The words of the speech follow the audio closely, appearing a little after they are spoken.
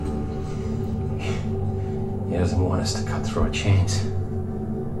He doesn't want us to cut through our chains.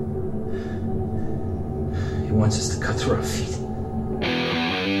 He wants us to cut through our feet.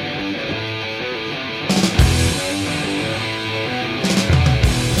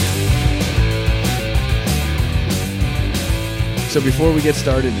 So before we get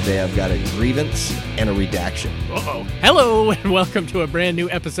started today, I've got a grievance and a redaction. Uh-oh. Hello, and welcome to a brand new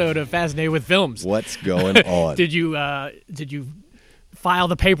episode of Fascinated with Films. What's going on? Did you file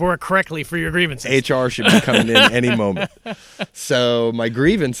the paperwork correctly for your grievances? HR should be coming in any moment. So my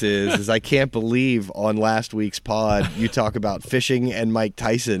grievance is I can't believe on last week's pod you talk about fishing and Mike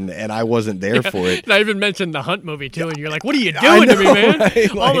Tyson, and I wasn't there for it. And I even mentioned the Hunt movie, too, and you're like, what are you doing to me, man?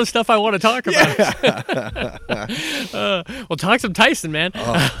 Right? All the stuff I want to talk about. Well, talk some Tyson, man.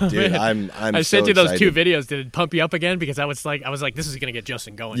 Oh, dude, Man. I'm I sent so you those excited. 2 videos. Did it pump you up again? Because I was like, this is going to get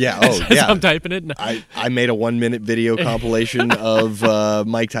Justin going. Yeah, oh, So yeah. I'm typing it. I made a 1-minute video compilation of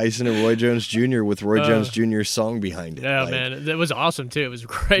Mike Tyson and Roy Jones Jr. with Roy Jones Jr.'s song behind it. Yeah, man. It was awesome, too. It was a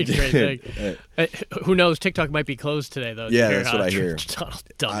great thing. Who knows? TikTok might be closed today, though. Yeah, that's what I hear.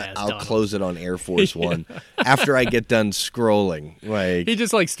 I'll close it on Air Force One after I get done scrolling. Like, He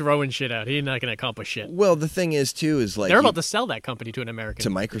just likes throwing shit out. He's not going to accomplish shit. well, the thing is too is like They're about to sell that company to an American. to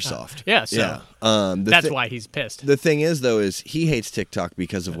Microsoft. Yeah, so yeah. that's why he's pissed. The thing is, though, is he hates TikTok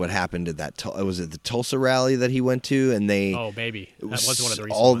because of what happened at that. Was it the Tulsa rally that he went to? And they Oh, maybe. That was one of the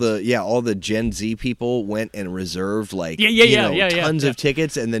recent all ones. all the Gen Z people went and reserved like tons of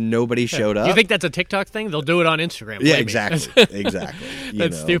tickets, and then nobody showed up. You think that's a TikTok thing? They'll do it on Instagram. Yeah, believe me. exactly, exactly.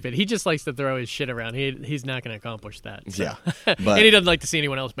 That's stupid. He just likes to throw his shit around. He's not going to accomplish that. So. Yeah, and but he doesn't like to see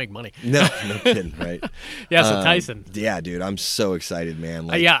anyone else make money. no kidding, right? Yeah, so Tyson. Yeah, dude, I'm so excited, man.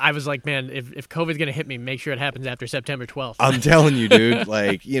 Like, Yeah, I was like, man, if COVID's going to hit me, make sure it happens after September 12th. I'm telling you, dude.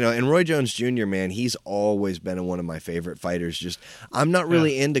 Like, and Roy Jones Jr., man, he's always been one of my favorite fighters. Just, I'm not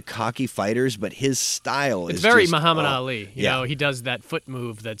really into cocky fighters, but his style is It's very just, Muhammad Ali. You yeah. know, he does that foot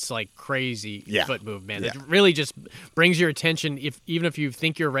move that's like crazy foot move, man. Yeah. It really just brings your attention, even if you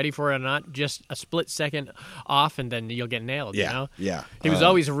think you're ready for it or not, just a split second off, and then you'll get nailed, Yeah, you know? yeah. He was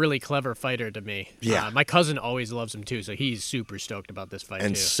always a really clever fighter to me. Yeah. My cousin always loves him, too, so he's super stoked about this fight,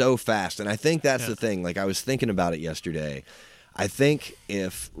 and too. so fast. And I think that's the thing. Like, I was thinking about it yesterday. I think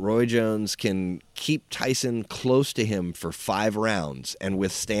if Roy Jones can keep Tyson close to him for 5 rounds and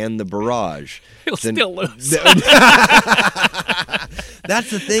withstand the barrage, He'll then, still lose.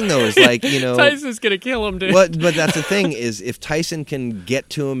 That's the thing, though, is like, Tyson's going to kill him, dude. But that's the thing is if Tyson can get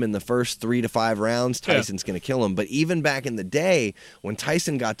to him in the first 3 to 5 rounds, Tyson's going to kill him. But even back in the day when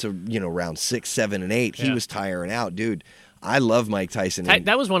Tyson got to round 6, 7, and 8, he was tiring out, dude. I love Mike Tyson.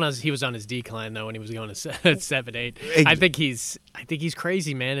 That was when he was on his decline, though, when he was going to 7, 8. I think he's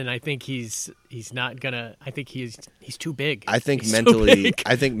crazy, man, and I think he's not gonna. I think he's too big. I think he's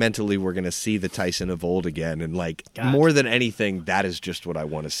mentally we're gonna see the Tyson of old again, and more than anything, that is just what I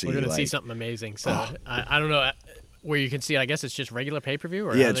want to see. We're gonna see something amazing. So I don't know where you can see it. I guess it's just regular pay-per-view,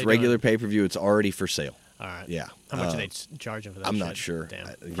 or it's regular pay-per-view. It's already for sale. All right. Yeah. How much are they charging for that? I'm not sure. Damn.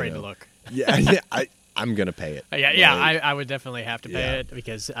 Afraid to look. Yeah. I'm gonna pay it. I would definitely have to pay it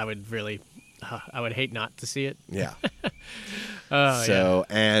because I would really, I would hate not to see it. Yeah.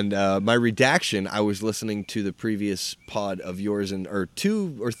 And my redaction, I was listening to the previous pod of yours, or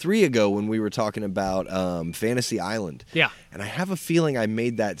 2 or 3 ago when we were talking about Fantasy Island. Yeah. And I have a feeling I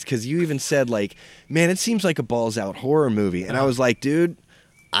made that because you even said like, man, it seems like a balls out horror movie, and I was like, dude,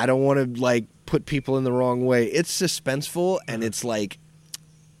 I don't want to put people in the wrong way. It's suspenseful and it's like.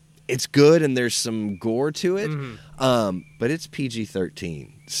 It's good and there's some gore to it, but it's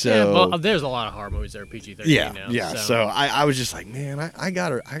PG-13. So there's a lot of horror movies that are PG-13 now. Yeah. So I was just like, man, I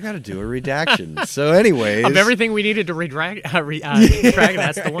gotta do a redaction. So, anyways, of everything we needed to redrag,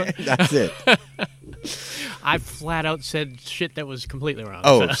 that's the one. That's it. I flat out said shit that was completely wrong.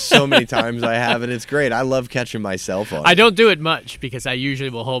 Oh, so many times I have, and it's great. I love catching myself on it. I don't do it much because I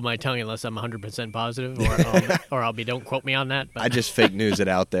usually will hold my tongue unless I'm 100% positive, or I'll be. Don't quote me on that. But. I just fake news it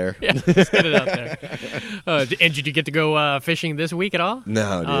out there. Yeah, just get it out there. And did you get to go fishing this week at all?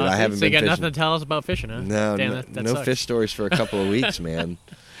 No, dude, I haven't so been you got fishing. nothing to tell us about fishing, huh? No, Damn, that no sucks. fish stories for a couple of weeks, man.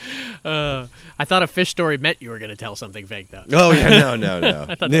 I thought a fish story meant you were going to tell something fake, though. Oh, yeah, no.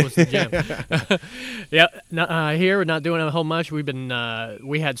 I thought that was the jam. Yeah, here we're not doing a whole much. We've been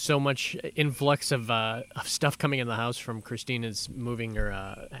we had so much influx of stuff coming in the house from Christina's moving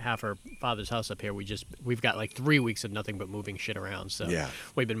her half her father's house up here. We've got like 3 weeks of nothing but moving shit around. So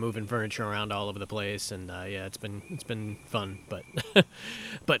we've been moving furniture around all over the place, and it's been fun, but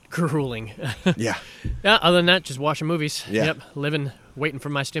but grueling. Yeah. Yeah. Other than that, just watching movies. Yeah. Yep. waiting for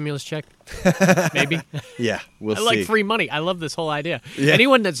my stimulus check. Maybe. Yeah, we'll I see. like free money. I love this whole idea. Yeah.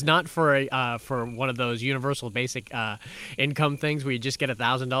 Anyone that's not for for one of those universal basic income things where you just get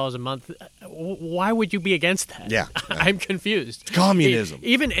 $1,000 a month, why would you be against that? Yeah. I'm confused. It's communism.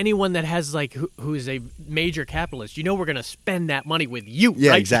 Even anyone that has like who's a major capitalist, we're going to spend that money with you.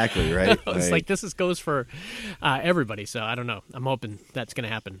 Yeah, right? exactly. Right. It's like this goes for everybody. So I don't know. I'm hoping that's going to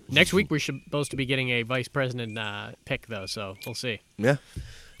happen next week. We're supposed to be getting a vice president pick though, so we'll see. Yeah,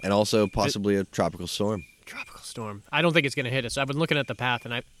 and also possibly a tropical storm. Tropical storm. I don't think it's going to hit us. I've been looking at the path,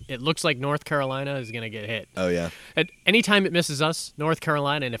 and it looks like North Carolina is going to get hit. Oh yeah. At any time it misses us, North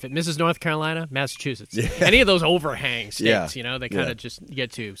Carolina, and if it misses North Carolina, Massachusetts. Any of those overhang states, they kind of just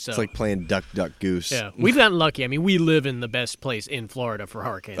get to. So it's like playing duck, duck, goose. yeah, we've gotten lucky. I mean, we live in the best place in Florida for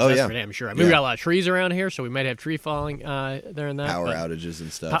hurricanes. Oh, That's yeah. for damn sure. I mean, we got a lot of trees around here, so we might have tree falling there and that. Power but outages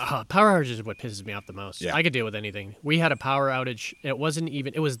and stuff. power outages is what pisses me off the most. Yeah. I could deal with anything. We had a power outage. It was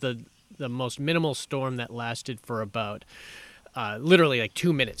the most minimal storm that lasted for about literally like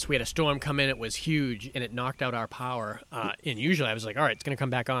 2 minutes. We had a storm come in. It was huge, and it knocked out our power. And usually I was like, all right, it's going to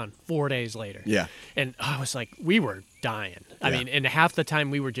come back on 4 days later. Yeah. And I was like, we were dying. I mean, and half the time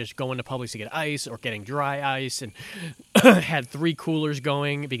we were just going to Publix to get ice or getting dry ice, and had 3 coolers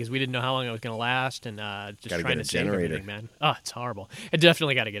going because we didn't know how long it was going to last, and just Gotta trying get to a save generator. everything, man. Oh, it's horrible. I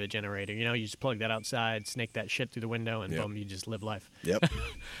definitely got to get a generator. You just plug that outside, snake that shit through the window, and boom, you just live life. Yep.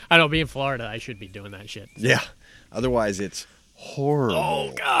 I know, being Florida, I should be doing that shit. Yeah. Otherwise, it's horrible.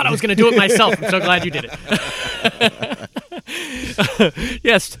 Oh, God, I was going to do it myself. I'm so glad you did it.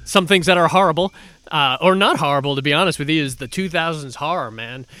 Yes, some things that are horrible, or not horrible, to be honest with you, is the 2000s horror,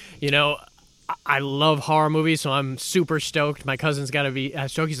 man. I love horror movies, so I'm super stoked. My cousin's got to be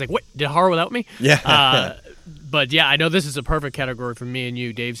stoked. He's like, what, did horror without me? Yeah. But yeah, I know this is a perfect category for me and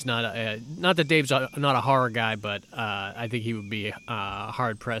you. Dave's not that Dave's not a horror guy, but I think he would be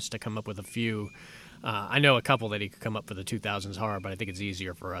hard pressed to come up with a few. I know a couple that he could come up for the 2000s horror, but I think it's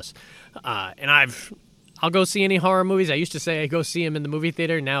easier for us. And I'll go see any horror movies. I used to say I go see them in the movie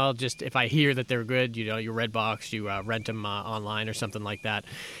theater. Now I'll just, if I hear that they're good, you Redbox, you rent them online or something like that.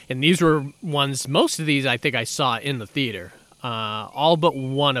 And these were ones. Most of these I think I saw in the theater. All but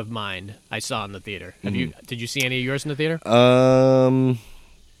one of mine I saw in the theater. Did you see any of yours in the theater?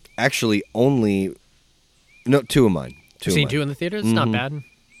 Actually, only 2 of mine. Seen 2 in the theater? It's not bad.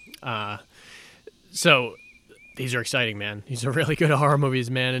 So these are exciting, man. These are really good horror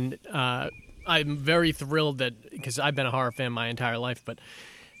movies, man. And I'm very thrilled that, because I've been a horror fan my entire life,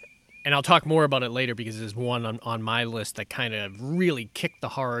 and I'll talk more about it later because there's one on my list that kind of really kicked the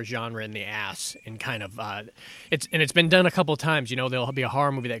horror genre in the ass, and kind of it's been done a couple of times. There'll be a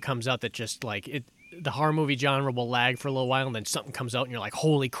horror movie that comes out that just like it. The horror movie genre will lag for a little while, and then something comes out, and you're like,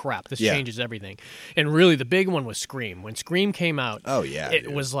 holy crap, this changes everything. And really, the big one was Scream. When Scream came out,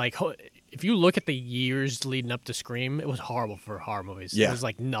 it was like, if you look at the years leading up to Scream, it was horrible for horror movies. Yeah. It was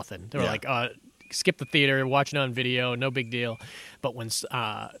like nothing. They were like, skip the theater, watch it on video, no big deal. But when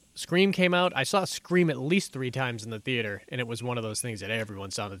Scream came out, I saw Scream at least 3 times in the theater, and it was one of those things that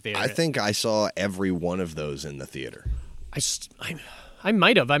everyone saw in the theater. I think I saw every one of those in the theater. I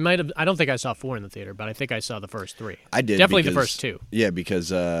might have. I don't think I saw 4 in the theater, but I think I saw the first 3. I did. Definitely the first 2. Yeah,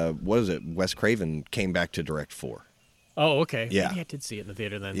 because, what is it? Wes Craven came back to direct 4. Oh, okay. Yeah. Maybe I did see it in the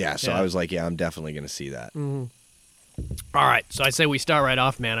theater then. Yeah, so I was like, I'm definitely going to see that. Mm-hmm. All right, so I say we start right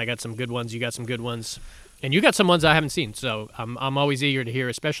off, man. I got some good ones. You got some good ones. And you got some ones I haven't seen, so I'm always eager to hear,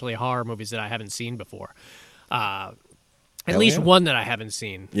 especially horror movies that I haven't seen before. At least one that I haven't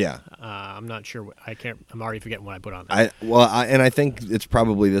seen. Yeah. I'm not sure. I'm already forgetting what I put on I there. think it's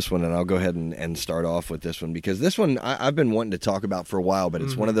probably this one, and I'll go ahead and start off with this one, because this one I've been wanting to talk about for a while, but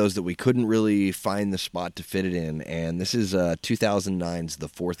it's one of those that we couldn't really find the spot to fit it in, and this is 2009's The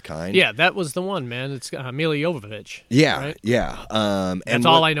Fourth Kind. Yeah, that was the one, man. It's Mila Jovovich. Yeah, right? yeah. That's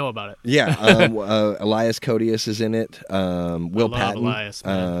all I know about it. Yeah, Elias Koteas is in it. Will Patton. Elias,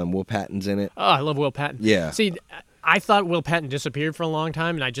 man. Will Patton's in it. Oh, I love Will Patton. Yeah. See, I thought Will Patton disappeared for a long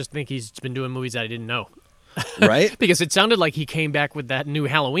time, and I just think he's been doing movies that I didn't know. Right? Because it sounded like he came back with that new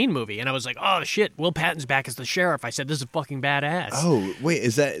Halloween movie, and I was like, oh, shit, Will Patton's back as the sheriff. I said, this is fucking badass. Oh, wait,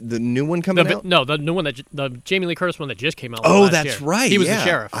 is that the new one coming out? No, the new one, the Jamie Lee Curtis one that just came out Oh, last that's year. right. He was yeah. the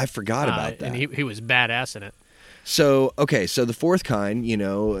sheriff. I forgot about that. And he was badass in it. So, okay, so The Fourth Kind,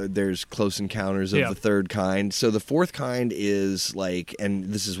 there's Close Encounters of the Third Kind. So The Fourth Kind is like, and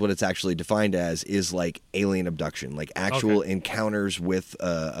this is what it's actually defined as, is like alien abduction, like actual encounters with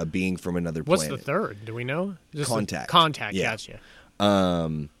a being from another What's planet. the third? Do we know? Contact. Contact, Yeah. gotcha.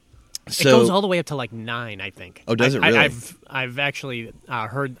 So, it goes all the way up to like 9, I think. Oh, does it really? I've actually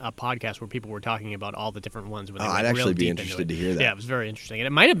heard a podcast where people were talking about all the different ones. When they I'd went actually real be deep interested into to hear that. Yeah, it was very interesting, and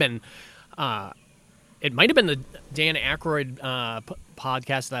it might have been. It might have been the Dan Aykroyd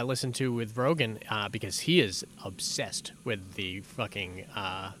podcast that I listened to with Rogan because he is obsessed with the fucking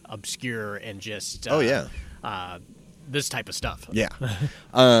obscure and just this type of stuff. Yeah.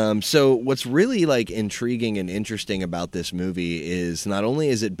 So what's really like intriguing and interesting about this movie is not only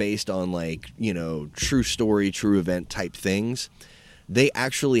is it based on like, you know, true story, true event type things, they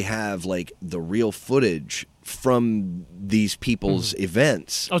actually have like the real footage from these people's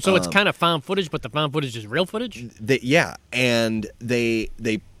events. Oh, so it's kind of found footage, but the found footage is real footage? And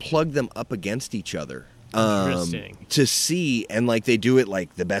they plug them up against each other. Interesting. To see, and like they do it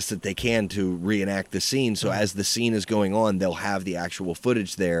like the best that they can to reenact the scene. So as the scene is going on, they'll have the actual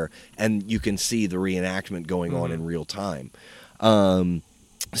footage there, and you can see the reenactment going on in real time.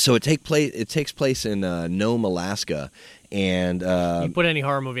 So it takes place in Nome, Alaska, and you put any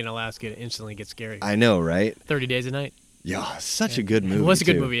horror movie in Alaska, it instantly gets scary. I know, right? 30 Days a Night. Yeah, such a good movie. It was a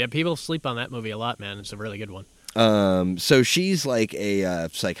good too. movie. Yeah, people sleep on that movie a lot, man. It's a really good one. So she's like a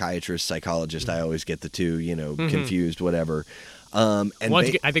psychiatrist, psychologist. I always get the two, you know, confused, whatever. And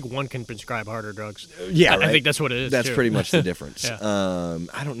I think one can prescribe harder drugs. Yeah, I think that's what it is. That's too. pretty much the difference. Yeah.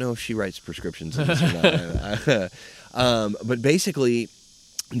 I don't know if she writes prescriptions in this or not. But basically,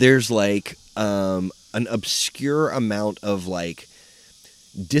 there's like an obscure amount of like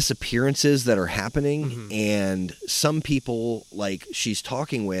disappearances that are happening, and some people like she's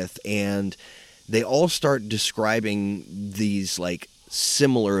talking with, and they all start describing these like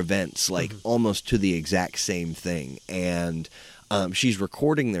similar events, like almost to the exact same thing. And she's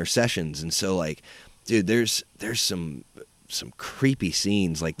recording their sessions, and so like, dude, there's some creepy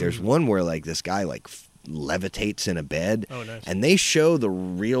scenes. Like there's one where like this guy like levitates in a bed. Oh, nice. And they show the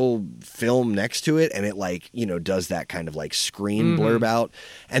real film next to it, and it like, you know, does that kind of like screen blurb out.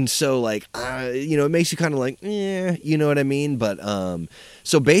 And so like, you know, it makes you kind of like, you know what I mean? But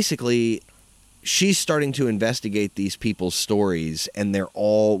so basically she's starting to investigate these people's stories, and they're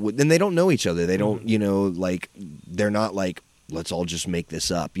all, and they don't know each other. They don't, you know, like, they're not like, let's all just make this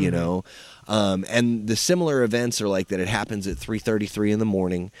up, you know? And the similar events are like that it happens at 3:33 in the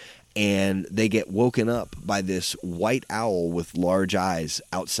morning, and they get woken up by this white owl with large eyes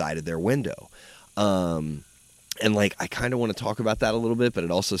outside of their window. And like, I kind of want to talk about that a little bit, but it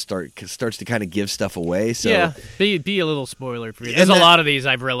also starts to kind of give stuff away. So yeah, be a little spoiler for you. There's a lot of these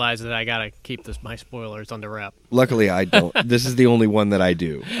I've realized that I gotta keep my spoilers under wrap. Luckily, I don't. This is the only one that I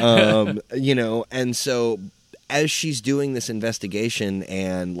do. You know, and so as she's doing this investigation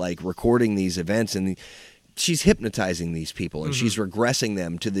and like recording these events, and she's hypnotizing these people, and she's regressing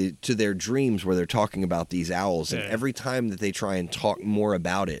them to their dreams where they're talking about these owls. And every time that they try and talk more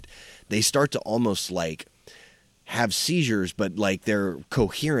about it, they start to almost like have seizures, but like they're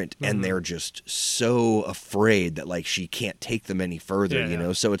coherent, and they're just so afraid that like she can't take them any further, you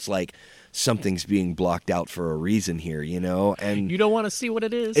know? So it's like something's being blocked out for a reason here, you know? And you don't want to see what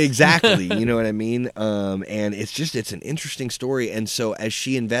it is. Exactly. You know what I mean? And it's an interesting story. And so as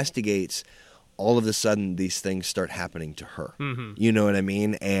she investigates, all of a sudden these things start happening to her. You know what I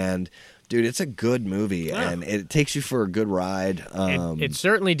mean? And dude, it's a good movie, and it takes you for a good ride. It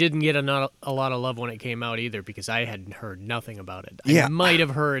certainly didn't get a lot of love when it came out either, because I had heard nothing about it. Yeah. I might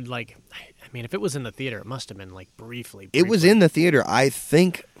have heard, like, I mean, if it was in the theater, it must have been, like, briefly. It was in the theater. I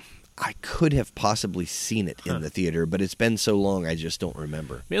think I could have possibly seen it in the theater, but it's been so long, I just don't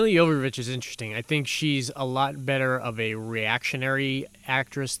remember. Milla Jovovich is interesting. I think she's a lot better of a reactionary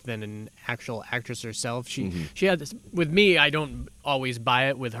actress than an actual actress herself. She had this, with me, I don't always buy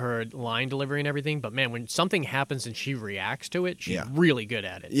it with her line delivery and everything, but man, when something happens and she reacts to it, she's really good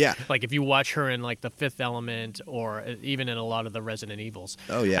at it. Yeah. Like if you watch her in like The Fifth Element, or even in a lot of the Resident Evils.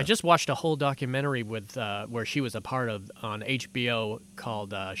 Oh yeah. I just watched a whole documentary with where she was a part of on HBO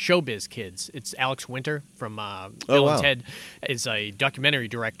called Showbiz Kids. It's Alex Winter from Bill and Ted is a documentary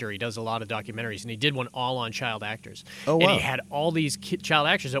director. He does a lot of documentaries, and he did one all on child actors. Oh, wow. And he had all these child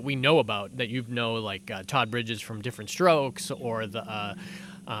actors that we know about, that you know, like Todd Bridges from Different Strokes, or the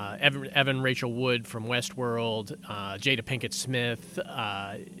Evan Rachel Wood from Westworld, Jada Pinkett Smith,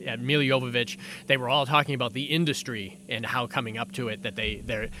 and Milla Jovovich. They were all talking about the industry and how coming up to it that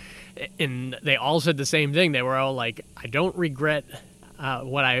they all said the same thing. They were all like, I don't regret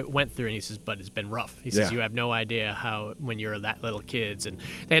what I went through. And he says, but it's been rough. He says, you have no idea how, when you're that little kids. And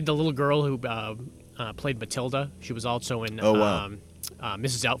they had the little girl who played Matilda. She was also in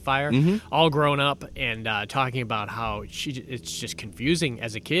Mrs. Doubtfire, all grown up and talking about how it's just confusing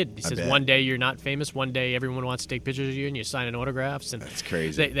as a kid. He says bet. one day you're not famous, one day everyone wants to take pictures of you and you're signing autographs. And That's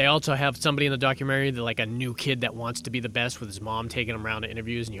crazy. They also have somebody in the documentary, like a new kid that wants to be the best with his mom taking him around to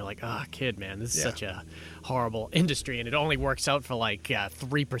interviews, and you're like, kid, man, this is such a horrible industry, and it only works out for like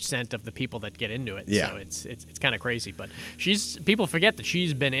 3% of the people that get into it. Yeah. So it's kind of crazy. But people forget that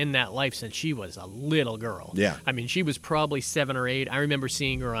she's been in that life since she was a little girl. Yeah. I mean, she was probably 7 or 8. I remember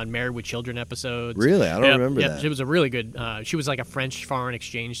seeing her on Married with Children episodes. Really? I don't remember that. She was a really good. She was like a French foreign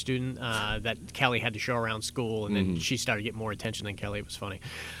exchange student that Kelly had to show around school, and then she started getting more attention than Kelly. It was funny.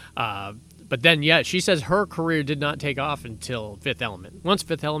 But then, she says her career did not take off until Fifth Element. Once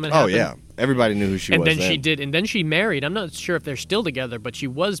Fifth Element happened. Oh, yeah. Everybody knew who she was. And then she did. And then she married. I'm not sure if they're still together, but she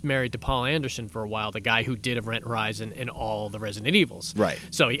was married to Paul Anderson for a while, the guy who did Event Horizon and all the Resident Evils. Right.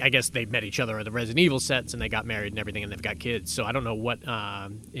 So I guess they met each other at the Resident Evil sets, and they got married and everything, and they've got kids. So I don't know what.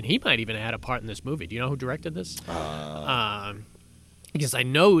 And he might even have had a part in this movie. Do you know who directed this? Because I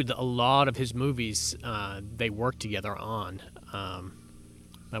know a lot of his movies they work together on.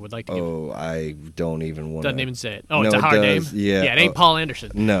 I would like to give Oh, I don't even want to. Doesn't even say it. Oh, No, it's a it hard name? does. Yeah. Yeah, it ain't Paul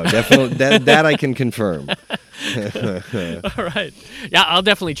Anderson. No, definitely. that I can confirm. All right. Yeah, I'll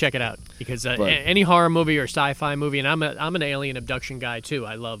definitely check it out because any horror movie or sci-fi movie, and I'm an alien abduction guy too.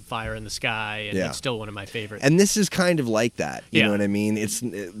 I love Fire in the Sky, and it's still one of my favorites. And this is kind of like that. You Yeah. know what I mean? It's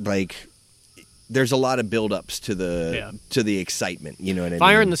like there's a lot of build-ups to the excitement. You know what I mean?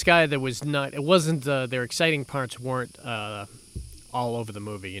 Fire in the Sky, there was not. It wasn't their exciting parts weren't all over the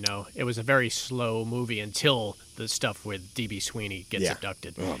movie. You know, it was a very slow movie until the stuff with D.B. Sweeney gets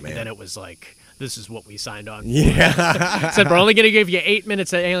abducted. Oh, man. And then it was like, this is what we signed on for. Yeah. Said we're only going to give you 8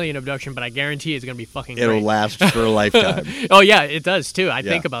 minutes of alien abduction, but I guarantee it's going to be fucking It'll great. last for a lifetime. Oh yeah, it does too. I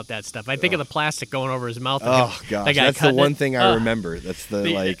think about that stuff. I think of the plastic going over his mouth. And Oh gosh, the guy that's the cutting one it. thing I remember. That's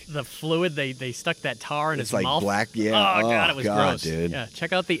the fluid. They stuck that tar in It's his like mouth. black. Yeah. Oh god, it was gross, dude. Yeah,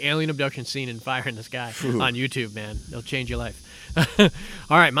 check out the alien abduction scene in Fire in the Sky on YouTube, man. It'll change your life.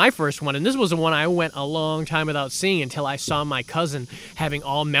 All right, my first one, and this was the one I went a long time without seeing until I saw my cousin having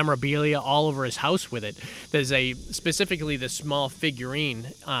all memorabilia all over his house with it. There's specifically the small figurine,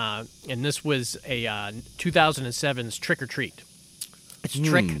 and this was a 2007's Trick or Treat. It's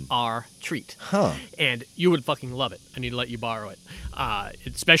Trick or Treat. Huh. And you would fucking love it. I need to let you borrow it.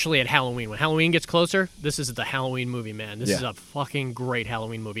 Especially at Halloween. When Halloween gets closer, this is the Halloween movie, man. This is a fucking great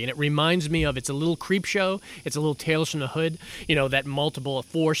Halloween movie. And it reminds me of, it's a little creep show. It's a little Tales from the Hood. You know, that 4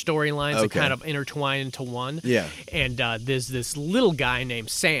 storylines that kind of intertwine into one. Yeah. And there's this little guy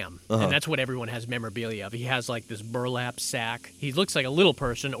named Sam. And that's what everyone has memorabilia of. He has like this burlap sack. He looks like a little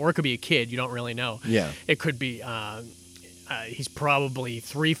person, or it could be a kid. You don't really know. Yeah. It could be... he's probably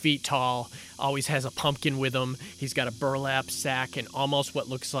 3 feet tall, always has a pumpkin with him. He's got a burlap sack and almost what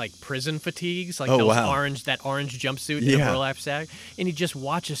looks like prison fatigues, like that orange jumpsuit and a burlap sack. And he just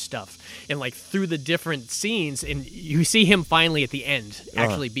watches stuff. And like through the different scenes, and you see him finally at the end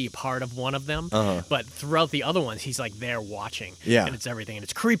actually be part of one of them. But throughout the other ones, he's like there watching. Yeah. And it's everything. And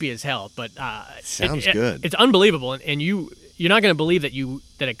it's creepy as hell. But Sounds good. It's unbelievable. And you're not going to believe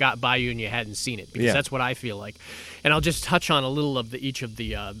that it got by you and you hadn't seen it, because that's what I feel like. And I'll just touch on a little of each of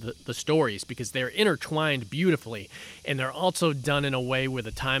the stories, because they're intertwined beautifully, and they're also done in a way where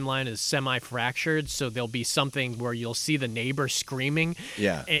the timeline is semi-fractured. So there'll be something where you'll see the neighbor screaming,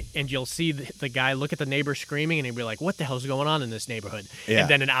 and you'll see the guy look at the neighbor screaming, and he'll be like, "What the hell's going on in this neighborhood?" And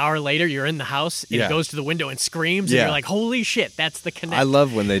then an hour later, you're in the house, and he goes to the window and screams, and you're like, "Holy shit, that's the connect." I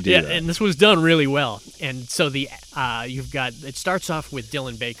love when they do that. And this was done really well. And so it starts off with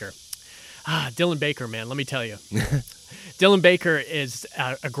Dylan Baker. Dylan Baker, man, let me tell you. Dylan Baker is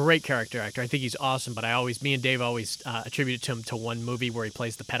a great character actor. I think he's awesome, but me and Dave always attributed him to one movie where he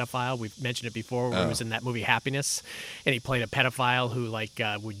plays the pedophile. We've mentioned it before, where he was in that movie Happiness, and he played a pedophile who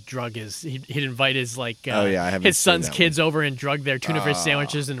would drug he'd invite his his son's kids over and drug their tuna fish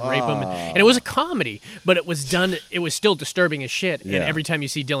sandwiches and rape them. And it was a comedy, but it was still disturbing as shit. And every time you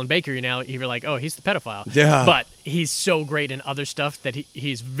see Dylan Baker, you're like, oh, he's the pedophile. Yeah. But he's so great in other stuff that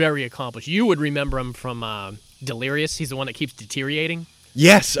he's very accomplished. You would remember him from Delirious. He's the one that keeps deteriorating.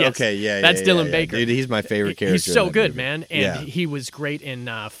 Yes. Okay. Yeah. That's Dylan Baker. Dude, he's my favorite character. He's so good, movie. man. And he was great in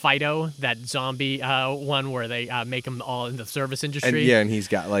Fido, that zombie one where they make him all in the service industry. And he's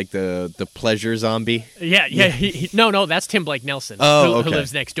got like the pleasure zombie. Yeah. No, that's Tim Blake Nelson, who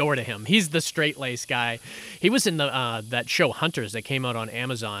lives next door to him. He's the straight-laced guy. He was in that show Hunters that came out on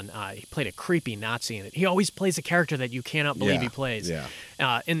Amazon. He played a creepy Nazi in it. He always plays a character that you cannot believe he plays. Yeah.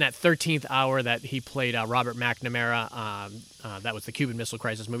 In that 13th Hour that he played Robert McNamara, that was the Cuban Missile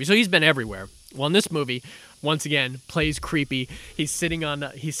Crisis movie. So he's been everywhere. Well, in this movie, once again plays creepy. He's sitting on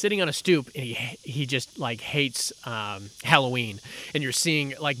a stoop, and he just like hates Halloween. And you're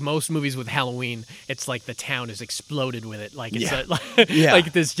seeing, like most movies with Halloween, it's like the town is exploded with it. Like it's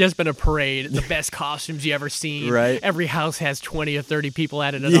like there's just been a parade. The best costumes you ever seen. Right. Every house has 20 or 30 people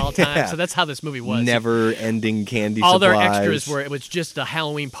at it at all times. So that's how this movie was. Never-ending candy all supplies. Their extras were, it was just a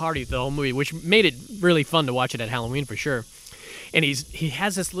Halloween party the whole movie, which made it really fun to watch it at Halloween for sure. And he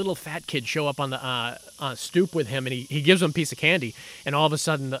has this little fat kid show up on the stoop with him, and he gives him a piece of candy, and all of a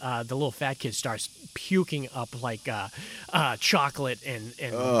sudden the little fat kid starts puking up like chocolate and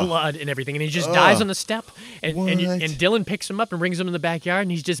blood and everything, and he just dies on the step. And Dylan picks him up and brings him in the backyard,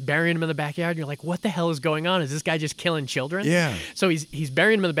 and he's just burying him in the backyard. And you're like, what the hell is going on? Is this guy just killing children? Yeah. So he's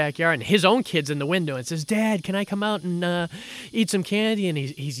burying him in the backyard, and his own kid's in the window and says, "Dad, can I come out and eat some candy?" And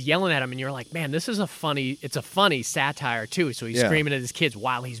he's yelling at him, and you're like, man, this is a funny satire too. So he's screaming at his kids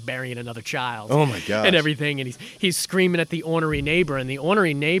while he's burying another child. Oh my gosh. And everything, and he's screaming at the ornery neighbor, and the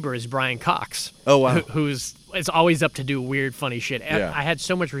ornery neighbor is Brian Cox. Oh wow. Who's always up to do weird, funny shit. Yeah. I had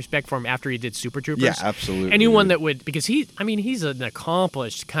so much respect for him after he did Super Troopers. Yeah, absolutely. Anyone that would, because he's an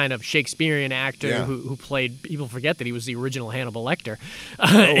accomplished kind of Shakespearean actor who played. People forget that he was the original Hannibal Lecter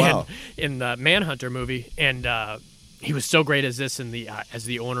in the Manhunter movie, and he was so great as this in the as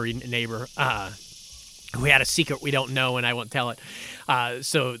the ornery neighbor. We had a secret we don't know, and I won't tell it.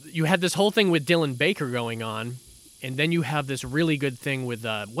 So you had this whole thing with Dylan Baker going on, and then you have this really good thing with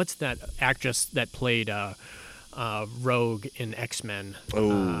what's that actress that played Rogue in X-Men?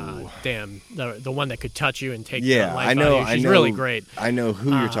 Oh, damn, the one that could touch you and take yeah, life I know. out of you. She's really great. I know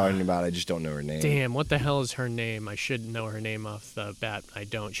who you're talking about. I just don't know her name. Damn, what the hell is her name? I should know her name off the bat. I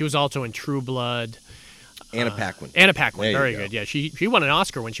don't. She was also in True Blood. Anna Paquin. Anna Paquin, There very you go. good. Yeah, she won an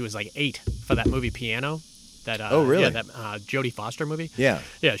Oscar when she was like 8 for that movie Piano. That Oh, really? Yeah, that Jodie Foster movie. Yeah.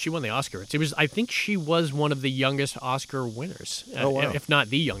 Yeah, she won the Oscar. I think she was one of the youngest Oscar winners. Oh, wow. If not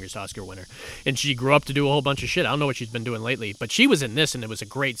the youngest Oscar winner. And she grew up to do a whole bunch of shit. I don't know what she's been doing lately, but she was in this, and it was a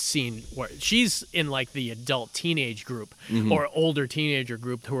great scene where she's in like the adult teenage group or older teenager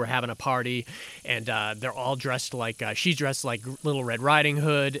group who are having a party, and they're all dressed like she's dressed like Little Red Riding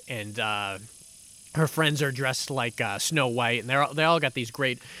Hood, and her friends are dressed like Snow White, and they all got these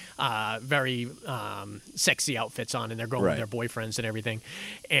great, very sexy outfits on, and they're going with their boyfriends and everything.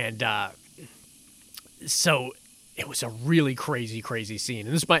 And so it was a really crazy, crazy scene.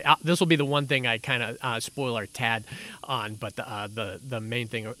 And this will be the one thing I kind of spoil or tad on, but the main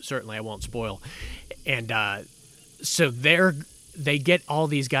thing certainly I won't spoil. And so they get all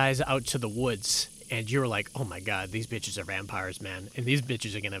these guys out to the woods. And you're like, oh my God, these bitches are vampires, man. And these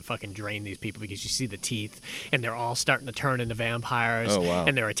bitches are going to fucking drain these people because you see the teeth. And they're all starting to turn into vampires. Oh, wow.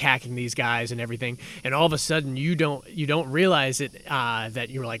 And they're attacking these guys and everything. And all of a sudden, you don't realize it that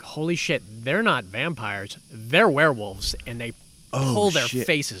you're like, holy shit, they're not vampires. They're werewolves. And they pull their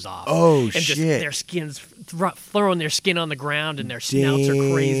faces off. Oh, and just shit. their skins, throwing their skin on the ground, and their snouts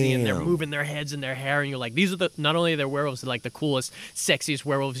are crazy, and they're moving their heads and their hair, and you're like, these are not only they're werewolves, they're like the coolest, sexiest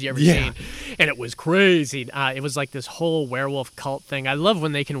werewolves you ever seen. And it was crazy. It was like this whole werewolf cult thing. I love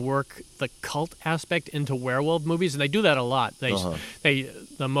when they can work the cult aspect into werewolf movies, and they do that a lot.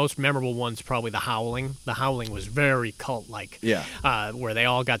 The most memorable one's probably The Howling. The Howling was very cult-like. Yeah. Where they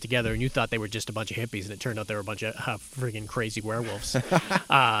all got together, and you thought they were just a bunch of hippies, and it turned out they were a bunch of friggin' crazy werewolves.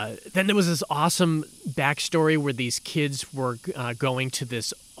 Then there was this awesome backstory where these kids were going to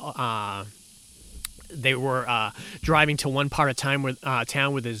this. They were driving to one part of town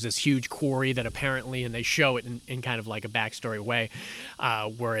where there's this huge quarry that apparently, and they show it in kind of like a backstory way,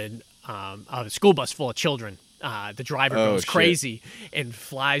 where a school bus full of children. The driver goes crazy and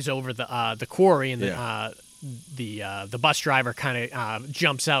flies over the quarry, and the bus driver kind of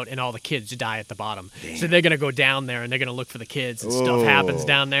jumps out, and all the kids die at the bottom. Damn. So they're gonna go down there, and they're gonna look for the kids, and stuff happens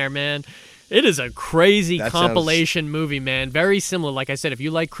down there, man. It is a crazy compilation movie, man. Very similar. Like I said, if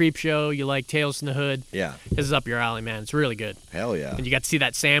you like Creepshow, you like Tales from the Hood, this is up your alley, man. It's really good. Hell yeah. And you got to see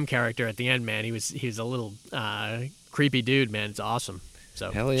that Sam character at the end, man. He was a little creepy dude, man. It's awesome. So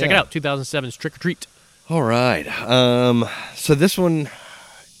check it out. 2007's Trick or Treat. All right. So this one,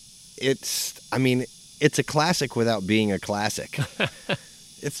 it's a classic without being a classic.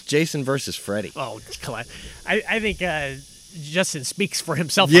 It's Jason versus Freddy. Oh, I think Justin speaks for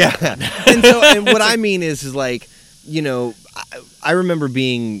himself. Yeah. and what I mean is like, I remember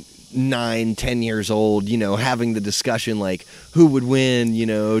being 9-10 years old, having the discussion like who would win,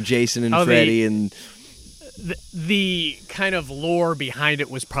 Jason and Freddy, and the kind of lore behind it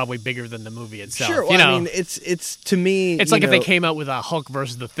was probably bigger than the movie itself. Sure, well, you know? I mean, it's to me. It's like if they came out with a Hulk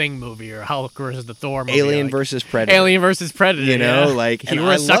versus the Thing movie or Hulk versus the Thor movie. Alien like, versus Predator. Alien versus Predator. You know, yeah. like you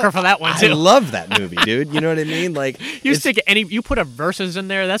were a sucker for that one too. I love that movie, dude. You know what I mean? Like you put a versus in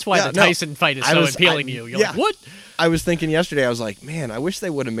there. That's why the Tyson fight is so appealing to you. You're like, what? I was thinking yesterday. I was like, man, I wish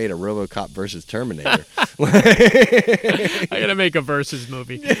they would have made a RoboCop versus Terminator. I gotta make a versus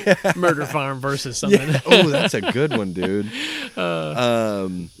movie, Murder Farm versus something. Yeah. Oh, that's a good one, dude.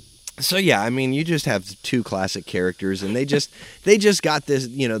 So yeah, I mean, you just have two classic characters, and they just got this.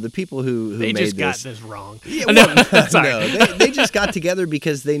 You know, the people who they made just got this wrong. Yeah, well, no, they just got together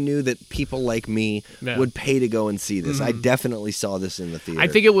because they knew that people like me would pay to go and see this. I definitely saw this in the theater. I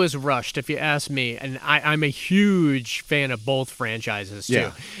think it was rushed, if you ask me, and I'm a huge fan of both franchises too.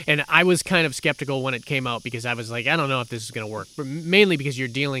 Yeah. And I was kind of skeptical when it came out because I was like, I don't know if this is going to work, but mainly because you're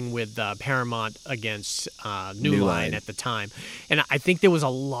dealing with Paramount against New Line at the time, and I think there was a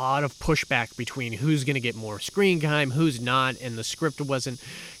lot of pushback between who's going to get more screen time, who's not, and the script wasn't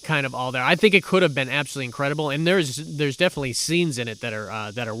kind of all there. I think it could have been absolutely incredible, and there's definitely scenes in it that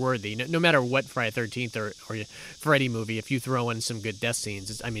are worthy. No matter what Friday 13th or Freddy movie, if you throw in some good death scenes,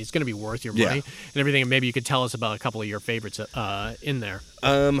 it's going to be worth your money and everything. And maybe you could tell us about a couple of your favorites in there.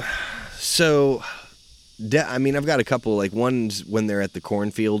 So, I've got a couple. Like one's when they're at the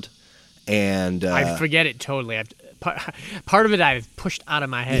cornfield, and I forget it totally. Part of it I've pushed out of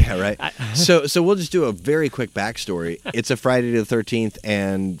my head. Yeah, right. So we'll just do a very quick backstory. It's a Friday the 13th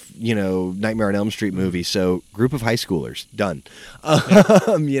and, Nightmare on Elm Street movie. So group of high schoolers, done.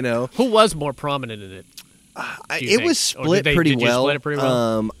 Who was more prominent in it? It was split pretty well. Split it pretty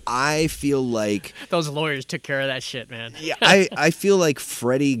well? I feel like those lawyers took care of that shit, man. Yeah, I feel like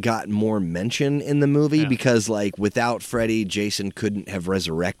Freddy got more mention in the movie because, like, without Freddy, Jason couldn't have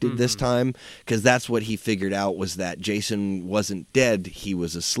resurrected this time because that's what he figured out was that Jason wasn't dead; he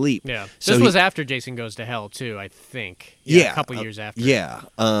was asleep. Yeah, so this was after Jason Goes to Hell too, I think. Yeah, a couple years after. Yeah,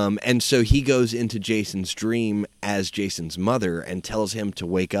 and so he goes into Jason's dream as Jason's mother and tells him to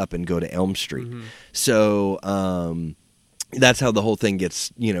wake up and go to Elm Street. So that's how the whole thing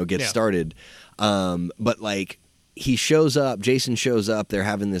gets started. But like he shows up, Jason shows up. They're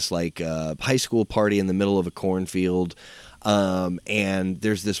having this like high school party in the middle of a cornfield. And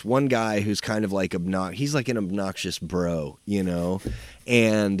there's this one guy who's kind of like he's like an obnoxious bro,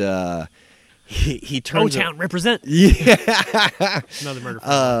 and he turns O-Town represent. Yeah. Another murder.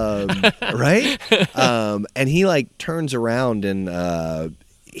 Right? And he like turns around and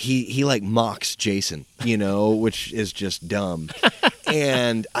he like mocks Jason, which is just dumb.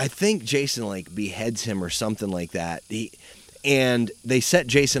 And I think Jason like beheads him or something like that. And they set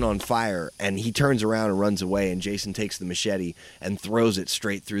Jason on fire, and he turns around and runs away, and Jason takes the machete and throws it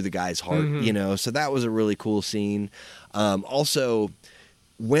straight through the guy's heart, So that was a really cool scene. Also,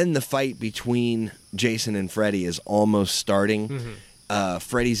 when the fight between Jason and Freddy is almost starting,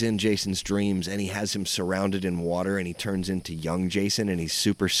 Freddy's in Jason's dreams, and he has him surrounded in water, and he turns into young Jason, and he's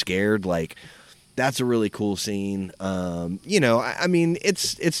super scared. Like, that's a really cool scene. It's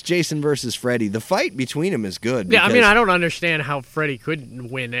Jason versus Freddy. The fight between them is good. Yeah, I don't understand how Freddy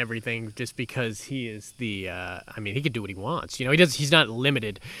couldn't win everything just because he is the. He could do what he wants. He's not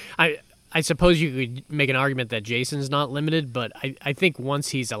limited. I suppose you could make an argument that Jason's not limited, but I think once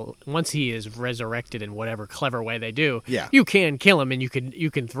he is resurrected in whatever clever way they do, you can kill him and you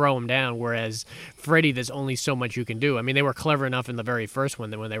can throw him down. Whereas Freddy, there's only so much you can do. I mean, they were clever enough in the very first one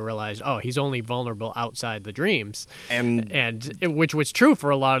that when they realized, he's only vulnerable outside the dreams, and which was true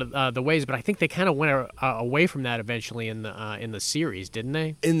for a lot of the ways. But I think they kind of went away from that eventually in the series, didn't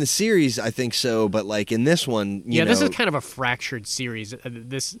they? In the series, I think so. But like in this one, this is kind of a fractured series.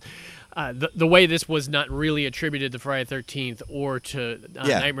 The way this was not really attributed to Friday the 13th or to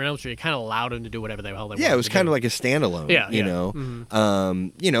Nightmare on Elm Street, it kind of allowed them to do whatever the hell they wanted. Yeah, it was kind of like a standalone.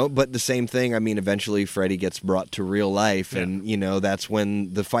 But the same thing. I mean, eventually Freddy gets brought to real life, and that's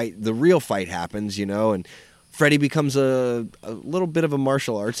when the real fight happens. And Freddy becomes a little bit of a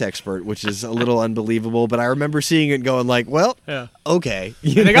martial arts expert, which is a little unbelievable. But I remember seeing it and going like, well, okay.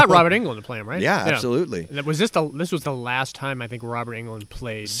 They got Robert Englund to play him, right? Yeah, absolutely. And this was the last time I think Robert Englund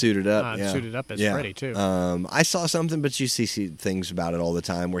played suited up as Freddy too. I saw something, but you see things about it all the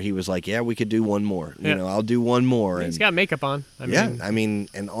time where he was like, "Yeah, we could do one more. I'll do one more." He's got makeup on.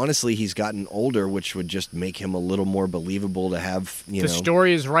 And honestly, he's gotten older, which would just make him a little more believable to have. The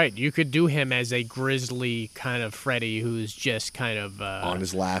story is right. You could do him as a grisly kind of Freddy who's just kind of on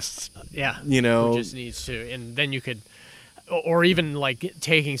his last. Who just needs to, and then you could. Or even like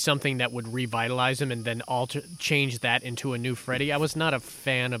taking something that would revitalize him and then change that into a new Freddy. I was not a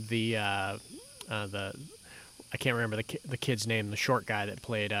fan of the I can't remember the kid's name, the short guy that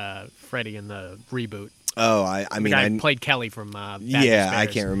played Freddy in the reboot. Oh, I mean, I played Kelly from Bad News yeah, I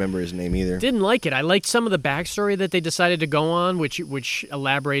Bears. can't remember his name either. Didn't like it. I liked some of the backstory that they decided to go on, which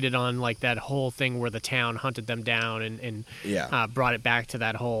elaborated on like that whole thing where the town hunted them down and Yeah. brought it back to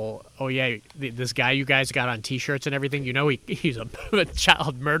that whole this guy you guys got on T-shirts and everything. You know he's a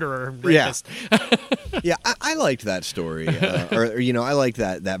child murderer, rapist. Yeah, I liked that story, or I liked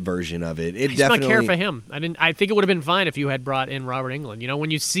that version of it. It I just definitely don't care for him. I think it would have been fine if you had brought in Robert Englund. You know,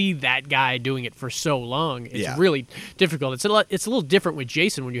 when you see that guy doing it for so long, it's really difficult. It's a little different with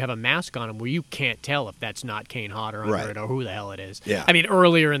Jason when you have a mask on him, where you can't tell if that's not Kane Hodder under it or who the hell it is. Yeah. I mean,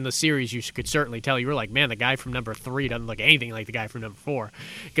 earlier in the series, you could certainly tell. You were like, man, the guy from number 3 doesn't look anything like the guy from number 4,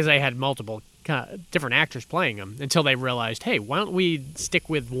 because they had multiple different actors playing him until they realized, hey, why don't we stick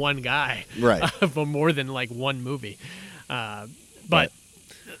with one guy for more than like one movie? But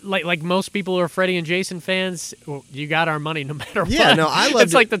like most people who are Freddy and Jason fans, you got our money no matter what. Yeah, no, I love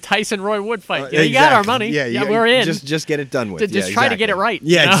it's like the Tyson Roy Wood fight. exactly. You got our money. Yeah, we're in. Just get it done with. Just try to get it right.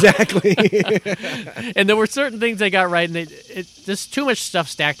 Yeah, exactly. And there were certain things they got right, and just too much stuff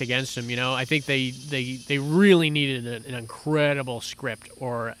stacked against them. You know, I think they really needed an incredible script,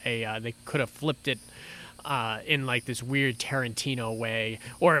 or they could have flipped it in like this weird Tarantino way,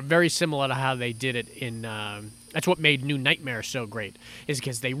 or very similar to how they did it in. That's what made New Nightmare so great, is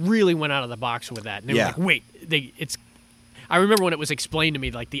because they really went out of the box with that. And they were like, wait, I remember when it was explained to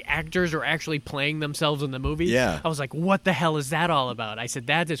me, like the actors are actually playing themselves in the movie. Yeah. I was like, what the hell is that all about? I said,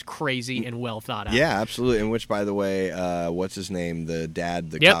 that is crazy and well thought out. Yeah, absolutely. And which, by the way, what's his name? The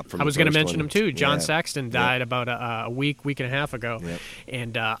dad, the Yep, cop from I was going to mention him too. John Yeah. Saxton died about a week and a half ago. Yep.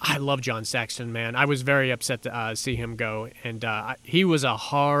 And I love John Saxton, man. I was very upset to see him go. And he was a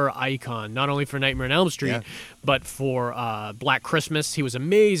horror icon, not only for Nightmare on Elm Street, but for Black Christmas. He was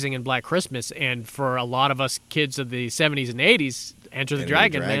amazing in Black Christmas. And for a lot of us kids of the 70s and 80s, Enter the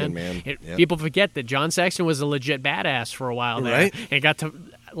Dragon, man. People forget that John Saxton was a legit badass for a while there. Right. And got to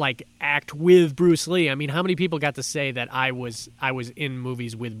like act with Bruce Lee. I mean, how many people got to say that I was in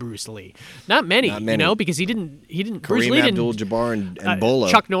movies with Bruce Lee? Not many, you know, because he didn't. Bruce Lee Kareem didn't. Abdul-Jabbar and Bolo.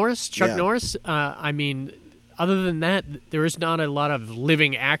 Chuck Norris. I mean, other than that, there is not a lot of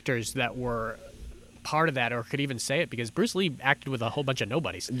living actors that were part of that, or could even say it, because Bruce Lee acted with a whole bunch of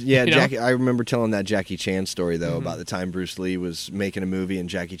nobodies. Yeah, you know? Jackie. I remember telling that Jackie Chan story though about the time Bruce Lee was making a movie and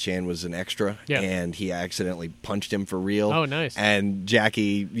Jackie Chan was an extra, and he accidentally punched him for real. Oh, nice. And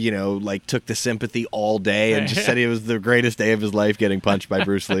Jackie, like took the sympathy all day and just said it was the greatest day of his life getting punched by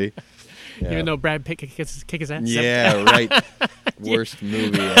Bruce Lee. Yeah. Even though Brad Pitt kick his ass. Yeah, right. Worst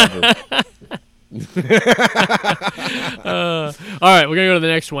movie ever. All right, we're going to go to the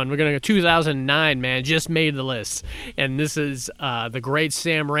next one. We're going to go 2009, man. Just made the list. And this is the great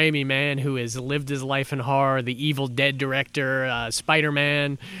Sam Raimi, man, who has lived his life in horror, the Evil Dead director,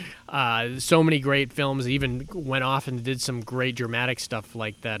 Spider-Man, so many great films. He even went off and did some great dramatic stuff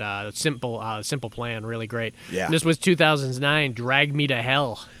like that Simple Plan, really great. Yeah. And this was 2009, Drag Me to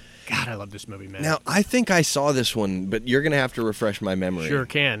Hell. God, I love this movie, man. Now, I think I saw this one, but you're going to have to refresh my memory. Sure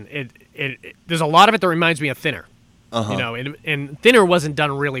can. There's a lot of it that reminds me of Thinner. You know, and Thinner wasn't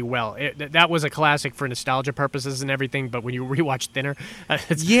done really well. That was a classic for nostalgia purposes and everything. But when you rewatch Thinner,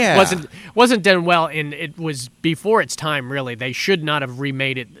 it wasn't done well, and it was before its time. Really, they should not have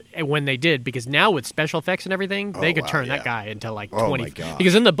remade it when they did, because now with special effects and everything, they could turn that guy into like 20. My God.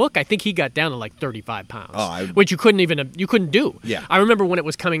 Because in the book, I think he got down to like 35 pounds, which you couldn't do. Yeah. I remember when it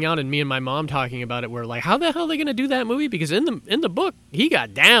was coming out, and me and my mom talking about it. We're like, how the hell are they going to do that movie? Because in the book, he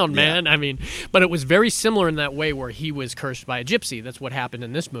got down, man. I mean, but it was very similar in that way, where he was cursed by a gypsy. That's what happened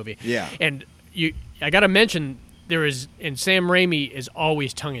in this movie. Yeah. And I got to mention, and Sam Raimi is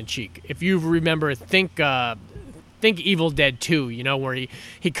always tongue-in-cheek. If you remember, think Evil Dead 2, you know, where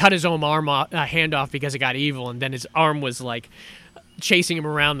he cut his own hand off because it got evil, and then his arm was like chasing him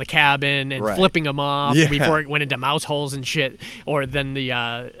around the cabin and flipping him off before it went into mouse holes and shit. Or then the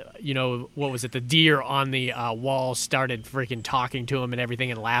what was it? The deer on the wall started freaking talking to him and everything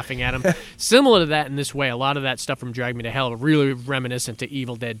and laughing at him. Similar to that in this way. A lot of that stuff from Drag Me to Hell, really reminiscent to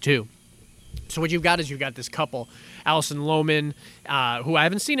Evil Dead 2. So what you've got is this couple, Alison Lohman, who I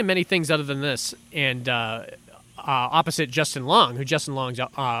haven't seen in many things other than this, and opposite Justin Long, who Justin Long's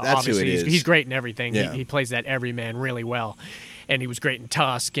obviously who it is. He's great in everything. Yeah. He plays that everyman really well. And he was great in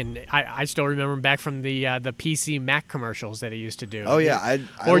Tusk, and I still remember him back from the PC Mac commercials that he used to do. Oh, yeah. I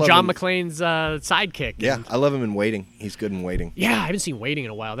or love John him. McClane's sidekick. Yeah, I love him in Waiting. He's good in Waiting. Yeah, I haven't seen Waiting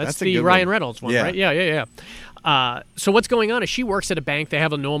in a while. That's a the good Ryan one. Reynolds one, Yeah. right? Yeah. So what's going on is she works at a bank. They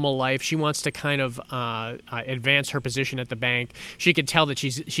have a normal life. She wants to kind of advance her position at the bank. She can tell that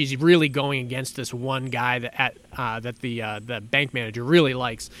she's really going against this one guy that the bank manager really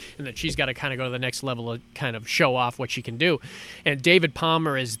likes, and that she's got to kind of go to the next level to kind of show off what she can do. And David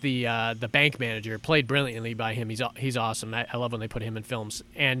Palmer is the bank manager, played brilliantly by him. He's awesome. I love when they put him in films.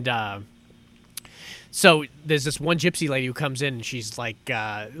 And so there's this one gypsy lady who comes in, and she's like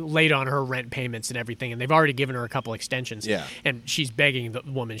late on her rent payments and everything, and they've already given her a couple extensions. Yeah. And she's begging the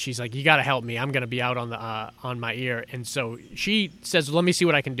woman. She's like, "You got to help me. I'm going to be out on my ear." And so she says, "Let me see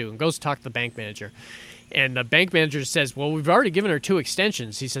what I can do," and goes to talk to the bank manager. And the bank manager says, "Well, we've already given her 2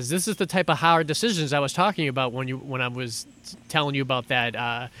 extensions." He says, "This is the type of hard decisions I was talking about when I was telling you about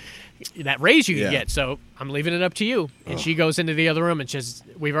that raise you could get. So I'm leaving it up to you." And she goes into the other room and says,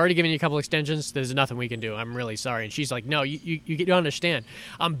 "We've already given you a couple extensions. There's nothing we can do. I'm really sorry." And she's like, "No, you don't understand.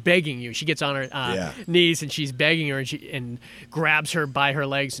 I'm begging you." She gets on her knees and she's begging her, and grabs her by her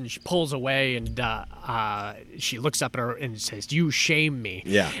legs, and she pulls away, and she looks up at her and says, "You shame me."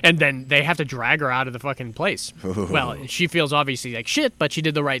 Yeah. And then they have to drag her out of the fucking place. Well, she feels obviously like shit, but she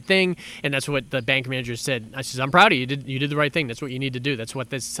did the right thing, and that's what the bank manager said. I says, "I'm proud of you. You did the right thing. That's what you need to do. That's what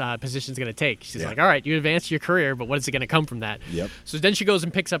this position's going to take." She's like, "All right, you advanced your career, but what is it going to come from that?" Yep. So then she goes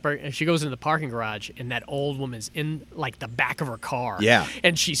and picks up she goes into the parking garage, and that old woman's in like the back of her car. Yeah.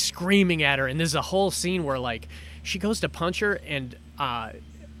 And she's screaming at her, and there's a whole scene where like she goes to punch her, and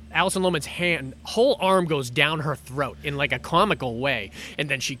Alison Lohman's whole arm goes down her throat in like a comical way, and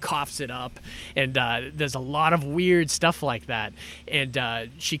then she coughs it up, and there's a lot of weird stuff like that. And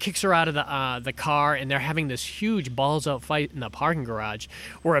she kicks her out of the car, and they're having this huge balls out fight in the parking garage,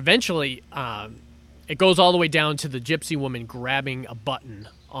 where eventually it goes all the way down to the gypsy woman grabbing a button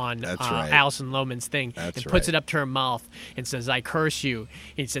on Alison Lohman's thing and puts it up to her mouth and says, "I curse you."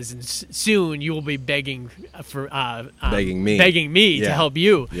 He says, "And soon you will be begging me to help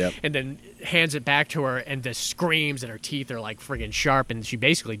you." Yep. And then hands it back to her, and just screams, and her teeth are like friggin' sharp, and she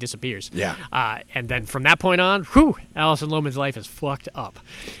basically disappears. Yeah. And then from that point on, Alison Lohman's life is fucked up.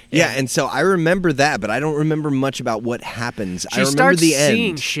 And so I remember that, but I don't remember much about what happens. I remember starts the end.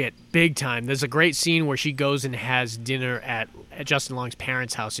 seeing shit big time. There's a great scene where she goes and has dinner at Justin Long's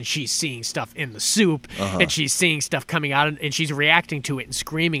parents' house, and she's seeing stuff in the soup, and she's seeing stuff coming out, and she's reacting to it and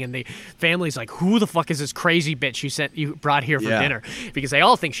screaming, and the family's like, "Who the fuck is this crazy bitch you brought here for dinner?" Because they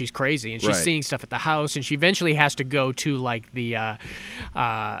all think she's crazy, and she's seeing stuff at the house, and she eventually has to go to like the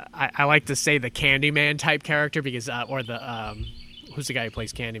I like to say the Candyman type character, because or the who's the guy who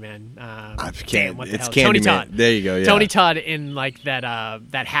plays Candyman? It's Candyman. Tony Todd. There you go. Yeah. Tony Todd in like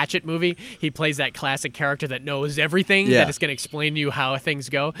that Hatchet movie. He plays that classic character that knows everything. That is going to explain to you how things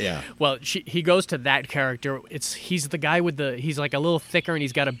go. Yeah. Well, he goes to that character. He's the guy with he's like a little thicker, and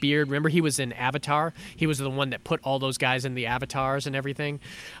he's got a beard. Remember, he was in Avatar. He was the one that put all those guys in the avatars and everything.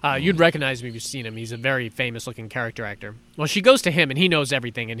 You'd recognize him if you've seen him. He's a very famous looking character actor. Well, she goes to him, and he knows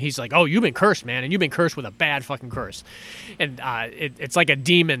everything, and he's like, "Oh, you've been cursed, man, and you've been cursed with a bad fucking curse." And it's like a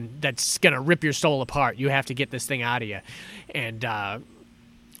demon that's going to rip your soul apart. You have to get this thing out of you. And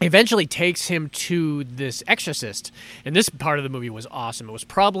eventually takes him to this exorcist. And this part of the movie was awesome. It was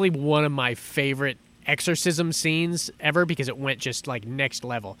probably one of my favorite exorcism scenes ever, because it went just like next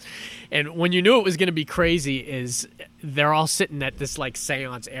level. And when you knew it was going to be crazy is they're all sitting at this like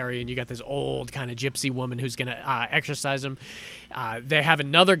seance area, and you got this old kind of gypsy woman who's going to exorcise them. They have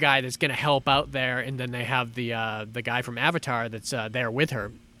another guy that's going to help out there, and then they have the guy from Avatar that's there with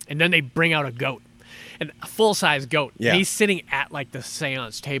her. And then they bring out a goat. A full-size goat. Yeah. And he's sitting at like the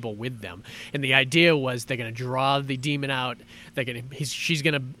seance table with them. And the idea was they're going to draw the demon out. She's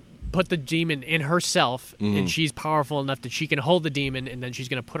going to put the demon in herself, and she's powerful enough that she can hold the demon, and then she's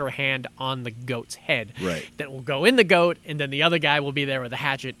going to put her hand on the goat's head. Right. That will go in the goat, and then the other guy will be there with a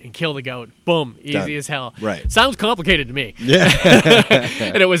hatchet and kill the goat. Boom. Easy Done. as hell. Right. Sounds complicated to me. Yeah.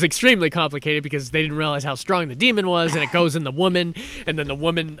 And it was extremely complicated because they didn't realize how strong the demon was, and it goes in the woman, and then the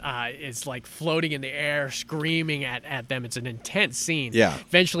woman is like floating in the air, screaming at them. It's an intense scene. Yeah.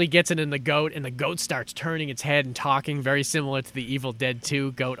 Eventually gets it in the goat, and the goat starts turning its head and talking, very similar to the Evil Dead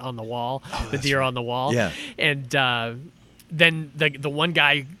 2 goat on the wall, the deer on the wall. Yeah. And then the one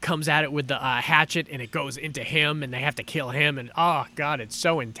guy comes at it with the hatchet, and it goes into him, and they have to kill him. And oh god, it's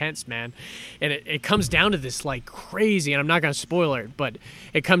so intense, man. And it comes down to this like crazy, and I'm not going to spoil it, but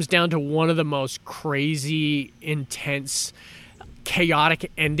it comes down to one of the most crazy, intense,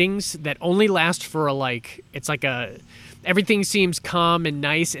 chaotic endings that only last for like, it's like everything seems calm and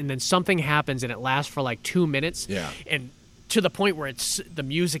nice, and then something happens, and it lasts for like 2 minutes. Yeah. And to the point where the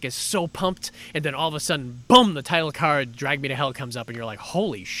music is so pumped, and then all of a sudden, boom, the title card, Drag Me to Hell, comes up, and you're like,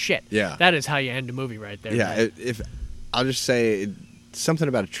 holy shit. Yeah. That is how you end a movie right there. Yeah, man. if I'll just say something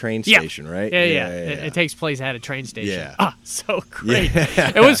about a train station, right? Yeah. It takes place at a train station. Yeah. Ah, so great.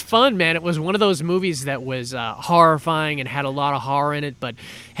 Yeah. It was fun, man. It was one of those movies that was horrifying and had a lot of horror in it, but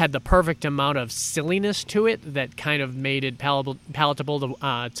had the perfect amount of silliness to it that kind of made it palatable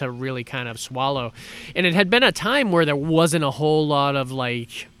to really kind of swallow. And it had been a time where there wasn't a whole lot of,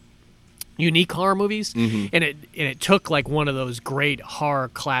 like, unique horror movies, and it took like one of those great horror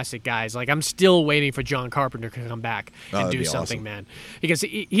classic guys. Like, I'm still waiting for John Carpenter to come back and that'd do be something, awesome. man, because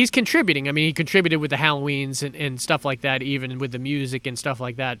he's contributing. I mean, he contributed with the Halloweens and stuff like that, even with the music and stuff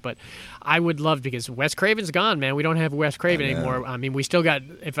like that. But I would love, because Wes Craven's gone, man. We don't have Wes Craven anymore. I mean, we still got,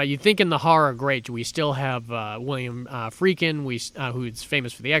 if you think in the horror great, we still have William Friedkin, who's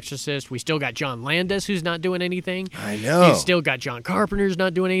famous for The Exorcist. We still got John Landis, who's not doing anything. I know. He's still got John Carpenter's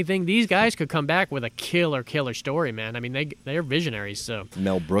not doing anything. These guys could come back with a killer story, man. I mean, they're visionaries. So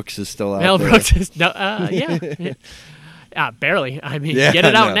Mel Brooks is still out Mel there. Brooks is barely. I mean, Yeah, get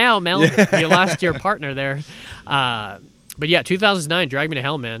it out no. now, Mel. You lost your partner there. But yeah, 2009, Drag Me to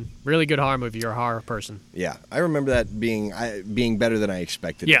Hell, man. Really good horror movie. You're a horror person. Yeah, I remember that being better than I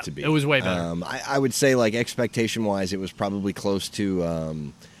expected Yeah, it to be. it was way better. I would say, like, expectation-wise, it was probably close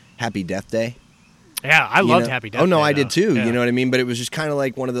to Happy Death Day. Yeah, I You loved know? Happy Death Oh, no, Day, I though. did too. Yeah. You know what I mean? But it was just kind of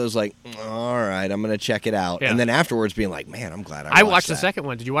like one of those, like, all right, I'm going to check it out. Yeah. And then afterwards being like, man, I'm glad I watched watched the that. second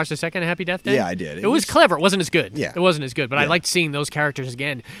one. Did you watch the second Happy Death Day? Yeah, I did. It was clever. It wasn't as good. Yeah. It wasn't as good, but I Yeah. liked seeing those characters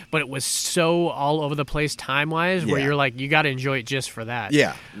again. But it was so all over the place time-wise where Yeah. you're like, you got to enjoy it just for that.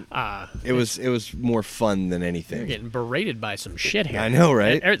 Yeah. Uh, It was more fun than You're anything. getting berated by some shit here. I know,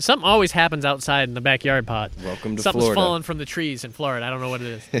 right? Something always happens outside in the backyard pod. Welcome to Something's Florida. falling from the trees in Florida. I don't know what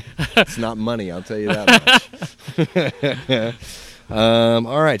it is. It's not money, I'll tell you that much.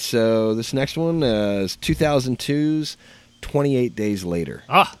 All right, so this next one is 2002's 28 Days Later.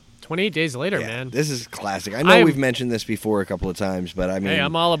 28 Days Later, Yeah, man. this is classic. I know I'm- we've mentioned this before a couple of times, but I mean, Hey,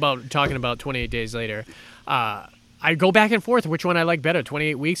 I'm all about talking about 28 Days Later. I go back and forth which one I like better,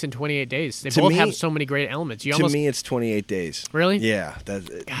 28 Weeks and 28 Days. They To both me- have so many great elements. You to almost me, it's 28 Days. Really? Yeah. God,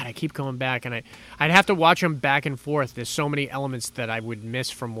 I keep going back, and I'd have to watch them back and forth. There's so many elements that I would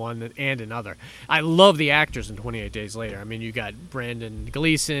miss from one and another. I love the actors in 28 Days Later. I mean, you got Brandon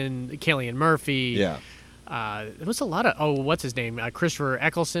Gleeson, Cillian Murphy. Yeah. There was a lot of, what's his name? Christopher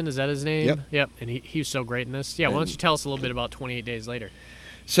Eccleston, is that his name? Yep. And he was so great in this. Yeah, why don't you tell us a little bit about 28 Days Later?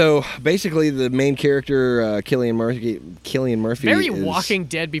 So basically, the main character, Cillian Murphy, Very is, Walking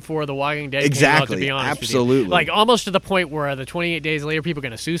Dead before The Walking Dead Exactly, came out, to be honest absolutely. with you. Like, almost to the point where the 28 Days Later people are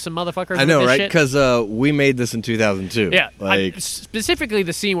going to sue some motherfuckers I know, with this right? shit. Because we made this in 2002. Yeah, like specifically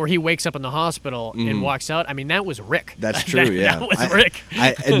the scene where he wakes up in the hospital and walks out. I mean, that was Rick. that's true. Yeah, that was Rick.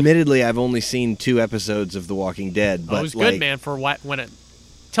 Admittedly, I've only seen 2 episodes of The Walking Dead, but it was like, good, man. For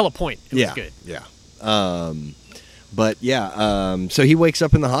till a point, it was good. Yeah. But yeah, so he wakes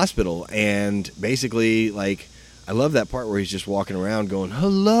up in the hospital, and basically, like, I love that part where he's just walking around going,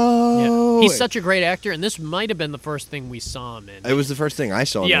 "Hello." Yeah. He's such a great actor, and this might have been the first thing we saw him in. It was the first thing I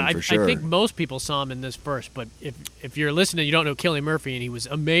saw him Yeah, in for sure. I think most people saw him in this first, but if you're listening, you don't know Cillian Murphy, and he was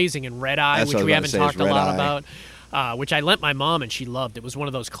amazing in Red Eye, That's which what I we was haven't about to say, talked is a Red lot Eye. about, which I lent my mom, and she loved. It was one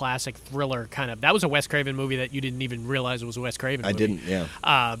of those classic thriller kind of. That was a Wes Craven movie that you didn't even realize it was a Wes Craven movie. I didn't.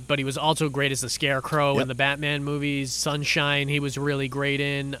 Yeah. But he was also great as the Scarecrow Yep. in the Batman movies. Sunshine, he was really great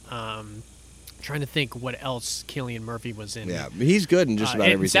in. Trying to think what else Cillian Murphy was in. Yeah, he's good in just about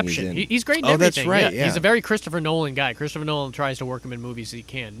everything he's Inception. in. He's great in Oh, that's everything. right, He's yeah. a very Christopher Nolan guy. Christopher Nolan tries to work him in movies he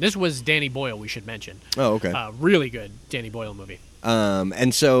can. This was Danny Boyle, we should mention. Oh, okay. Really good Danny Boyle movie.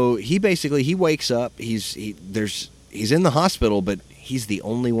 And so he wakes up. He's in the hospital, but he's the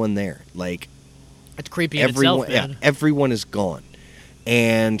only one there. Like, It's creepy in everyone, itself, man. everyone is gone,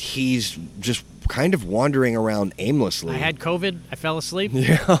 and he's just kind of wandering around aimlessly. I had COVID. I fell asleep.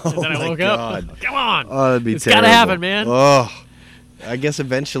 Yeah, and then I woke God. up. Come on. Oh, that'd be It's terrible. gotta happen, man. Oh, I guess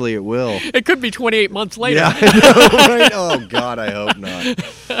eventually it will. It could be 28 months later. Yeah, I know, right? Oh God, I hope not.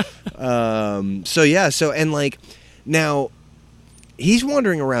 So and like now, he's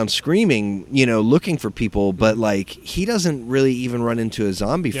wandering around screaming, looking for people, but like he doesn't really even run into a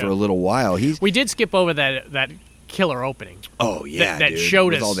zombie for Yeah. a little while. We did skip over that killer opening. Oh yeah, that dude.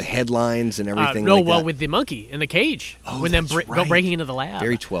 showed with us all the headlines and everything. no, like well, that. with the monkey in the cage Oh, when them that's right. breaking into the lab.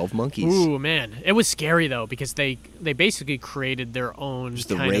 Very 12 Monkeys. Ooh man, it was scary though because they basically created their own Just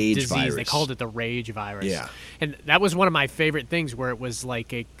the kind rage of disease. They virus. called it the rage virus. Yeah. and that was one of my favorite things where it was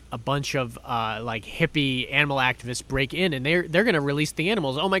like a bunch of like hippie animal activists break in, and they're going to release the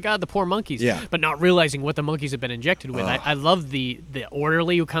animals. Oh my God, the poor monkeys! Yeah. But not realizing what the monkeys have been injected with. I love the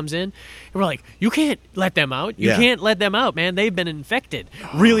orderly who comes in, and we're like, you can't let them out. You can't let them out, man. They've been infected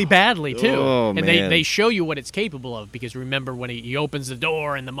really badly too. And man. they show you what it's capable of, because remember when he opens the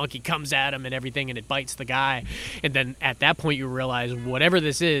door and the monkey comes at him and everything, and it bites the guy, and then at that point you realize whatever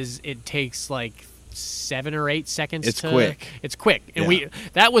this is, it takes like 7 or 8 seconds. It's quick. It's quick, and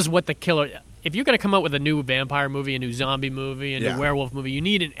that was what the killer. If you're going to come up with a new vampire movie, a new zombie movie, a new werewolf movie, you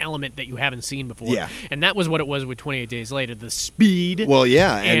need an element that you haven't seen before. Yeah. And that was what it was with 28 Days Later. The speed. Well,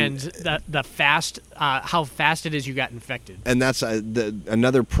 yeah, and the fast, how fast it is you got infected. And that's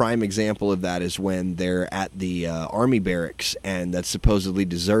another prime example of that is when they're at the army barracks and that's supposedly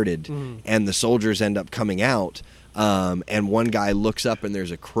deserted, and the soldiers end up coming out. And one guy looks up and there's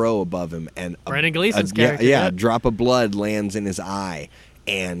a crow above him, and Brendan Gleeson's character. A drop of blood lands in his eye.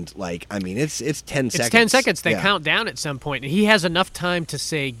 And like, I mean, it's 10 seconds. It's 10 seconds. They count down at some point, and he has enough time to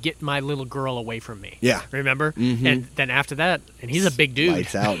say, "Get my little girl away from me." Yeah, remember? And then after that, and he's a big dude.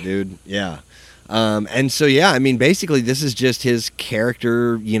 Lights out, dude. Yeah. And so I mean, basically, this is just his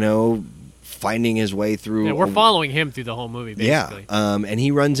character, finding his way through. Yeah, we're following him through the whole movie, basically. Yeah. And he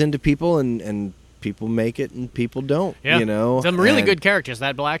runs into people, and people make it and people don't. Yeah. Some really and, good characters.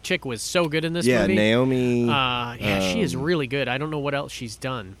 That black chick was so good in this movie. Yeah, Naomi. She is really good. I don't know what else she's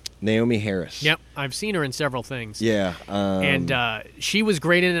done. Naomi Harris. Yep, I've seen her in several things. Yeah, and she was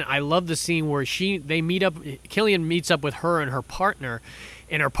great in it. I love the scene where they meet up. Killian meets up with her and her partner,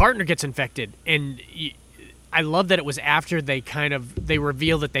 and her partner gets infected. And I love that it was after they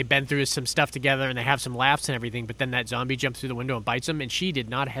reveal that they've been through some stuff together and they have some laughs and everything, but then that zombie jumps through the window and bites him, and she did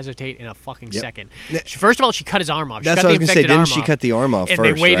not hesitate in a fucking second. First of all, she cut his arm off. That's what I was going to say. Didn't she cut the arm off and first,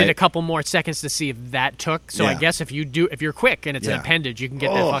 And they waited right? a couple more seconds to see if that took. So I guess if you're quick and it's an appendage, you can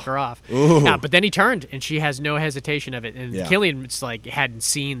get that fucker off. But then he turned, and she has no hesitation of it. And Killian hadn't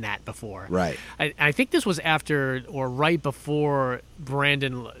seen that before. Right. I think this was after or right before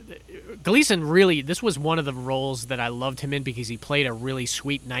Brandon Gleeson. Really, this was one of the roles that I loved him in, because he played a really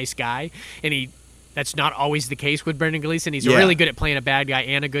sweet, nice guy, and that's not always the case with Brendan Gleeson. He's really good at playing a bad guy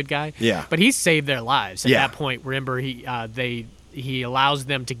and a good guy. Yeah. But he saved their lives at that point. Remember, he allows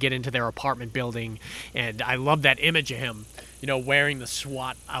them to get into their apartment building, and I love that image of him, wearing the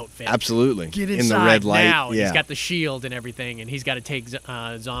SWAT outfit. Absolutely. Get inside in the red light. now. Yeah. He's got the shield and everything, and he's got to take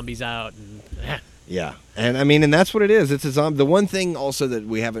zombies out. And, Yeah, and I mean, and that's what it is. It's a zombie. The one thing also that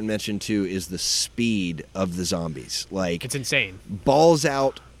we haven't mentioned too is the speed of the zombies. Like, it's insane. Balls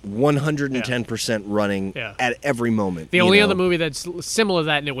out, 110% running at every moment. The only other movie that's similar to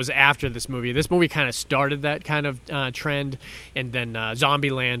that, and it was after this movie kind of started that kind of trend, and then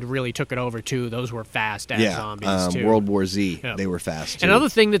Zombieland really took it over too. Those were fast as zombies too. World War Z, they were fast too. Another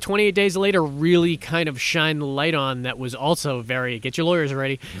thing that 28 Days Later really kind of shined the light on that was also very, get your lawyers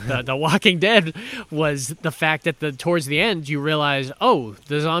ready, the Walking Dead, was the fact that towards the end you realize, oh,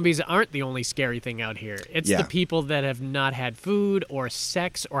 the zombies aren't the only scary thing out here. It's the people that have not had food or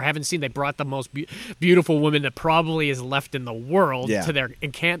sex or haven't seen. They brought the most beautiful woman that probably is left in the world to their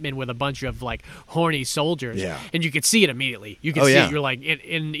encampment with a bunch of like horny soldiers, and you could see it immediately. You could see it. You're like,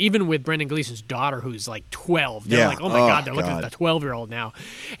 and even with Brendan Gleeson's daughter, who's like 12, they're like, oh my god, they're looking at the 12-year-old now,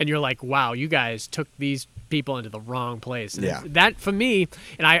 and you're like, wow, you guys took these people into the wrong place. And that for me,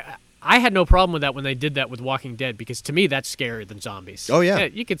 and I had no problem with that when they did that with Walking Dead, because to me that's scarier than zombies. Oh yeah,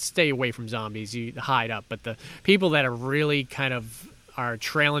 you could stay away from zombies, you hide up, but the people that are really kind of are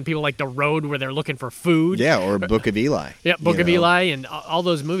trailing people, like The Road, where they're looking for food. Or Book of Eli. Yeah, Book of Eli, and all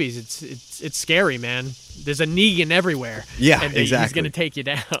those movies. It's scary, man. There's a Negan everywhere. Yeah, and exactly. He's going to take you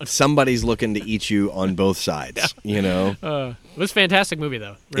down. Somebody's looking to eat you on both sides. It was a fantastic movie,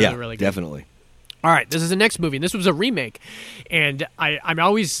 though. Really good. Definitely. All right, this is the next movie, and this was a remake, and I'm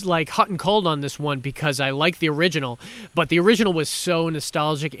always like hot and cold on this one because I like the original, but the original was so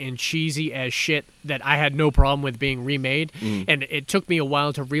nostalgic and cheesy as shit that I had no problem with being remade, and it took me a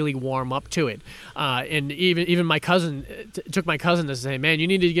while to really warm up to it. And even my cousin took my cousin to say, "Man, you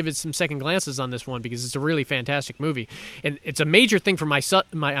need to give it some second glances on this one because it's a really fantastic movie." And it's a major thing for my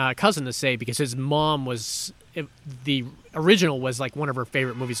cousin to say because his mom was. The original was like one of her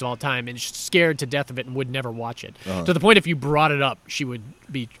favorite movies of all time, and she's scared to death of it and would never watch it. To the point if you brought it up, she would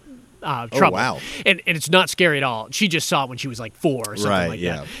be trouble. Oh, wow. And it's not scary at all. She just saw it when she was like 4 or something like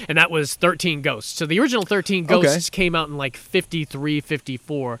that. And that was 13 Ghosts. So the original 13 Ghosts came out in like 53,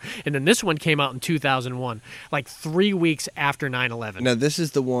 54, and then this one came out in 2001, like 3 weeks after 9/11. Now this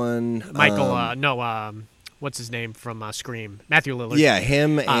is the one Michael, what's his name from Scream? Matthew Lillard. Yeah,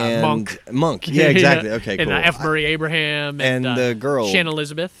 him and Monk. Yeah, exactly. Okay, and cool. F. Murray Abraham And the girl. Shannon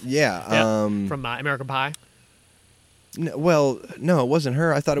Elizabeth. Yeah. From American Pie. No, it wasn't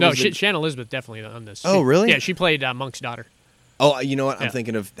her. I thought it was. Shannon Elizabeth definitely on this. Oh, really? Yeah, she played Monk's daughter. Oh, you know what? I'm Yeah.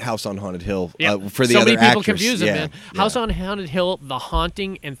 thinking of House on Haunted Hill Yeah. for the so other many people actress. confuse them, Yeah, man. yeah. House on Haunted Hill, The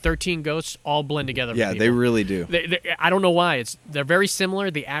Haunting, and 13 Ghosts all blend together. Yeah, for they people. really do. I don't know why. They're very similar.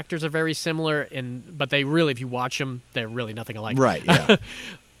 The actors are very similar, but they really, if you watch them, they're really nothing alike. Right, yeah.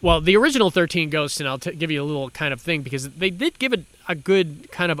 Well, the original 13 Ghosts, and I'll give you a little kind of thing, because they did give it a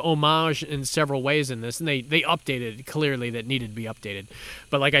good kind of homage in several ways in this, and they updated it clearly that needed to be updated.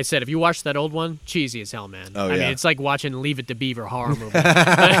 But like I said, if you watch that old one, cheesy as hell, man. Oh, I yeah. mean, it's like watching Leave It to Beaver horror movie.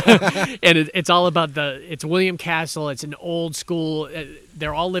 And it's all about it's William Castle. It's an old school.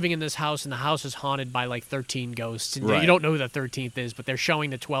 They're all living in this house, and the house is haunted by like 13 ghosts. And Right. you don't know who the 13th is, but they're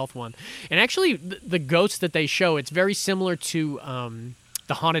showing the 12th one. And actually, the ghosts that they show, it's very similar to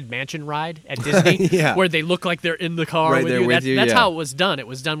the Haunted Mansion ride at Disney, Yeah. where they look like they're in the car Right with there you. with you, That's yeah. how it was done. It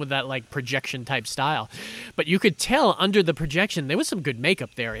was done with that like projection type style. But you could tell under the projection there was some good makeup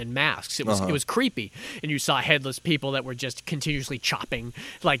there and masks. It was creepy, and you saw headless people that were just continuously chopping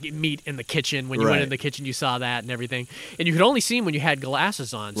like meat in the kitchen. When you went Right. in the kitchen, you saw that and everything. And you could only see them when you had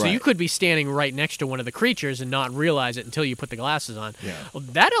glasses on. So Right. you could be standing right next to one of the creatures and not realize it until you put the glasses on. Yeah. Well,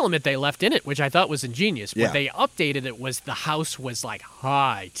 that element they left in it, which I thought was ingenious. Yeah. What they updated it was the house was like high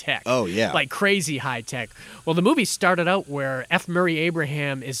tech. Oh, yeah. Like crazy high tech. Well, the movie started out where F. Murray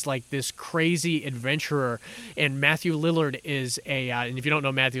Abraham is like this crazy adventurer, and Matthew Lillard is and if you don't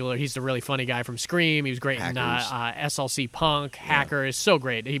know Matthew Lillard, he's the really funny guy from Scream. He was great in SLC Punk, Hackers, so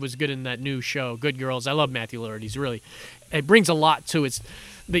great. He was good in that new show, Good Girls. I love Matthew Lillard. It brings a lot to it.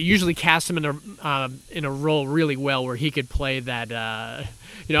 They usually cast him in a role really well where he could play that,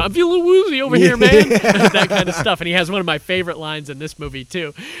 I'm feeling woozy over here, man. That kind of stuff. And he has one of my favorite lines in this movie,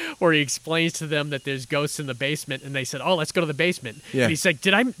 too, where he explains to them that there's ghosts in the basement. And they said, oh, let's go to the basement. Yeah. And he's like,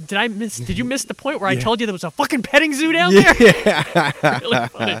 did you miss the point where I told you there was a fucking petting zoo down there? Really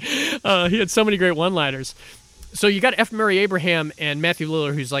funny. He had so many great one-liners. So you got F. Murray Abraham and Matthew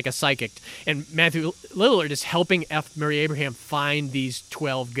Lillard, who's like a psychic, and Matthew Lillard is helping F. Murray Abraham find these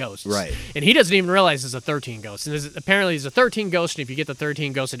 12 ghosts. Right. And he doesn't even realize there's a 13 ghost. And apparently there's a 13 ghost, and if you get the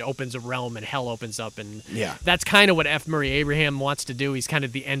 13 ghost, it opens a realm, and hell opens up. And Yeah. that's kind of what F. Murray Abraham wants to do. He's kind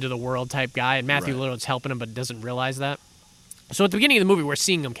of the end of the world type guy, and Matthew Right. Lillard's helping him, but doesn't realize that. So at the beginning of the movie, we're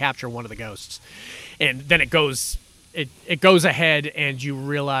seeing him capture one of the ghosts, and then it goes ahead, and you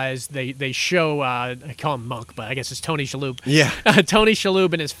realize they show I call him Monk, but I guess it's Tony Shalhoub. Yeah. Tony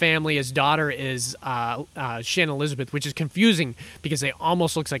Shalhoub and his family. His daughter is Shannon Elizabeth, which is confusing because they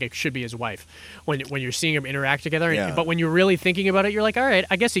almost looks like it should be his wife when you're seeing them interact together. Yeah. But when you're really thinking about it, you're like, all right,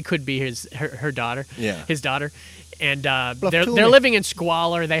 I guess he could be her daughter. Yeah. His daughter, and Bluff they're Tooley. living in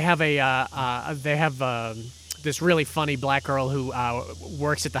squalor. They have this really funny black girl who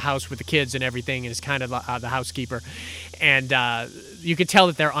works at the house with the kids and everything, and is kind of the housekeeper. And you could tell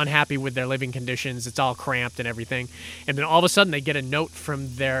that they're unhappy with their living conditions. It's all cramped and everything. And then all of a sudden, they get a note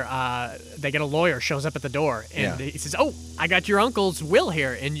from they get a lawyer, shows up at the door, and Yeah. he says, "Oh, I got your uncle's will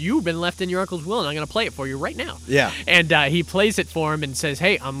here, and you've been left in your uncle's will, and I'm going to play it for you right now." Yeah. And he plays it for him and says,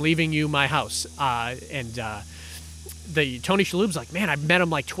 "Hey, I'm leaving you my house." The Tony Shalhoub's like, "Man, I've met him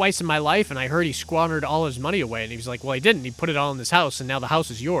like twice in my life, and I heard he squandered all his money away." And he was like, "Well, he didn't. He put it all in this house, and now the house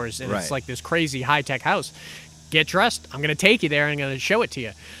is yours, and Right. it's like this crazy high-tech house. Get dressed. I'm going to take you there, and I'm going to show it to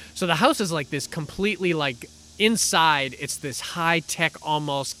you." So the house is like this completely like inside. It's this high-tech,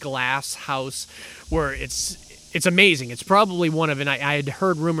 almost glass house where it's amazing. It's probably one of, and I had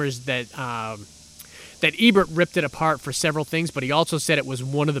heard rumors that that Ebert ripped it apart for several things, but he also said it was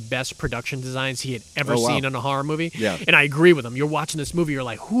one of the best production designs he had ever Oh, wow. seen in a horror movie. Yeah. And I agree with him. You're watching this movie, you're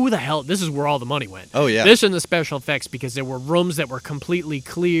like, who the hell? This is where all the money went. Oh, yeah. This and the special effects, because there were rooms that were completely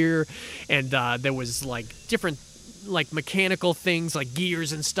clear, and there was like different like mechanical things like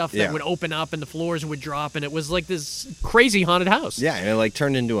gears and stuff that Yeah. would open up and the floors would drop, and it was like this crazy haunted house. Yeah, and it like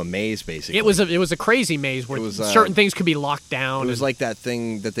turned into a maze basically. It was a crazy maze where It was, certain things could be locked down. It was and- like that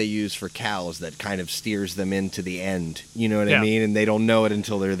thing that they use for cows that kind of steers them into the end. You know what Yeah. I mean? And they don't know it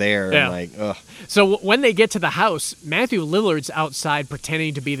until they're there. Yeah. And like, ugh. So when they get to the house, Matthew Lillard's outside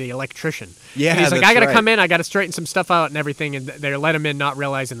pretending to be the electrician. Yeah, And he's like, that's I got to right. come in, I got to straighten some stuff out and everything. And they let him in, not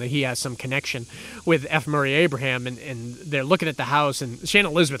realizing that he has some connection with F. Murray Abraham. And they're looking at the house, and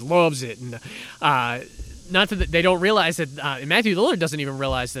Shannon Elizabeth loves it. And not that they don't realize that, and Matthew Lillard doesn't even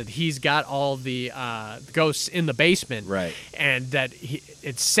realize that he's got all the ghosts in the basement. Right. And that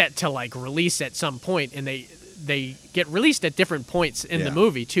it's set to like release at some point, and they get released at different points in Yeah. the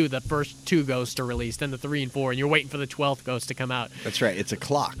movie too. The first 2 ghosts are released, then the 3 and 4, and you're waiting for the 12th ghost to come out. That's right. It's a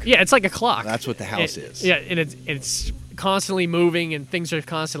clock. Yeah, it's like a clock. That's what the house is. Yeah, and it's constantly moving and things are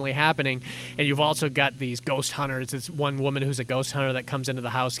constantly happening. And you've also got these ghost hunters. This one woman who's a ghost hunter that comes into the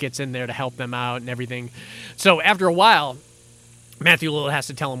house, gets in there to help them out and everything. So after a while, Matthew Lillard has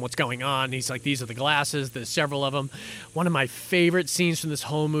to tell him what's going on. He's like, these are the glasses. There's several of them. One of my favorite scenes from this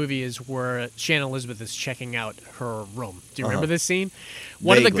whole movie is where Shannon Elizabeth is checking out her room. Do you remember this scene?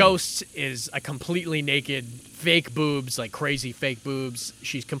 One of the Vaguely. ghosts is a completely naked, fake boobs, like crazy fake boobs.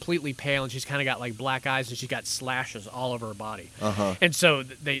 She's completely pale, and she's kind of got like black eyes, and she's got slashes all over her body. And so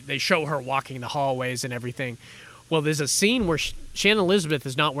they show her walking the hallways and everything. Well, there's a scene where Shannon Elizabeth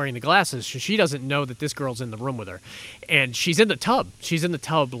is not wearing the glasses, so she doesn't know that this girl's in the room with her. And she's in the tub. She's in the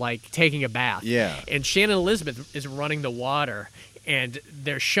tub, like, taking a bath. Yeah. And Shannon Elizabeth is running the water, and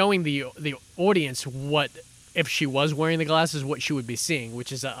they're showing the audience what, if she was wearing the glasses, what she would be seeing,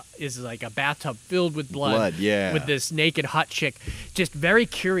 which is like a bathtub filled with blood. Yeah. With this naked hot chick, just very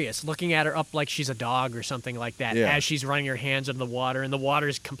curious, looking at her up like she's a dog or something like that, Yeah. as she's running her hands under the water, and the water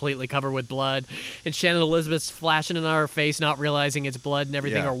is completely covered with blood, and Shannon Elizabeth's flashing in her face, not realizing it's blood and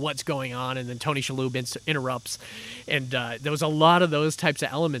everything, Yeah. or what's going on, and then Tony Shalhoub interrupts, and there was a lot of those types of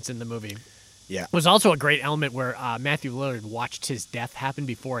elements in the movie. Yeah. It was also a great element where Matthew Lillard watched his death happen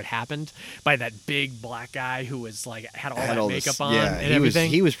before it happened by that big black guy who was like had all that makeup on yeah, and everything.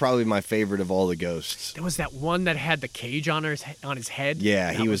 he was probably my favorite of all the ghosts. There was that one that had the cage on his head.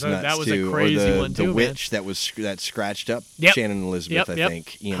 Yeah, he was nuts that was too. a crazy or the, one too, the man. witch that scratched up Yep. Shannon Elizabeth. I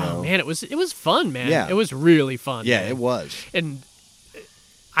think you know. Oh man, it was fun, man. Yeah. It was really fun. Yeah, man. it was. And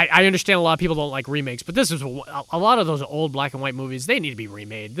I understand a lot of people don't like remakes, but this is a lot of those old black and white movies. They need to be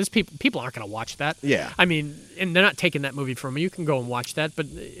remade. People aren't going to watch that. Yeah. I mean, and they're not taking that movie from you. You can go and watch that, but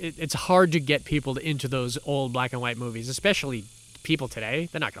it's hard to get people into those old black and white movies, especially people today.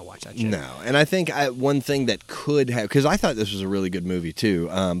 They're not going to watch that shit. No, and I think one thing that could have, because I thought this was a really good movie too,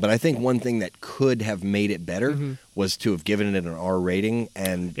 but I think one thing that could have made it better was to have given it an R rating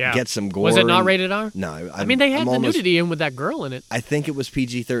and Yeah. get some gore. Was it not and- rated R? No, I mean, they had I'm the almost- nudity in with that girl in it. I think it was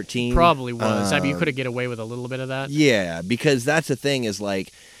PG-13. Probably was. I mean, you could have get away with a little bit of that. Yeah, because that's the thing is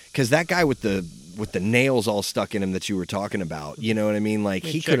like, because that guy with the nails all stuck in him that you were talking about, you know what I mean? Like Let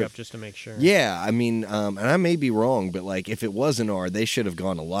me he check could up have. just to make sure. Yeah, I mean, and I may be wrong, but like if it was an R, they should have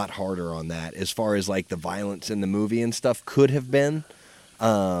gone a lot harder on that as far as like the violence in the movie and stuff could have been.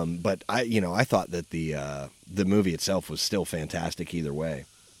 But I thought that the movie itself was still fantastic either way.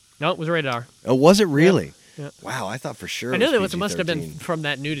 No, it was rated R. Oh, was it really? Yeah. Wow, I thought for sure. I know it there was must have been PG-13. from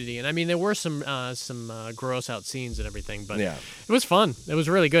that nudity, and I mean there were some gross out scenes and everything, but Yeah. it was fun. It was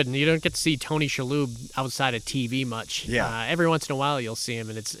really good, and you don't get to see Tony Shalhoub outside of TV much. Yeah. Every once in a while you'll see him,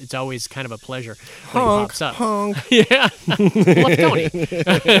 and it's always kind of a pleasure when he Honk, pops up. honk. Yeah, love Tony.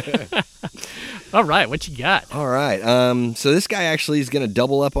 All right, what you got? All right. So this guy actually is going to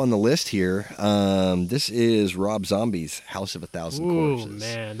double up on the list here. This is Rob Zombie's House of a Thousand Ooh, Corpses.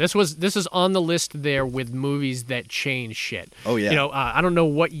 man, this is on the list there with movies that change shit. Oh, yeah. You know, I don't know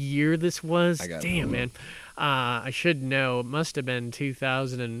what year this was. I got it. Damn, man. I should know. It must have been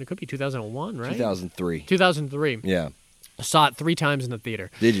 2000, and it could be 2001, right? 2003. 2003. Yeah. I saw it 3 times in the theater.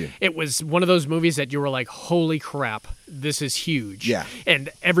 Did you? It was one of those movies that you were like, "Holy crap, this is huge!" Yeah. And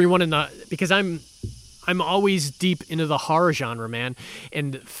everyone because I'm always deep into the horror genre, man,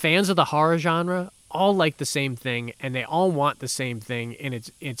 and fans of the horror genre all like the same thing, and they all want the same thing, and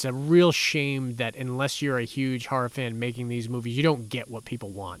it's a real shame that unless you're a huge horror fan making these movies, you don't get what people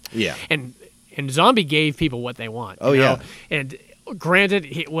want. Yeah. And Zombie gave people what they want. Oh, you yeah. know? And granted,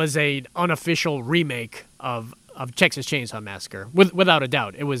 it was a unofficial remake of Texas Chainsaw Massacre, without a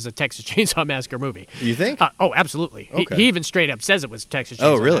doubt. It was a Texas Chainsaw Massacre movie. You think? Oh, absolutely. Okay. He even straight up says it was Texas Chainsaw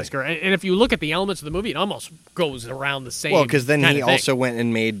Oh, really? Massacre. And if you look at the elements of the movie, it almost goes around the same. Well, because then kind he of thing. also went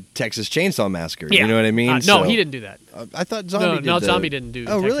and made Texas Chainsaw Massacre. Yeah. You know what I mean? No, So- he didn't do that. I thought Zombie did Zombie didn't do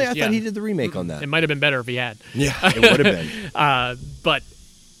Oh, really? Texas, I thought yeah. he did the remake on that. It might have been better if he had. Yeah, it would have been. But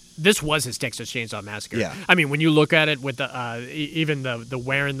this was his Texas Chainsaw Massacre. Yeah. I mean, when you look at it with the even the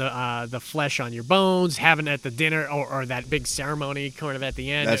wearing the flesh on your bones, having it at the dinner or that big ceremony kind of at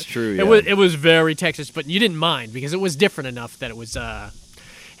the end. That's true, It yeah. was very Texas, but you didn't mind because it was different enough that it was.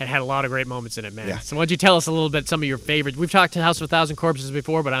 It had a lot of great moments in it, man. Yeah. So why don't you tell us a little bit some of your favorites? We've talked to House of a Thousand Corpses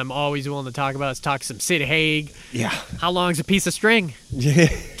before, but I'm always willing to talk about. Let's talk some Sid Haig. Yeah. How long's a piece of string? Yeah.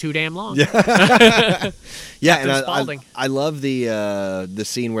 Too damn long. Yeah, and Spaulding. I love the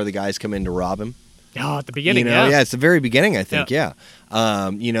scene where the guys come in to rob him. Oh, at the beginning, You know, yeah. it's the very beginning, I think. Yeah.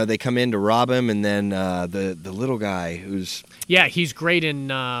 They come in to rob him, and then the little guy who's Yeah, he's great in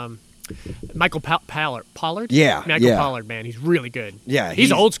Michael Pollard. Yeah, Michael yeah. Pollard, man, he's really good. Yeah,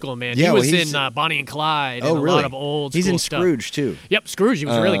 he's old school, man. Yeah, he well, was he's- in Bonnie and Clyde. Oh, and really? A lot of old. He's school in stuff. Scrooge too. Yep, Scrooge. He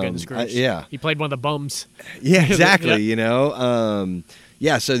was really good in Scrooge. yeah. he played one of the bums. Yeah, exactly. Yeah. You know,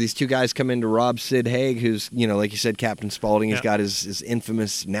 yeah. So these two guys come in to rob Sid Haig, who's like you said, Captain Spaulding. He's Yeah. got his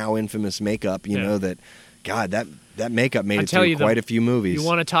infamous makeup. You Yeah. know that. God, that makeup made I it tell through you, quite a few movies. You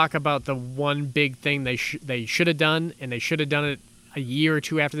want to talk about the one big thing they should have done, and they should have done it a year or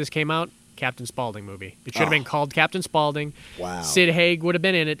two after this came out. Captain Spaulding movie. It should have been called Captain Spaulding. Wow. Sid Haig would have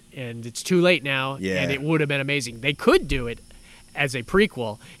been in it, and it's too late now. Yeah. And it would have been amazing. They could do it as a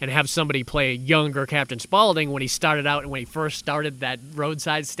prequel and have somebody play a younger Captain Spaulding when he started out and when he first started that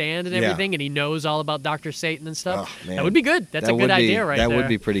roadside stand and Yeah. everything, and he knows all about Dr. Satan and stuff. Oh, man. That would be good. That's That a would good be- idea right there. that would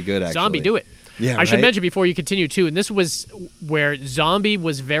be pretty good, actually. Zombie, do it. Yeah, I should right? mention before you continue too, and this was where Zombie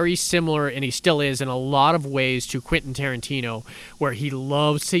was very similar, and he still is in a lot of ways, to Quentin Tarantino, where he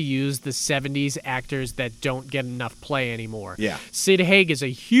loves to use the 70s actors that don't get enough play anymore. Yeah. Sid Haig is a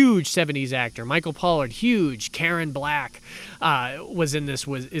huge 70s actor. Michael Pollard, huge. Karen Black was in this,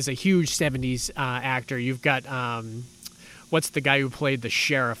 is a huge 70s actor. You've got... what's the guy who played the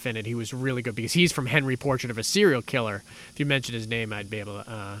sheriff in it? He was really good because he's from Henry Portrait of a Serial Killer. If you mentioned his name, I'd be able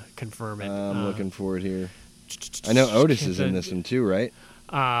to confirm it. I'm looking for it here. I know Otis is in this one too, right?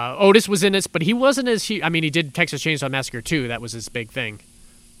 Otis was in this, but he wasn't as huge. I mean, he did Texas Chainsaw Massacre 2. That was his big thing.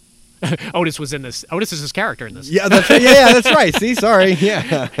 Otis was in this. Otis is his character in this. Yeah, that's that's right. See, sorry.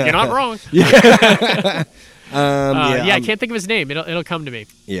 Yeah. You're not wrong. Yeah, I can't think of his name. It'll come to me.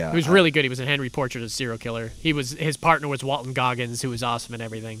 Yeah, He was really good. He was in Henry Portrait of a Serial Killer. His partner was Walton Goggins, who was awesome in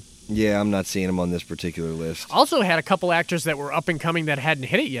everything. Yeah, I'm not seeing him on this particular list. Also had a couple actors that were up and coming that hadn't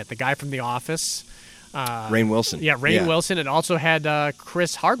hit it yet. The guy from The Office. Rainn Wilson. Yeah, Rainn Wilson. It also had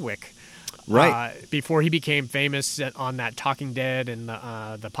Chris Hardwick. Right. Before he became famous on that Talking Dead and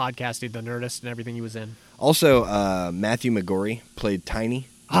the podcast, The Nerdist, and everything he was in. Also, Matthew McGorry played Tiny.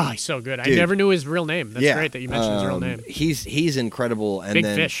 Ah, he's so good. Dude. I never knew his real name. That's Yeah. great that you mentioned his real name. He's incredible. And Big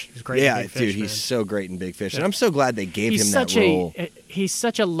then, Fish. He's great in Yeah, Big Fish, dude, man. he's so great in Big Fish, and I'm so glad they gave him that such role. He's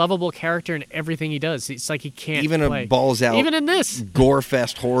such a lovable character in everything he does. It's like he can't Even play. a balls out, Even in this. gore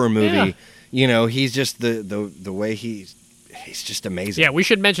fest horror movie. Yeah. You know, he's just the way he's just amazing. Yeah, we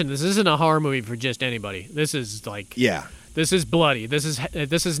should mention this isn't a horror movie for just anybody. This is like Yeah. This is bloody. This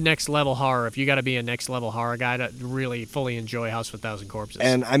is next level horror. If you got to be a next level horror guy to really fully enjoy House of a Thousand Corpses.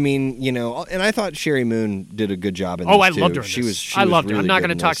 And I mean, you know, and I thought Sherry Moon did a good job in oh, this I too. loved her. In She this. was. She I was loved her. really I'm not good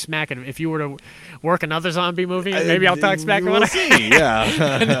going in to talk this. smack. If you were to work another zombie movie, maybe I'll talk smack We'll about it. see.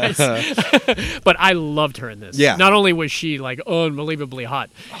 Yeah. But I loved her in this. Yeah. Not only was she like unbelievably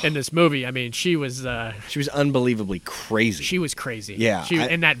hot in this movie, I mean, she was unbelievably crazy. she was crazy. Yeah,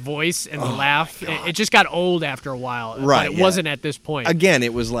 And that voice and the laugh, it just got old after a while. Right, But it yeah. wasn't at this point. Again,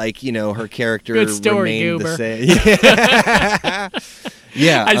 it was like, you know, her character Good story, remained Goober. the same.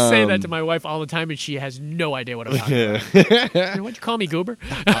 Yeah. I say that to my wife all the time, and she has no idea what I'm talking about. Why'd you call me Goober?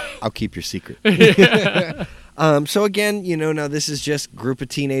 I'll keep your secret. So again, you know, now this is just group of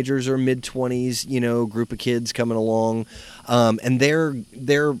teenagers or mid-20s, you know, group of kids coming along, and their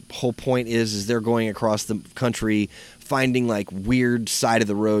whole point is they're going across the country finding like weird side of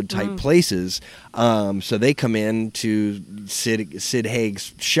the road type places. So they come in to Sid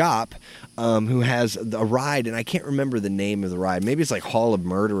Haig's shop, who has a ride, and I can't remember the name of the ride. Maybe it's like Hall of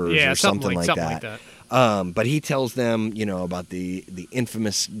Murderers Yeah, or something like like that. that. But he tells them, you know, about the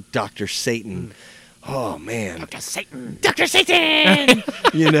infamous Dr. Satan. Oh man, Dr. Satan! Dr. Satan!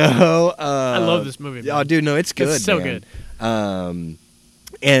 you know, I love this movie, man. Oh, dude, no, it's good. It's so man. good.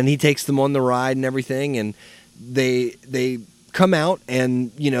 And he takes them on the ride and everything, and they come out,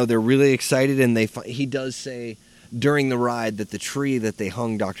 and you know they're really excited, and he does say during the ride that the tree that they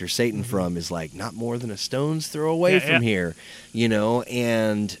hung Dr. Satan from is like not more than a stone's throw away from here, you know,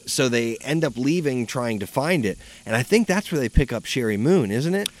 and so they end up leaving trying to find it, and I think that's where they pick up Sherry Moon,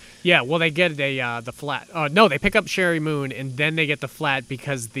 isn't it? Yeah, well, they get the flat. No, they pick up Sherry Moon, and then they get the flat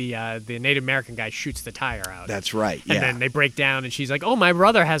because the Native American guy shoots the tire out. That's right. Yeah. And then they break down, and she's like, "Oh, my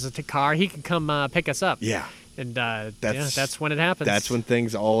brother has a car. He can come pick us up." Yeah. And that's when it happens. That's when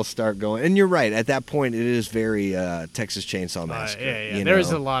things all start going. And you're right. At that point, it is very Texas Chainsaw Massacre. Yeah. you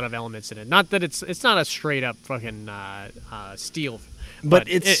There's know? a lot of elements in it. Not that it's not a straight up fucking steal, But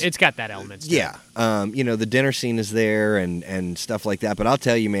it's got that element. Yeah. You know, the dinner scene is there and stuff like that. But I'll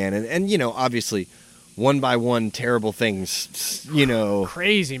tell you, man, and you know, obviously, one by one, terrible things, you know.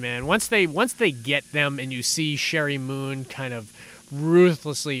 Crazy, man. Once they get them, and you see Sherry Moon kind of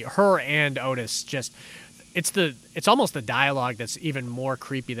ruthlessly, her and Otis just. it's almost the dialogue that's even more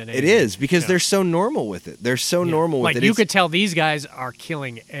creepy than It anything. is because Yeah. they're so normal with it. They're so normal with Like it. you It's could tell these guys are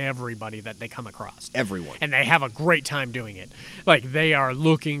killing everybody that they come across. everyone. And they have a great time doing it. Like they are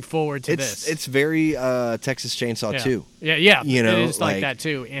looking forward to It's this. it's very Texas Chainsaw yeah. 2. Yeah. You know, it is like that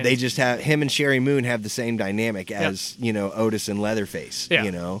too. And they just have him and Sherry Moon have the same dynamic as Otis and Leatherface. Yeah.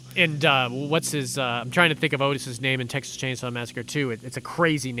 You know, And what's his? I'm trying to think of Otis's name in Texas Chainsaw Massacre 2. It's a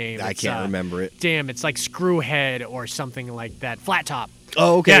crazy name. I It's, can't remember it. Damn, it's like Screwhead or something like that. Flat Top.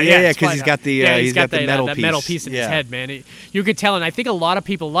 Oh, okay, yeah, it's because Flat he's Top. got the he's got the that, metal that piece. metal piece in his head, man. You could tell, and I think a lot of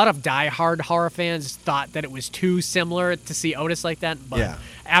people, a lot of die-hard horror fans, thought that it was too similar to see Otis like that. But Yeah.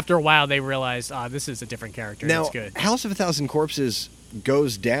 after a while, they realized this is a different character. Now, it's good. House of a Thousand Corpses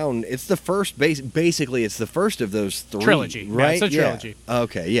goes down. It's the first basically it's the first of those three. Trilogy. Yeah, Right? it's a trilogy.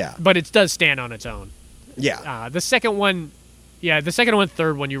 Okay, yeah. But it does stand on its own. Yeah. The second one,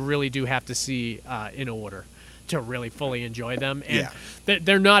 third one, you really do have to see in order to really fully enjoy them. And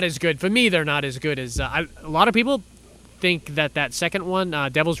they're not as good. For me, they're not as good as a lot of people think that second one,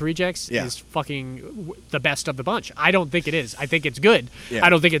 Devil's Rejects, is fucking the best of the bunch. I don't think it is. I think it's good. Yeah. I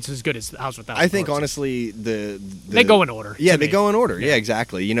don't think it's as good as House Without I think Corpses. honestly They go in order. Yeah, to they me. go in order. Yeah,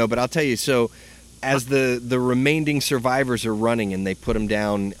 exactly. But I'll tell you, so as the remaining survivors are running and they put them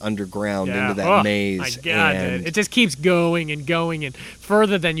down underground into that maze. My God, and dude. It just keeps going and going and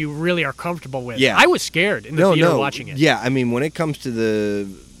further than you really are comfortable with. Yeah. I was scared in the theater watching it. Yeah, I mean when it comes to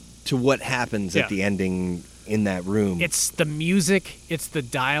what happens Yeah. at the ending in that room. It's the music, it's the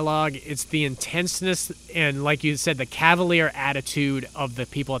dialogue, it's the intenseness, and like you said, the cavalier attitude of the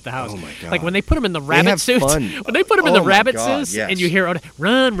people at the house. Oh my God. Like when they put them in the rabbit have suits, fun. when they put them in the Oh my rabbit God, suits, yes. and you hear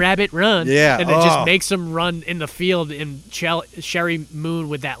 "Run, rabbit, run," Yeah, and it just oh. makes them run in the field, and Sherry Moon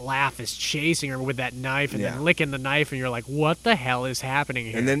with that laugh is chasing her with that knife, and Yeah. then licking the knife, and you're like, "What the hell is happening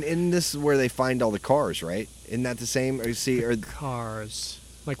here?" And then in this is where they find all the cars, right? Isn't that the same? Or cars,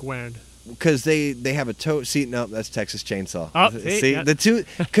 like when. because they have a tow. See, no, that's Texas Chainsaw. Oh, see yeah. the two.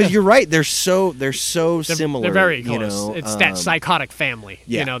 Because you're right. They're so similar. They're very close. You know? It's that psychotic family.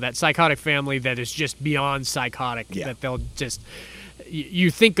 yeah. You know, that psychotic family that is just beyond psychotic. Yeah. That they'll just.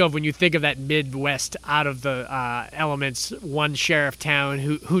 You think of when you think of that Midwest out of the elements, one sheriff town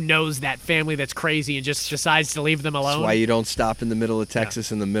who knows that family that's crazy and just decides to leave them alone. That's why you don't stop in the middle of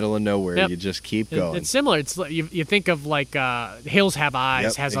Texas in the middle of nowhere. Yep. You just keep going. It's similar. It's like you think of like Hills Have Eyes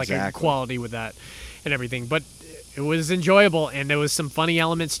Yep, has like a exactly. quality with that and everything, but it was enjoyable and there was some funny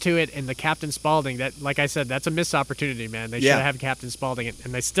elements to it. And the Captain Spaulding, that like I said, that's a missed opportunity, man. They should have had Captain Spaulding,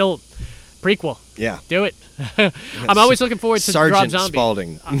 and they still prequel. Yeah. Do it. I'm always looking forward to Rob Sergeant Zombie.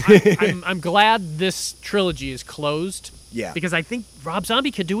 Spaulding. I'm glad this trilogy is closed. Yeah. Because I think Rob Zombie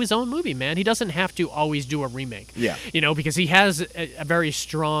could do his own movie, man. He doesn't have to always do a remake. Yeah. You know, because he has a very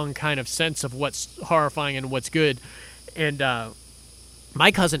strong kind of sense of what's horrifying and what's good. And my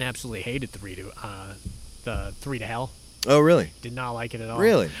cousin absolutely hated the Three to Hell. Oh, really? Did not like it at all.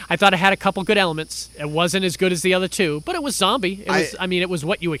 Really? I thought it had a couple good elements. It wasn't as good as the other two, but it was zombie. It was. It was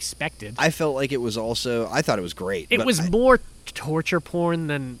what you expected. I felt like it was also. I thought it was great. It but was more torture porn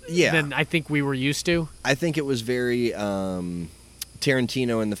than Yeah. I think we were used to. I think it was very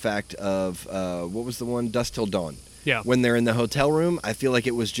Tarantino in the fact of what was the one, Dusk Till Dawn. Yeah. When they're in the hotel room, I feel like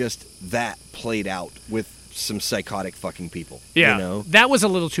it was just that played out with some psychotic fucking people. Yeah, You know? that was a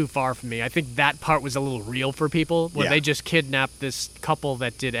little too far for me. I think that part was a little real for people, where Yeah. they just kidnapped this couple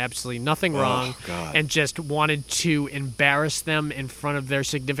that did absolutely nothing wrong, God. and just wanted to embarrass them in front of their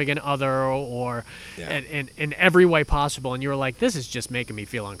significant other, or Yeah. in every way possible. And you were like, "This is just making me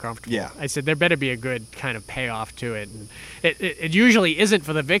feel uncomfortable." Yeah. I said there better be a good kind of payoff to it, and it usually isn't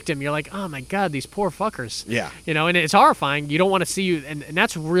for the victim. You're like, "Oh my God, these poor fuckers." Yeah. You know, and it's horrifying. You don't want to see you, and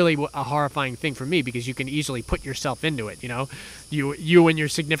that's really a horrifying thing for me, because you can easily put yourself into it. You know, you and your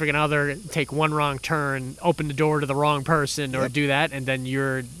significant other take one wrong turn, open the door to the wrong person, or Yep. do that, and then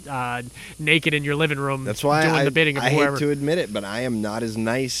you're naked in your living room. That's why doing I, the bidding of I whoever. hate to admit it, but I am not as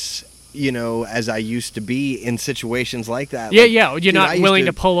nice, as I used to be in situations like that. Yeah, Like, yeah. You're dude, I not used willing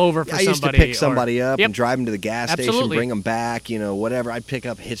to pull over for I used somebody. to pick or- somebody up Yep. and drive them to the gas station, Absolutely. bring them back, whatever. I'd pick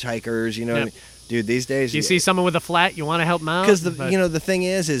up hitchhikers, what I Yep. mean? Dude, these days You see someone with a flat, you want to help them out. because but- the thing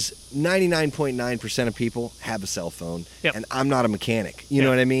is 99.9% of people have a cell phone, Yep. and I'm not a mechanic. You Yeah. know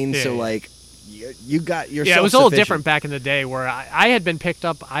what I mean? Yeah, So yeah. like, you got yourself. Yeah, it was a little sufficient. different back in the day where I had been picked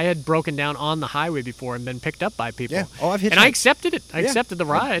up. I had broken down on the highway before and been picked up by people. Yeah. Oh, I've hitchhiked. And I accepted it. I Yeah. accepted the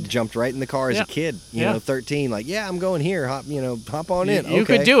ride. I jumped right in the car as Yeah. a kid, you Yeah. know, 13. Like, yeah, I'm going here. Hop on in. You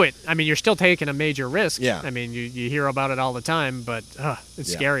Okay. could do it. I mean, you're still taking a major risk. Yeah. I mean, you hear about it all the time, but it's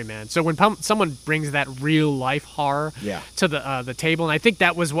Yeah. scary, man. So when someone brings that real life horror Yeah. to the table, and I think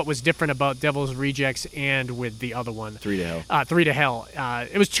that was what was different about Devil's Rejects and with the other one, 3 to Hell. 3 to Hell.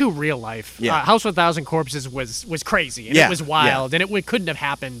 It was too real life. Yeah. House of a Thousand Corpses was crazy, and Yeah. it was wild, and it couldn't have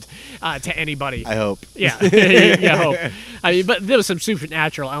happened to anybody. I hope. Yeah, yeah, hope. I mean, but there was some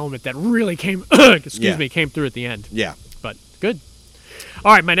supernatural element that really came, came through at the end. Yeah. But good.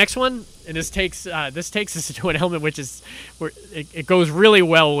 All right, my next one, and this takes us into an element which is where it goes really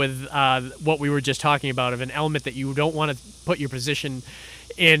well with what we were just talking about, of an element that you don't want to put your position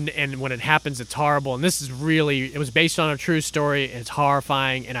in, and when it happens, it's horrible. And this is it was based on a true story, and it's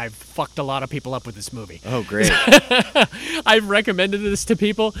horrifying, and I've fucked a lot of people up with this movie. Oh, great. I've recommended this to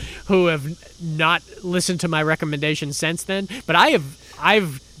people who have not listened to my recommendation since then, but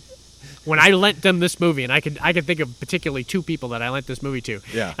I've when I lent them this movie, and I could think of particularly two people that I lent this movie to.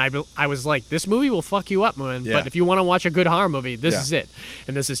 Yeah. I was like, this movie will fuck you up, man. Yeah. But if you want to watch a good horror movie, this Yeah. is it.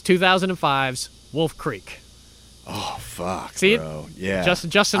 And this is 2005's Wolf Creek. Oh, fuck, See bro. Yeah.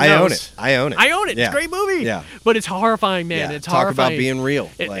 Justin I own knows. it. I own it. I own it. Yeah. It's a great movie. Yeah. But it's horrifying, man. Yeah. It's Talk horrifying. about being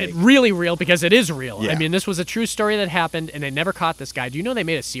real. It really real, because it is real. Yeah. I mean, this was a true story that happened, and they never caught this guy. Do you know they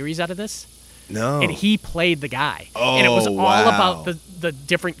made a series out of this? No. And he played the guy. And it was Oh, all wow. about the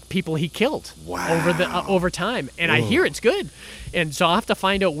different people he killed over time. And I hear it's good. And so I'll have to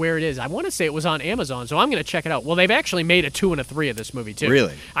find out where it is. I want to say it was on Amazon, so I'm going to check it out. Well, they've actually made a 2 and a 3 of this movie too.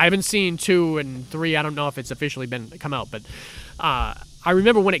 Really? I haven't seen 2 and 3. I don't know if it's officially come out, but I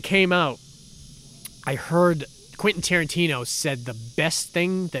remember when it came out, I heard Quentin Tarantino said the best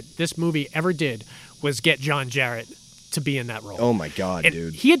thing that this movie ever did was get John Jarrett to be in that role. Oh, my God, And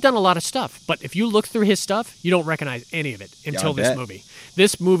dude. he had done a lot of stuff, but if you look through his stuff, you don't recognize any of it until I this bet. movie.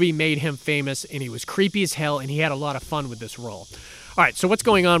 This movie made him famous, and he was creepy as hell, and he had a lot of fun with this role. All right, so what's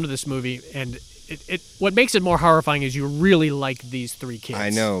going on with this movie? And what makes it more horrifying is you really like these 3 kids.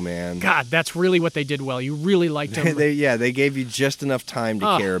 I know, man. God, that's really what they did well. You really liked them. they gave you just enough time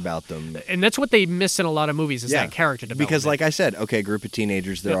to care about them. And that's what they miss in a lot of movies, is that character development. Because, like I said, okay, group of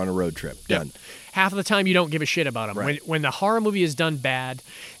teenagers, they're on a road trip. Done. Half of the time you don't give a shit about them. Right. When the horror movie is done bad,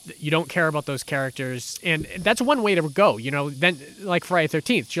 you don't care about those characters, and that's one way to go. You know, then like Friday the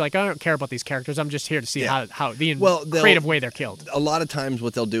 13th, you're like, I don't care about these characters. I'm just here to see how the creative way they're killed. A lot of times,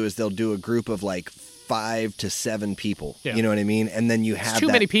 what they'll do is they'll do a group of like 5 to 7 people. Yeah. You know what I mean? And then you have too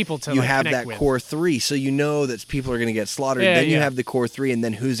many people to you like, have connect that with. core 3, so you know that people are going to get slaughtered. Yeah, then you yeah. have the core 3, and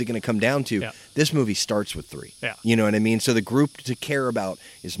then who's it going to come down to? Yeah. This movie starts with 3. Yeah. You know what I mean? So the group to care about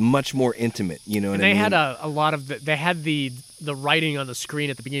is much more intimate. You know what And I they mean? had a lot of they had the writing on the screen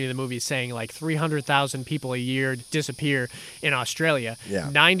at the beginning of the movie saying like 300,000 people a year disappear in Australia. Yeah.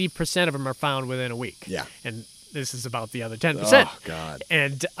 90% of them are found within a week. Yeah. And this is about the other 10%. Oh, God.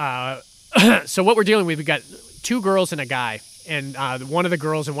 And so what we're dealing with, we got 2 girls and a guy. And one of the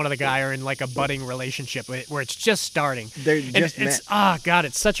girls and one of the guy are in like a budding relationship where it's just starting. They're And just it's met. God,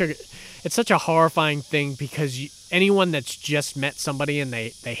 it's such a horrifying thing, because anyone that's just met somebody and they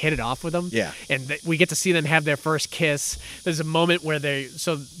hit it off with them, Yeah. and we get to see them have their first kiss. There's a moment where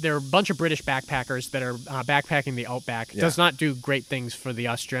they're a bunch of British backpackers that are backpacking the outback. Yeah. Does not do great things for the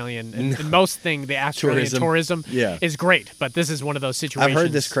Australian and most the Australian tourism Yeah. is great, but this is one of those I've situations.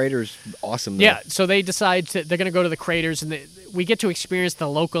 heard this crater's awesome, though. Yeah, so they decide they're going to go to the craters, and we get to experience the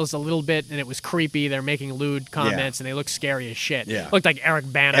locals a little bit, and it was creepy. They're making lewd comments, and they look scary as shit. Yeah. Looked like Eric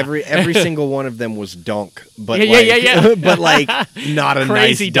Bana. Every single one of them was donk, but Yeah. but like not a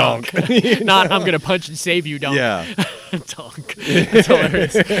Crazy nice donk. Not, I'm going to punch and save you, donk. Yeah. Donk. It's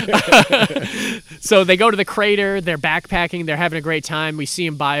hilarious. So they go to the crater. They're backpacking. They're having a great time. We see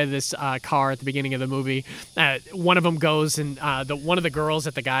them buy this car at the beginning of the movie. One of them goes, and one of the girls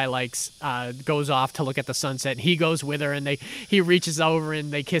that the guy likes goes off to look at the sunset. He goes with her, and he reaches over,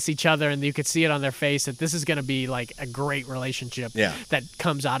 and they kiss each other, and you could see it on their face that this is going to be like a great relationship that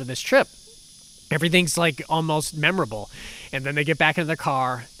comes out of this trip. Everything's like almost memorable, and then they get back into the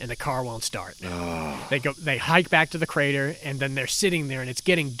car, and the car won't start. Oh. They hike back to the crater, and then they're sitting there, and it's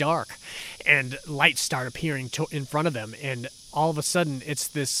getting dark, and lights start appearing in front of them, and all of a sudden, it's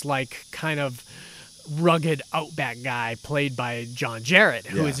this like kind of rugged outback guy played by John Jarrett,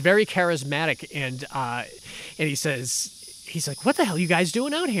 who is very charismatic, and he says he's like, what the hell are you guys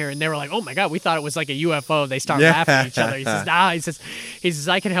doing out here? And they were like, oh my God, we thought it was like a UFO. They start laughing at each other. He says, nah, he says,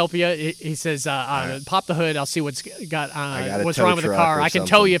 I can help you. He says, pop the hood. I'll see what's wrong with the car. I can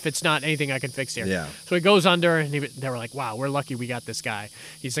tell you if it's not anything I can fix here. Yeah. So he goes under, and they were like, wow, we're lucky we got this guy.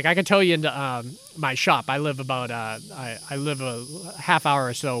 He's like, I can tell you into my shop. I live about I live a half hour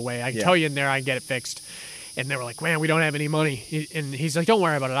or so away. I can tell you in there, I can get it fixed. And they were like, man, we don't have any money. And he's like, don't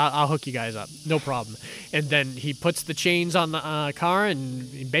worry about it. I'll hook you guys up. No problem. And then he puts the chains on the car,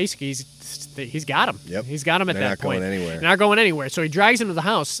 and basically he's got him. Yep. He's got him at that point. They're not going anywhere. So he drags him to the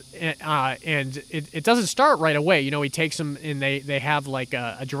house, and it doesn't start right away. You know, he takes him, and they have like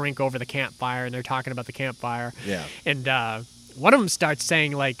a drink over the campfire, and they're talking about the campfire. Yeah. And one of them starts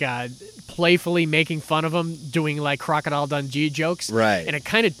saying, like, playfully making fun of him, doing like Crocodile Dundee jokes. Right. And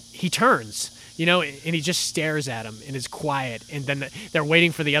he turns. You know, and he just stares at him and is quiet. And then they're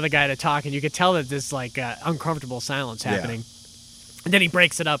waiting for the other guy to talk, and you could tell that there's like uncomfortable silence happening. Yeah. And then he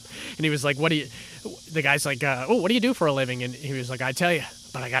breaks it up, and he was like, the guy's like, what do you do for a living? And he was like, I tell you,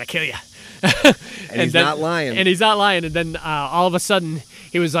 but I got to kill you. and he's not lying. And he's not lying. And then all of a sudden,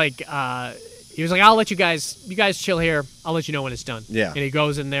 he was like, I'll let you guys chill here. I'll let you know when it's done. Yeah. And he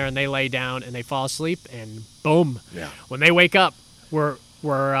goes in there, and they lay down, and they fall asleep, and boom. Yeah. When they wake up, we're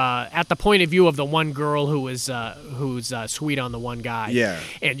at the point of view of the one girl who's sweet on the one guy. Yeah.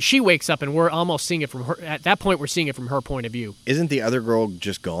 And she wakes up, and we're almost seeing it from her. At that point, we're seeing it from her point of view. Isn't the other girl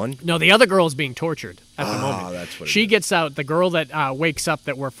just gone? No, the other girl is being tortured at the moment. That's what she gets out. The girl that wakes up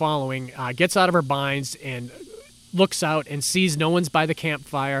that we're following gets out of her binds and looks out and sees no one's by the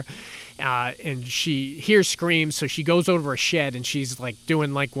campfire. And she hears screams, so she goes over a shed, and she's like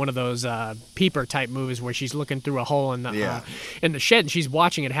doing like one of those peeper type movies where she's looking through a hole in the shed, and she's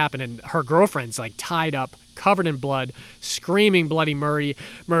watching it happen. And her girlfriend's like tied up, covered in blood, screaming bloody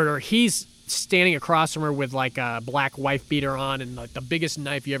murder. He's standing across from her with like a black wife beater on and like the biggest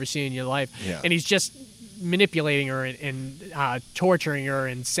knife you ever seen in your life, and he's just manipulating her and torturing her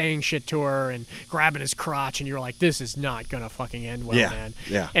and saying shit to her and grabbing his crotch, and you're like, this is not gonna fucking end well, man.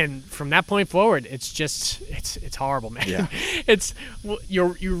 Yeah. And from that point forward, it's just it's horrible, man. Yeah.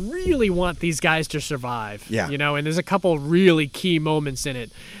 You really want these guys to survive. Yeah. You know, and there's a couple really key moments in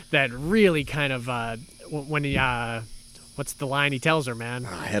it that really kind of when he what's the line he tells her, man?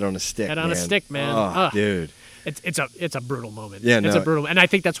 Head on a stick. Head on a stick, man. Oh, dude. It's a brutal moment. Yeah, it's a brutal, and I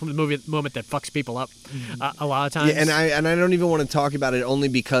think that's the moment that fucks people up a lot of times. Yeah, and I don't even want to talk about it only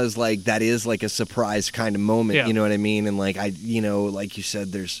because like that is like a surprise kind of moment. Yeah. You know what I mean? And like like you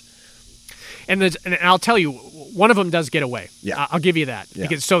said, and I'll tell you, one of them does get away. Yeah, I'll give you that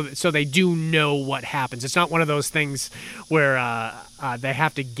because so they do know what happens. It's not one of those things where they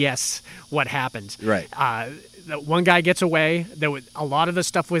have to guess what happened. Right. One guy gets away. A lot of the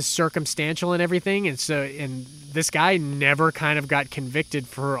stuff was circumstantial and everything, and this guy never kind of got convicted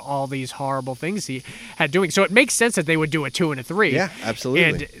for all these horrible things he had doing. So it makes sense that they would do a 2 and a 3. Yeah, absolutely.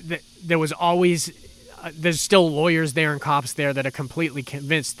 And there was always there's still lawyers there and cops there that are completely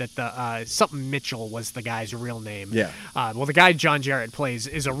convinced that something Mitchell was the guy's real name. Yeah. Well, the guy John Jarrett plays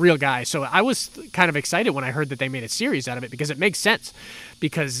is a real guy, so I was kind of excited when I heard that they made a series out of it because it makes sense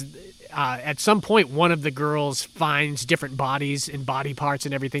because. At some point, one of the girls finds different bodies and body parts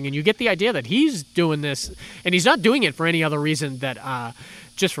and everything, and you get the idea that he's doing this, and he's not doing it for any other reason that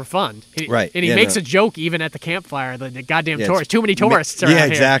just for fun. Right. And he makes a joke even at the campfire, the goddamn tourists. Too many tourists around here. Yeah,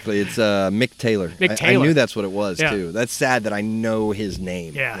 exactly. It's Mick Taylor. Mick Taylor. I knew that's what it was, too. That's sad that I know his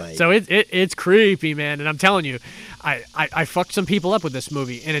name. Yeah. So it's creepy, man, and I'm telling you, I fucked some people up with this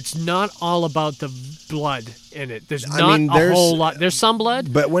movie, and it's not all about the blood in it. There's not a whole lot. There's some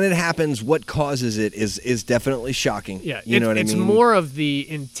blood. But when it happens, what causes it is definitely shocking. Yeah. You know what I mean? It's more of the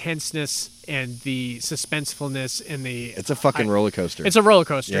intenseness and the suspensefulness and the... It's a fucking roller coaster. It's a roller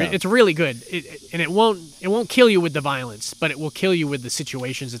coaster. Yeah. It's really good. And it won't kill you with the violence, but it will kill you with the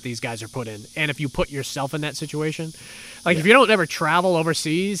situations that these guys are put in. And if you put yourself in that situation... Like, if you don't ever travel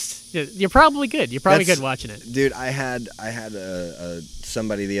overseas, you're probably good. You're probably good watching it. Dude, I had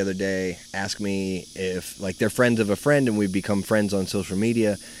somebody the other day ask me if, like, they're friends of a friend and we've become friends on social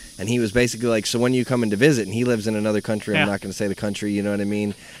media. And he was basically like, so when are you coming to visit? And he lives in another country. I'm not going to say the country, you know what I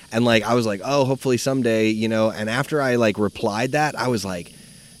mean? And, like, I was like, oh, hopefully someday, you know. And after I, like, replied that, I was like,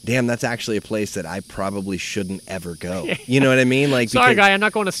 damn, that's actually a place that I probably shouldn't ever go. You know what I mean? Like, Sorry, because- guy, I'm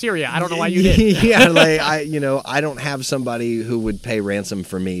not going to Syria. I don't know why you did. Yeah, like I don't have somebody who would pay ransom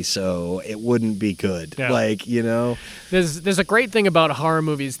for me, so it wouldn't be good. Yeah. Like, There's a great thing about horror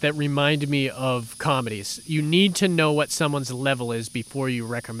movies that remind me of comedies. You need to know what someone's level is before you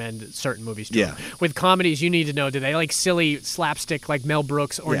recommend certain movies to them. With comedies, you need to know, do they like silly slapstick like Mel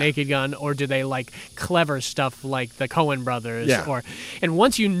Brooks or Naked Gun, or do they like clever stuff like the Coen brothers? Yeah. And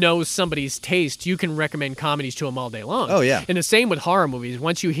once you know somebody's taste, you can recommend comedies to them all day long. Oh, yeah. And the same with horror movies.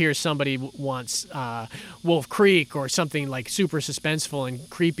 Once you hear somebody wants Wolf Creek or something like super suspenseful and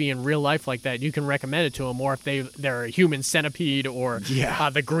creepy in real life like that, you can recommend it to them. Or if they're a Human Centipede or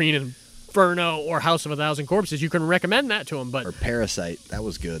The Green Inferno or House of a Thousand Corpses, you can recommend that to them. But or Parasite, that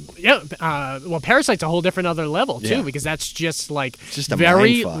was good. yeah, well, Parasite's a whole different other level too, Yeah. because that's just like Just a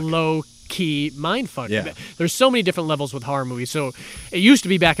very mindfuck. low key mindfuck. Yeah. There's so many different levels with horror movies. So it used to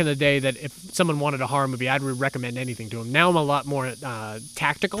be back in the day that if someone wanted a horror movie, I'd recommend anything to them. Now I'm a lot more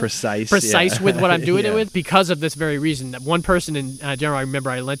tactical, Precise with what I'm doing it Yeah. with, because of this very reason. That one person in general, I remember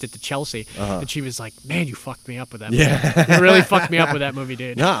I lent it to Chelsea, and she was like, "Man, you fucked me up with that movie. You really fucked me up with that movie,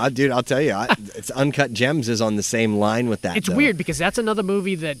 dude." No, dude, I'll tell you, it's Uncut Gems is on the same line with that. It's though. weird because that's another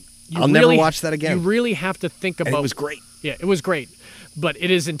movie that I'll never watch that again. You really have to think And about. it was great. Yeah, it was great, but it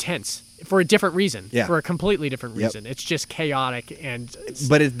is intense for a different reason. Yeah. For a completely different Yep. reason. It's just chaotic and.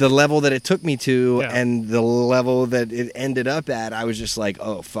 But the level that it took me to, Yeah. and the level that it ended up at, I was just like,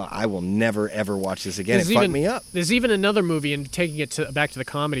 "Oh fuck! I will never ever watch this again." It fucked me up. There's even another movie, and taking it back to the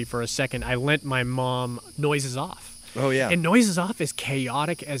comedy for a second, I lent my mom Noises Off. Oh yeah, And Noises Off is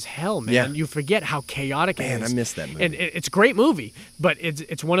chaotic as hell, man. Yeah. You forget how chaotic it Man, is. I miss that movie. And it's a great movie, but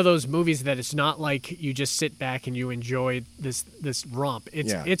it's one of those movies that it's not like you just sit back and you enjoy this romp.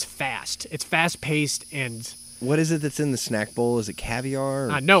 It's fast. It's fast paced and what is it that's in the snack bowl? Is it caviar?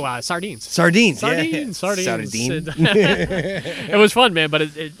 Or... sardines. Sardines. Sardines. Sardine. It was fun, man. But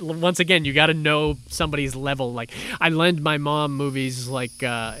once again, you got to know somebody's level. Like I lend my mom movies like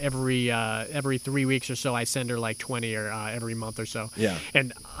every 3 weeks or so. I send her like 20 or every month or so. Yeah.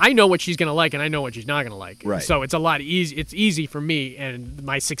 And I know what she's gonna like, and I know what she's not gonna like. Right. So it's a lot easy. It's easy for me, and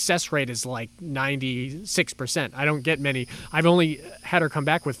my success rate is like 96%. I don't get many. I've only had her come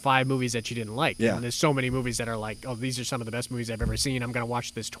back with 5 movies that she didn't like. Yeah. And there's so many movies that are like, oh, these are some of the best movies I've ever seen. I'm gonna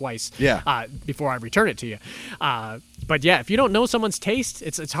watch this twice. Yeah. Before I return it to you. But yeah, if you don't know someone's taste,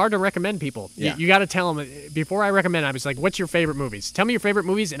 it's hard to recommend people. Yeah. You got to tell them before I recommend. I was like, what's your favorite movies? Tell me your favorite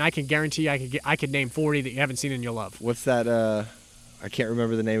movies, and I can guarantee I could name 40 that you haven't seen and you'll love. What's that? I can't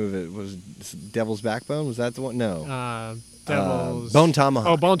remember the name of it. Was Devil's Backbone? Was that the one? No. Devil's Bone Tomahawk.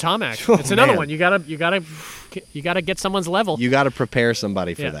 Oh, Bone Tomahawk. Oh, It's another man. one. You gotta get someone's level. You got to prepare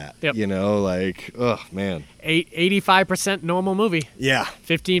somebody for Yeah. that. Yep. You know, like, oh man. 85% normal movie. Yeah.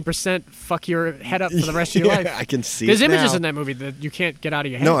 15% fuck your head up for the rest of your Yeah, life. I can see There's it images now. in that movie that you can't get out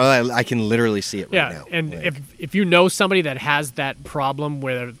of your head. No, I can literally see it right yeah, now. and Like, if you know somebody that has that problem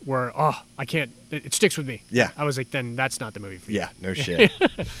where I can't, it sticks with me. Yeah. I was like, then that's not the movie for you. yeah, no shit.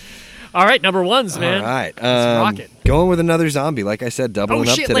 All right, number ones, man. All right. rock it. Going with another zombie, like I said, Oh doubling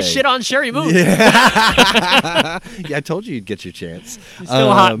up shit! today. Let's shit on Sherry Moon. Yeah, I told you you'd get your chance. She's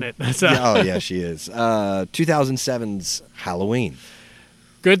still hot in it. So. Yeah, oh yeah, she is. 2007's Halloween.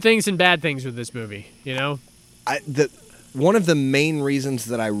 Good things and bad things with this movie. You know. One of the main reasons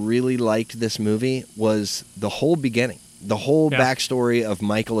that I really liked this movie was the whole beginning, the whole Yeah. backstory of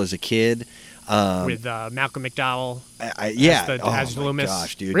Michael as a kid. With Malcolm McDowell. Yeah, as oh Loomis. my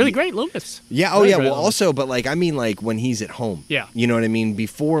gosh, dude. Really great Loomis. Yeah, oh Really yeah. great Well, Loomis. also, but like, I mean, like when he's at home. Yeah. You know what I mean?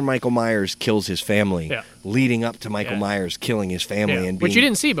 Before Michael Myers kills his family, Yeah. leading up to Michael Yeah. Myers killing his family, Yeah, and which you being-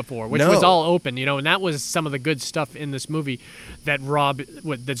 didn't see before, which No. was all open, you know, and that was some of the good stuff in this movie that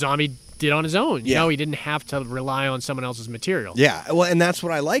the zombie did on his own. You Yeah. know, he didn't have to rely on someone else's material. Yeah, well, and that's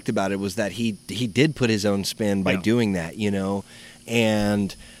what I liked about it was that he did put his own spin by Yeah. doing that, you know,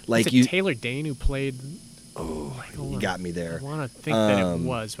 and like Was it Taylor Dane who played? oh, Hold you on. got me there. I want to think that it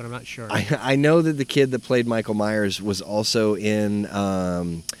was, but I'm not sure. I know that the kid that played Michael Myers was also in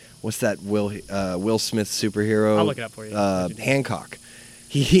what's that Will Smith superhero? I'll look it up for you. Hancock.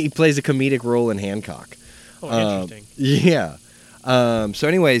 He plays a comedic role in Hancock. Oh, interesting. Yeah. So,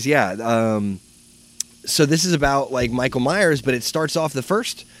 anyways, yeah. So this is about like Michael Myers, but it starts off the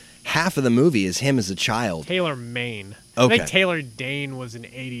first half of the movie is him as a child. Taylor Maine. Okay. I think Taylor Dane was an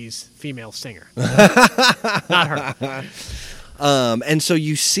 80s female singer. Not her. And so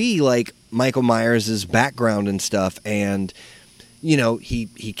you see like Michael Myers' background and stuff, and you know he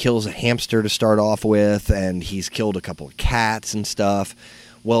kills a hamster to start off with, and he's killed a couple of cats and stuff.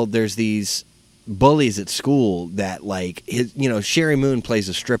 Well, there's these bullies at school that like Sherry Moon plays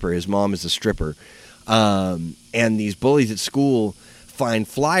a stripper. His mom is a stripper, and these bullies at school find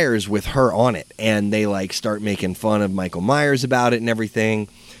flyers with her on it, and they like start making fun of Michael Myers about it and everything.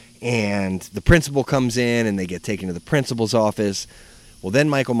 And the principal comes in, and they get taken to the principal's office. Well, then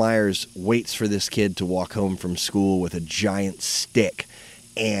Michael Myers waits for this kid to walk home from school with a giant stick,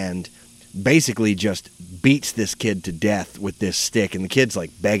 and basically just beats this kid to death with this stick. And the kid's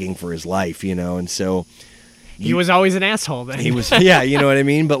like begging for his life, and so he was always an asshole then. He was, yeah, you know what I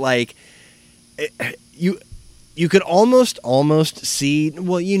mean? But like, you could almost see,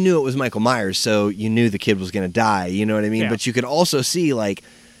 well, you knew it was Michael Myers, so you knew the kid was going to die, you know what I mean? Yeah. But you could also see like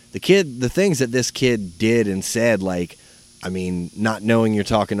the things that this kid did and said, like, I mean, not knowing you're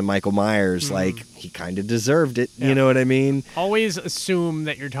talking to Michael Myers, like, he kind of deserved it. Yeah. You know what I mean? Always assume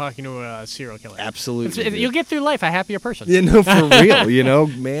that you're talking to a serial killer. Absolutely. You'll get through life a happier person. For real,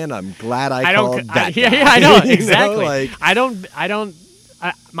 man, I'm glad I called that guy. Yeah, I know, exactly. Like, I don't,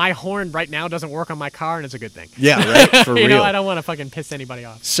 my horn right now doesn't work on my car, and it's a good thing. yeah, right, for real. I don't want to fucking piss anybody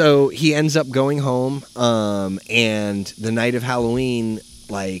off. So he ends up going home, and the night of Halloween,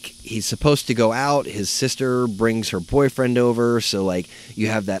 like, he's supposed to go out. His sister brings her boyfriend over, so, like, you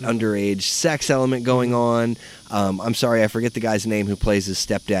have that underage sex element going on. I'm sorry, I forget the guy's name who plays his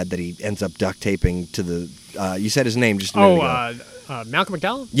stepdad that he ends up duct taping to the... you said his name just a minute ago. Malcolm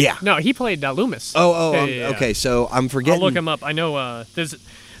McDowell? Yeah. No, he played Loomis. Yeah. Okay, so I'm forgetting... I'll look him up. I know there's...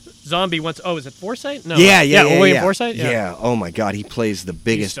 Zombie once. Oh, is it Forsythe? No. Yeah. William Forsythe? Yeah. Oh, my God. He plays the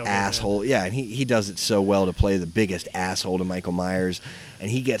biggest so good, asshole. Yeah, and he does it so well to play the biggest asshole to Michael Myers. And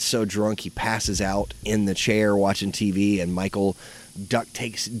he gets so drunk, he passes out in the chair watching TV, and Michael duct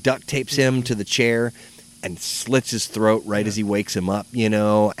tapes him to the chair and slits his throat right as he wakes him up,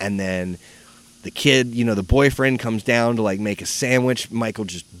 and then the kid, the boyfriend comes down to, like, make a sandwich. Michael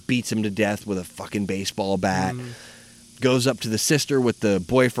just beats him to death with a fucking baseball bat. Goes up to the sister with the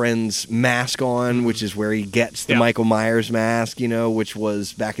boyfriend's mask on, which is where he gets the Michael Myers mask, which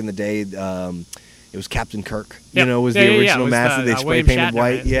was back in the day. It was Captain Kirk, was the original mask that they spray painted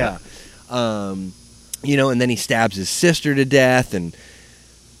white. Yeah. And then he stabs his sister to death. And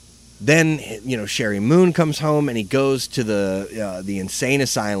then, Sherry Moon comes home, and he goes to the insane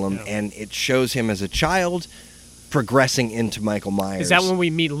asylum, and it shows him as a child progressing into Michael Myers. Is that when we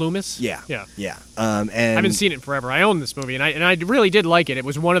meet Loomis? Yeah. And I haven't seen it in forever. I own this movie, and I really did like it. It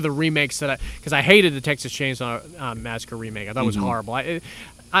was one of the remakes that because I hated the Texas Chainsaw Massacre remake. I thought it was horrible.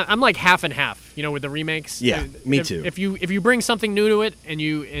 I'm like half and half, with the remakes. Yeah, me too. If you bring something new to it and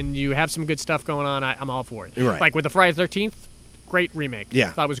you have some good stuff going on, I'm all for it. Right. Like with the Friday the 13th, great remake.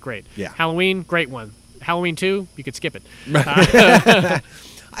 Yeah, thought it was great. Yeah. Halloween, great one. Halloween 2, you could skip it.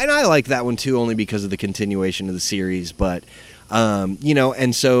 And I like that one too, only because of the continuation of the series. But,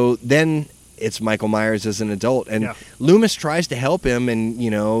 and so then it's Michael Myers as an adult. And Loomis tries to help him, and,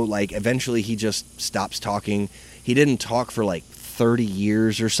 eventually he just stops talking. He didn't talk for, 30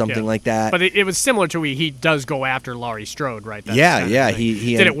 years or something like that. But it was similar to he does go after Laurie Strode, right? That's yeah.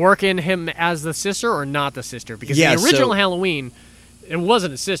 He did it work in him as the sister or not the sister? Because the original Halloween, it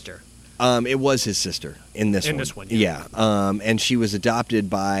wasn't a sister. It was his sister in this one. In this one, yeah. And she was adopted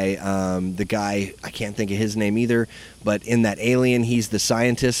by the guy, I can't think of his name either, but in that Alien, he's the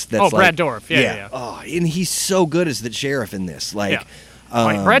scientist that's Brad Dourif. Yeah. Oh, and he's so good as the sheriff in this. Brad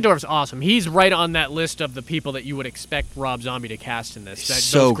Dourif's awesome. He's right on that list of the people that you would expect Rob Zombie to cast in this.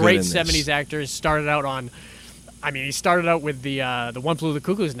 So those great good in 70s this. actors started out on... he started out with the One Flew the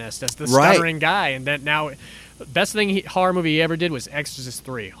Cuckoo's Nest as the stuttering guy, and then now... Best horror movie he ever did was Exorcist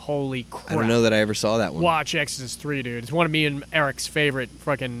 3. Holy crap. I don't know that I ever saw that one. Watch Exorcist 3, dude. It's one of me and Eric's favorite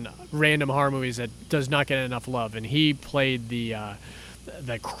fucking random horror movies that does not get enough love. And he played the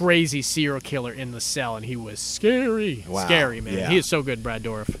crazy serial killer in the cell, and he was scary. Wow. Scary, man. Yeah. He is so good, Brad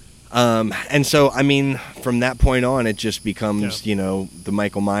Dourif. And so, from that point on, it just becomes, the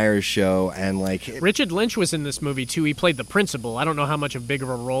Michael Myers show, and Richard Lynch was in this movie too. He played the principal. I don't know how much of big of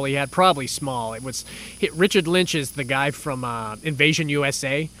a role he had. Probably small. Richard Lynch is the guy from Invasion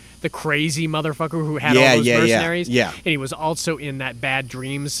USA, the crazy motherfucker who had all those mercenaries. Yeah. And he was also in that Bad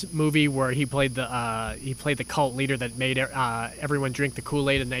Dreams movie where he played the cult leader that made everyone drink the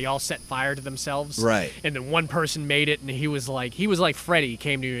Kool-Aid, and they all set fire to themselves. Right. And then one person made it, and he was like Freddy. He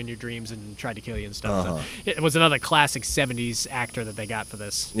came to you in your dreams and tried to kill you and stuff. So it was another classic 70s actor that they got for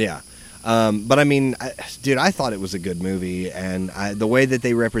this. Yeah. But I thought it was a good movie, and the way that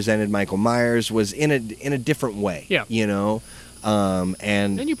they represented Michael Myers was in a different way. Yeah.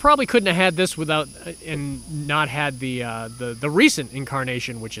 And you probably couldn't have had this without and not had the recent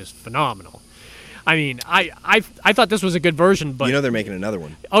incarnation, which is phenomenal. I mean, I thought this was a good version, but You know they're making another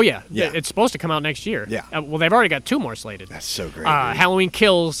one. oh yeah, Yeah. it's supposed to come out next year. Yeah. Well, they've already got 2 more slated. That's so great. dude. Halloween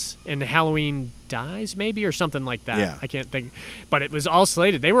Kills and Halloween Dies, maybe, or something like that. Yeah. I can't think. But it was all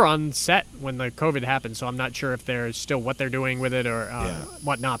slated. They were on set when the COVID happened, so I'm not sure if they're still what they're doing with it or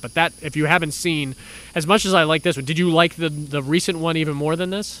whatnot. But that, if you haven't seen, as much as I like this one, did you like the recent one even more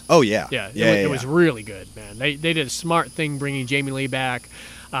than this? Oh yeah. Yeah, Yeah. it was really good, man. They did a smart thing bringing Jamie Lee back.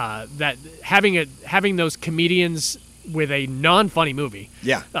 That having those comedians with a non-funny movie.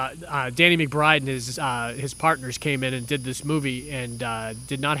 Yeah. Danny McBride and his partners came in and did this movie and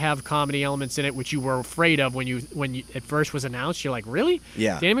did not have comedy elements in it, which you were afraid of when you at first was announced. You're like, really?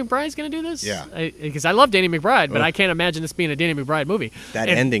 Yeah. Danny McBride's going to do this? Yeah. Because I love Danny McBride, but Ugh. I can't imagine this being a Danny McBride movie. That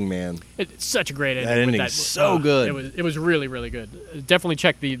And ending, man. It's such a great ending. That with ending is so good. It was really, really good. Definitely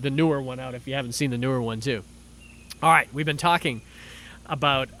check the newer one out if you haven't seen the newer one, too. All right, we've been talking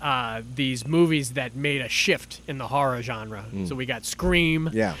about these movies that made a shift in the horror genre. So we got Scream.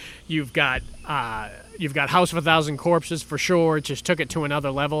 Yeah. You've got House of a Thousand Corpses for sure. It just took it to another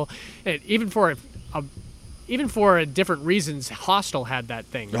level. And even for different reasons, Hostel had that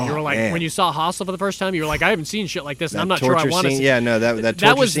thing. Oh, you were like, man. when you saw Hostel for the first time, you were like, I haven't seen shit like this, and That I'm not sure I torture want to scene- see. Yeah, no, that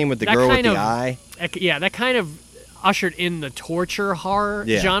torture scene with the that girl with kind the of- eye. Yeah, that kind of ushered in the torture horror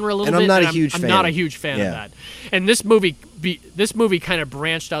Yeah. genre a little And bit. I'm not a huge I'm fan. not a huge fan Yeah. of that. And this movie kind of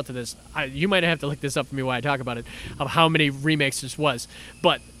branched out to this. You might have to look this up for me while I talk about it, of how many remakes this was.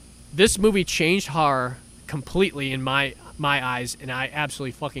 But this movie changed horror completely in my eyes, and I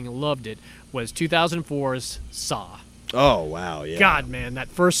absolutely fucking loved it. Was 2004's Saw. Oh wow, yeah. God, man, that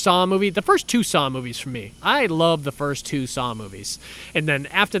first Saw movie, the first 2 Saw movies for me. I love the first 2 Saw movies. And then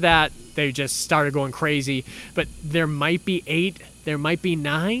after that, they just started going crazy. But there might be 8, there might be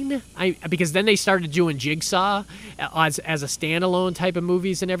 9. Because then they started doing Jigsaw as a standalone type of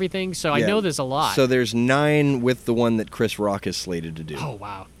movies and everything. So I Yeah. know there's a lot. So there's 9 with the one that Chris Rock is slated to do. Oh,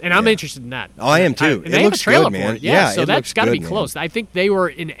 wow. And I'm Yeah. interested in that. Oh, I am too. And It they have looks a trailer good, for man. it. Yeah, so it that's looks got to be good, man. close. I think they were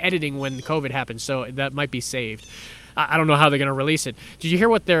in editing when COVID happened, so that might be saved. I don't know how they're going to release it. Did you hear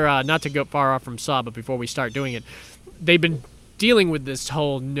what they're, not to go far off from Saw, but before we start doing it, they've been dealing with this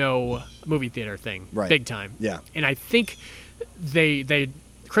whole no movie theater thing Right. big time. Yeah. And I think they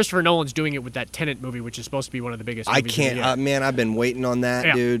Christopher Nolan's doing it with that Tenet movie, which is supposed to be one of the biggest I movies of the can't, year. man. I've been waiting on that,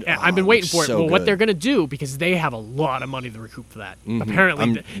 Yeah, dude. yeah, Oh, I've been waiting for it. so Well, what good. they're going to do, because they have a lot of money to recoup for that. Mm-hmm.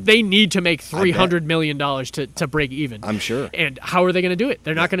 Apparently, they need to make $300 million to break even. I'm sure. And how are they going to do it?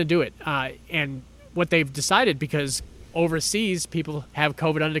 They're not going to do it. And what they've decided, because overseas people have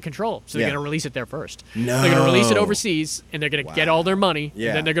COVID under control, so they're Yeah. going to release it there first. No. They're going to release it overseas, and they're going to get all their money. Yeah.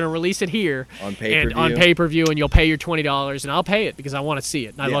 And then they're going to release it here On and pay-per-view. on pay-per-view, and you'll pay your $20, and I'll pay it because I want to see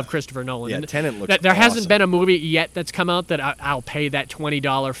it. And I Yeah. love Christopher Nolan. Yeah, And Tenet looks there hasn't awesome. been a movie yet that's come out that I'll pay that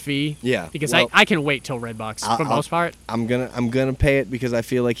 $20 fee. Yeah, Because well, I can wait till Redbox for the most part. I'm gonna pay it because I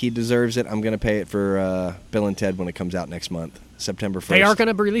feel like he deserves it. I'm gonna pay it for Bill and Ted when it comes out next month, September 1st. They are going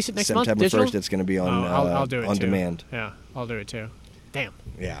to release it next month. September Digital? 1st. It's going to be on I'll do it on too. demand. Yeah, I'll do it too. Damn,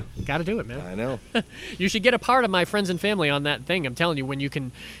 Yeah, got to do it, man. I know. You should get a part of my friends and family on that thing. I'm telling you, when you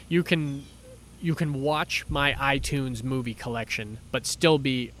can watch my iTunes movie collection, but still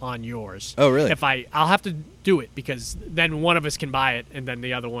be on yours. Oh, really? I'll have to do it because then one of us can buy it and then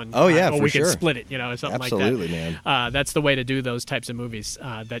the other one. Oh, yeah, or for we sure. can split it, or something Absolutely, like that. man. That's the way to do those types of movies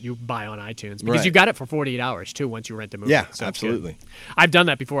that you buy on iTunes because Right. you got it for 48 hours too once you rent the movie. Yeah, So it's good. absolutely. I've done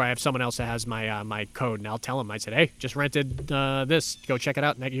that before. I have someone else that has my my code, and I'll tell them. I said, "Hey, just rented this. Go check it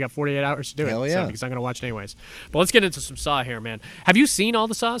out. And you got 48 hours to do Hell it." yeah. So, because I'm going to watch it anyways. But let's get into some Saw here, man. Have you seen all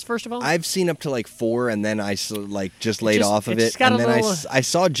the Saws first of all? I've seen up to like 4, and then I just laid off of it it, just got and a then little I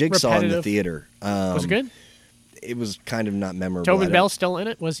saw Jigsaw in the repetitive. theater. Was it good? It was kind of not memorable. I Tobin don't- Bell still in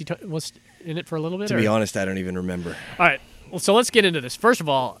it? Was he was in it for a little bit? To or? be honest, I don't even remember. All right. Well, so let's get into this. First of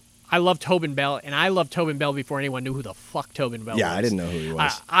all, I love Tobin Bell, and I loved Tobin Bell before anyone knew who the fuck Tobin Bell was. Yeah, I didn't know who he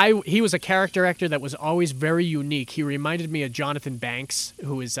was. He was a character actor that was always very unique. He reminded me of Jonathan Banks,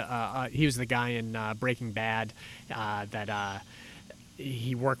 who is he was the guy in Breaking Bad that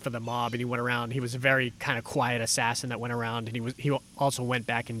he worked for the mob, and he went around. He was a very kind of quiet assassin that went around, and he also went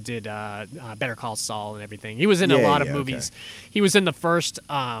back and did Better Call Saul and everything. He was in a Yeah, lot of yeah, movies. okay. He was in the first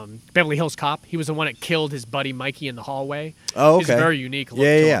Beverly Hills Cop. He was the one that killed his buddy Mikey in the hallway. Oh, He's okay. very unique. Look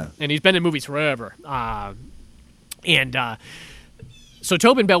Yeah, to yeah. him. And he's been in movies forever. So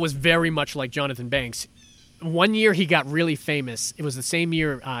Tobin Bell was very much like Jonathan Banks. One year he got really famous. It was the same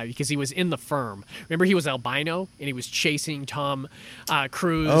year because he was in The Firm. Remember, he was albino and he was chasing Tom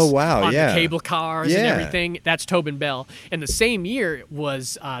Cruise Oh, wow, on yeah. the cable cars and Yeah. everything. That's Tobin Bell. And the same year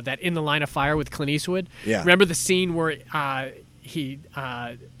was that In the Line of Fire with Clint Eastwood. Yeah. Remember the scene where he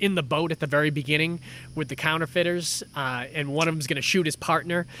in the boat at the very beginning with the counterfeiters, and one of them's going to shoot his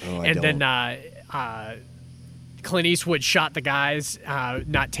partner, then Clint Eastwood shot the guys,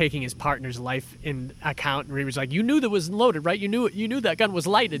 not taking his partner's life in account, and he was like, "You knew that was loaded, right? You knew that gun was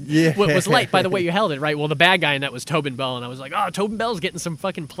lighted. Yeah. Was light by the way you held it, right?" Well, the bad guy in that was Tobin Bell, and I was like, "Oh, Tobin Bell's getting some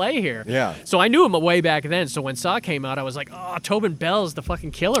fucking play here." Yeah. So I knew him way back then. So when Saw came out, I was like, "Oh, Tobin Bell's the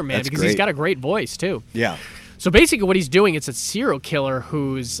fucking killer, man," That's because he's great. got a great voice too. Yeah. So basically what he's doing, it's a serial killer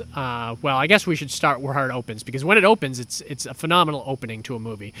who's, well, I guess we should start where it opens, because when it opens, it's a phenomenal opening to a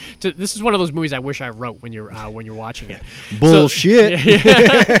movie. This is one of those movies I wish I wrote when you're watching it. Bullshit.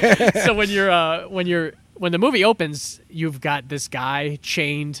 So when the movie opens, you've got this guy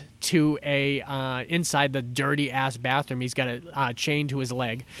chained to a inside the dirty ass bathroom. He's got a chain to his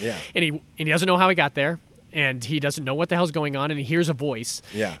leg. Yeah. And he doesn't know how he got there. And he doesn't know what the hell's going on, and he hears a voice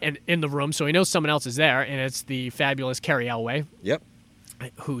in the room, so he knows someone else is there, and it's the fabulous Carrie Elway, Yep.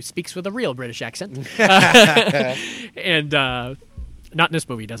 who speaks with a real British accent. And not in this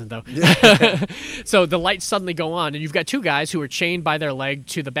movie, he doesn't, though. So the lights suddenly go on, and you've got two guys who are chained by their leg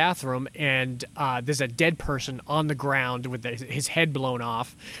to the bathroom, and there's a dead person on the ground with his head blown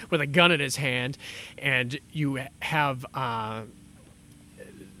off, with a gun in his hand, and you have...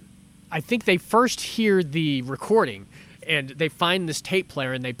 I think they first hear the recording, and they find this tape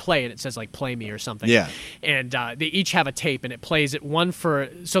player, and they play it. It says, like, "Play me" or something. Yeah. And they each have a tape, and it plays it one for...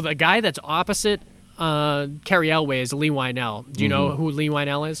 So the guy that's opposite Carrie Elway is Lee Wynell. Do you know who Lee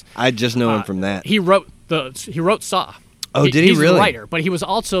Wynell is? I just know him from that. He wrote Saw. Oh, did he he's really? The writer, but he was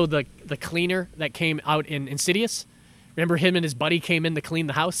also the cleaner that came out in Insidious. Remember him and his buddy came in to clean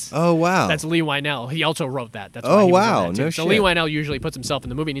the house? Oh, wow. That's Lee Wynell. He also wrote that. That's Oh, why he was wow. in that too. No So shit. Lee Wynell usually puts himself in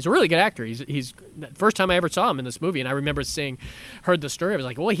the movie, and he's a really good actor. He's the first time I ever saw him in this movie, and I remember heard the story. I was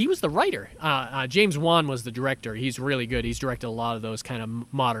like, well, he was the writer. James Wan was the director. He's really good. He's directed a lot of those kind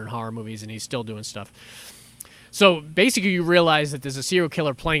of modern horror movies, and he's still doing stuff. So basically, you realize that there's a serial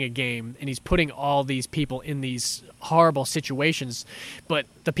killer playing a game, and he's putting all these people in these horrible situations. But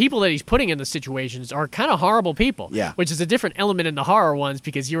the people that he's putting in the situations are kind of horrible people. Yeah. Which is a different element in the horror ones,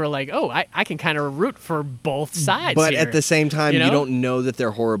 because you were like, oh, I can kind of root for both sides. But here. at the same time, You know? you don't know that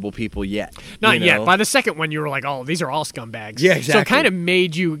they're horrible people yet. Not you yet. know? By the second one, you were like, oh, these are all scumbags. Yeah, So exactly. it kind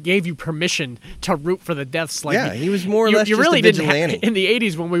of gave you permission to root for the deaths. Like, Yeah, he was more or you, less you just really a didn't vigilante. in the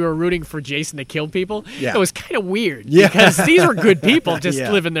 80s when we were rooting for Jason to kill people, Yeah. it was kind of weird. Yeah. Because these were good people just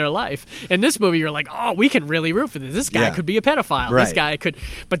Yeah. living their life. In this movie, you're like, oh, we can really root for this. This guy Yeah. could be a pedophile. This Right. guy could.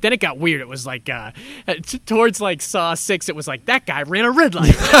 But then it got weird. It was like, towards like Saw 6, it was like, that guy ran a red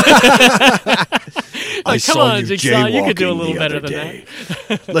light. Like, come on, Jigsaw, you could do a little better than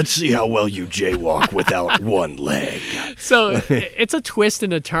that. Let's see how well you jaywalk without one leg. So it's a twist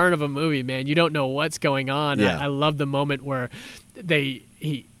and a turn of a movie, man. You don't know what's going on. Yeah. I love the moment where he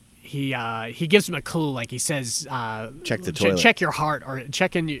gives him a clue, like he says, Check the toilet. check your heart, or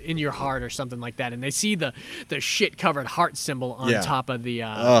check in your heart, or something like that. And they see the shit covered heart symbol on Yeah. top of the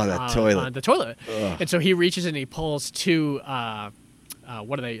that toilet. the toilet. And so he reaches and he pulls two.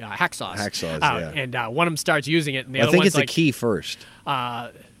 What are they? Hacksaws. Hacksaws, out, yeah. And one of them starts using it, and the I other think one's it's like, a key first.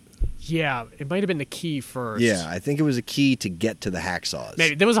 Yeah, it might have been the key first. Yeah, I think it was a key to get to the hacksaws.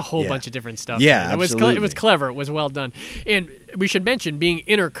 Maybe there was a whole Yeah. bunch of different stuff. Yeah, there. It was absolutely. it was clever. It was well done. And we should mention, being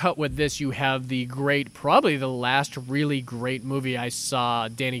intercut with this, you have probably the last really great movie I saw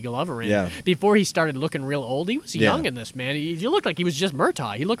Danny Glover in. Yeah. Before he started looking real old, he was Yeah. young in this, man. He looked like he was just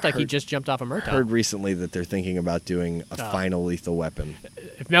Murtaugh. He looked like he just jumped off a Murtaugh. Heard recently that they're thinking about doing a final Lethal Weapon.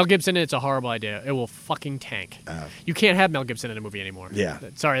 If Mel Gibson, it's a horrible idea. It will fucking tank. You can't have Mel Gibson in a movie anymore. Yeah.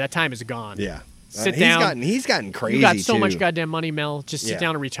 Sorry, that time is gone. Yeah. Sit down. He's gotten crazy. You got so too. much goddamn money, Mel. Just sit Yeah.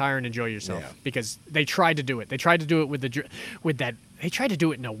 down and retire and enjoy yourself. Yeah. Because they tried to do it. They tried to do it with that. They tried to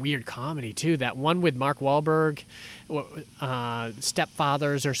do it in a weird comedy too. That one with Mark Wahlberg,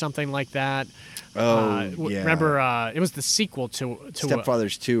 Stepfathers or something like that. Oh, yeah. Remember, it was the sequel to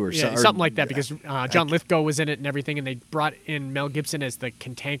Stepfathers 2 or yeah, so- something like that, because John Lithgow was in it and everything, and they brought in Mel Gibson as the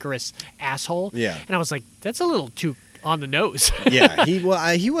cantankerous asshole. Yeah. And I was like, that's a little too on the nose. Yeah, he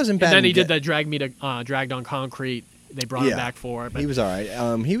wasn't bad. And then in he did the Dragged on Concrete. They brought him back for it. But He was all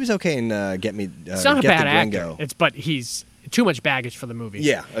right. He was okay in Get Me. it's not a Get bad the actor. Gringo. But he's too much baggage for the movie.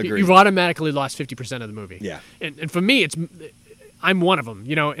 Yeah, agreed. You've automatically lost 50% of the movie. Yeah. And for me, I'm one of them.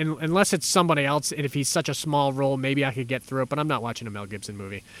 You know, unless it's somebody else, and if he's such a small role, maybe I could get through it. But I'm not watching a Mel Gibson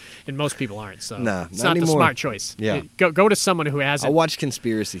movie, and most people aren't. So Nah, it's not not the anymore. smart choice. Yeah. Go to someone who hasn't. I'll watch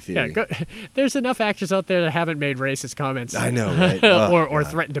Conspiracy Yeah, Theory. there's enough actors out there that haven't made racist comments. I know, right? Oh, or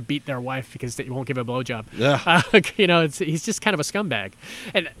God. threatened to beat their wife because they won't give a blowjob. Ugh. You know, he's just kind of a scumbag.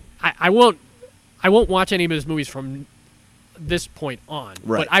 And I won't watch any of his movies from this point on.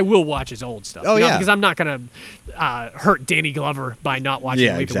 Right. But I will watch his old stuff. Oh, yeah. Because I'm not going to hurt Danny Glover by not watching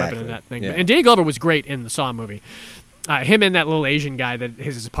Yeah, Lethal Weapon exactly. and that thing. Yeah. And Danny Glover was great in the Saw movie. Him and that little Asian guy that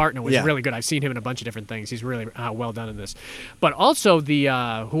his partner was Yeah. really good. I've seen him in a bunch of different things. He's really well done in this. But also the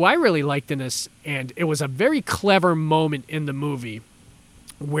who I really liked in this, and it was a very clever moment in the movie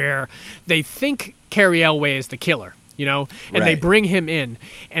where they think Cary Elway is the killer, you know, and they Right. bring him in,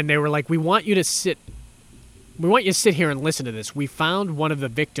 and they were like, "We want you to sit here and listen to this. We found one of the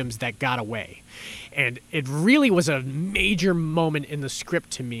victims that got away." And it really was a major moment in the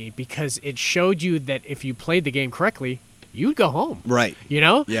script to me because it showed you that if you played the game correctly, you'd go home. Right. You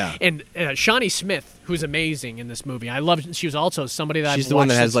know? Yeah. And Shawnee Smith, who's amazing in this movie, I love. She was also somebody that She's I've the one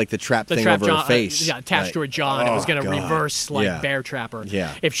watched that has since- like the trap the thing trap over jaw, her face. yeah, attached Like, to her jaw, and it was going to God. reverse like Yeah. Bear Trapper.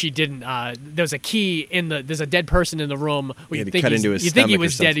 Yeah. If she didn't, there's a key in the. There's a dead person in the room. Where Yeah, you to think cut he's- into his you think he stomach or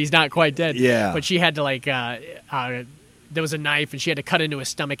was dead. something. He's not quite dead. Yeah. But she had to like. There was a knife, and she had to cut into his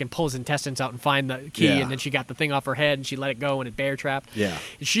stomach and pull his intestines out and find the key, Yeah. and then she got the thing off her head, and she let it go, and it bear trapped. Yeah.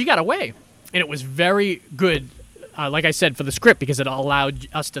 And she got away, and it was very good. Like I said, for the script, because it allowed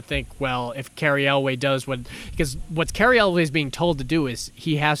us to think, well, if Cary Elway does because what Cary Elway is being told to do is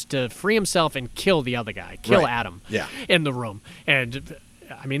he has to free himself and kill the other guy, kill Right. Adam, Yeah. in the room, and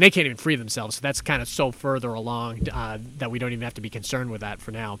I mean they can't even free themselves, so that's kind of so further along that we don't even have to be concerned with that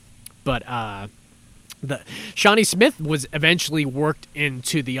for now, but. Shawnee Smith was eventually worked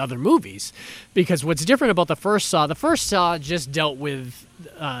into the other movies because what's different about the first Saw just dealt with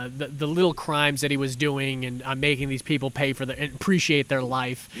the little crimes that he was doing and making these people pay for and appreciate their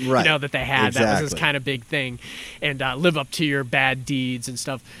life, Right. you know, that they had. That was his Exactly. kind of big thing, and live up to your bad deeds and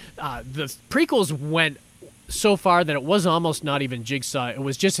stuff. The prequels went so far that it was almost not even Jigsaw. It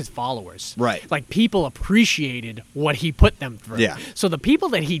was just his followers. Right. Like people appreciated what he put them through. Yeah. So the people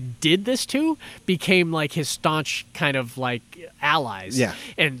that he did this to became like his staunch kind of like allies. Yeah.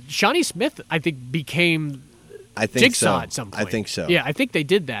 And Shawnee Smith, I think, became I think Jigsaw so. at some point. I think so. Yeah, I think they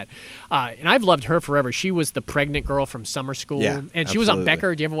did that. And I've loved her forever. She was the pregnant girl from Summer School. Yeah, and she was on absolutely.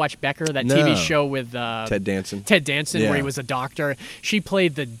 Becker. Do you ever watch Becker? That No. TV show with Ted Danson. Ted Danson, Yeah. where he was a doctor. She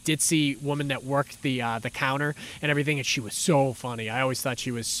played the ditzy woman that worked the counter and everything, and she was so funny. I always thought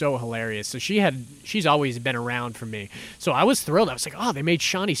she was so hilarious. So she's always been around for me. So I was thrilled. I was like, oh, they made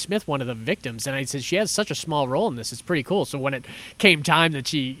Shawnee Smith one of the victims, and I said she has such a small role in this. It's pretty cool. So when it came time that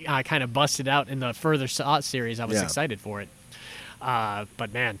she kind of busted out in the further Saw series, I was Yeah. excited for it.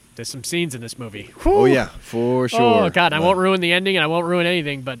 But man, there's some scenes in this movie. Oh Whew. yeah, for sure. Oh God, I won't ruin the ending and I won't ruin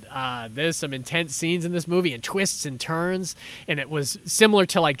anything, but there's some intense scenes in this movie and twists and turns, and it was similar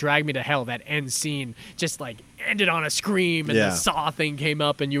to like Drag Me to Hell. That end scene just like ended on a scream, and Yeah. the Saw thing came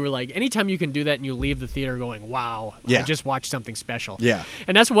up, and you were like, anytime you can do that and you leave the theater going, wow, I Yeah. just watched something special. Yeah.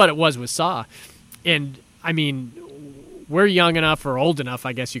 And that's what it was with Saw. And I mean, we're young enough or old enough,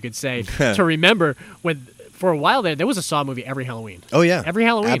 I guess you could say, to remember when. For a while there was a Saw movie every Halloween. Oh, yeah. Every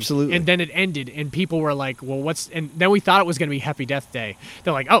Halloween. Absolutely. And then it ended, and people were like, well, what's... And then we thought it was going to be Happy Death Day.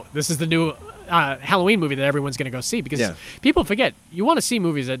 They're like, oh, this is the new Halloween movie that everyone's going to go see. Because Yeah. people forget, you want to see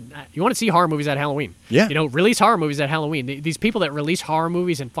movies that... You want to see horror movies at Halloween. Yeah. You know, release horror movies at Halloween. These people that release horror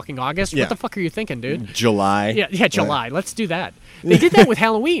movies in fucking August, Yeah. what the fuck are you thinking, dude? July. Yeah, July. Let's do that. They did that with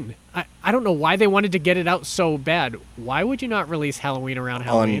Halloween. I don't know why they wanted to get it out so bad. Why would you not release Halloween around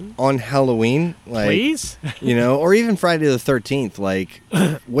Halloween? On Halloween, like, Please? you know, or even Friday the 13th. Like,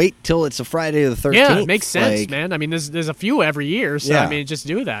 wait till it's a Friday the 13th. Yeah, it makes sense, Like, man. I mean, there's a few every year, so Yeah. I mean, just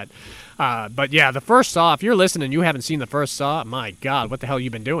do that. But yeah, the first Saw, if you're listening and you haven't seen the first Saw, my God, what the hell you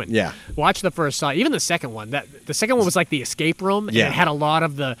been doing? Yeah. Watch the first Saw, even the second one. The second one was like the escape room, and Yeah. it had a lot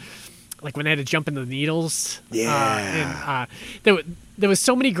of the, like when they had to jump in the needles. Yeah. There was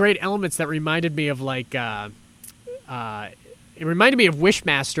so many great elements that reminded me of like, it reminded me of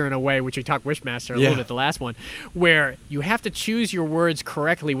Wishmaster in a way, which we talked Wishmaster a Yeah. little bit the last one, where you have to choose your words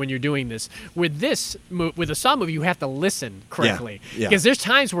correctly when you're doing this. With with a Saw movie, you have to listen correctly. Yeah. Because there's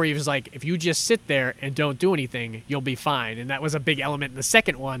times where he was like, if you just sit there and don't do anything, you'll be fine. And that was a big element in the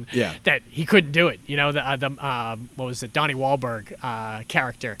second one, Yeah. that he couldn't do it. You know, what was it, Donnie Wahlberg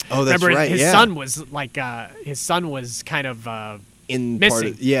character. Oh, that's Remember, right, his yeah. son was kind of in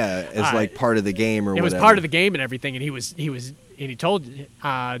missing. as like part of the game or it whatever. was part of the game and everything, and he told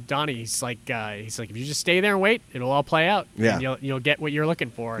Donnie, he's like, if you just stay there and wait, it'll all play out. Yeah. And you'll get what you're looking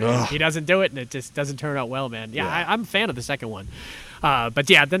for. And Ugh. he doesn't do it, and it just doesn't turn out well, man. Yeah, Yeah. I'm a fan of the second one. But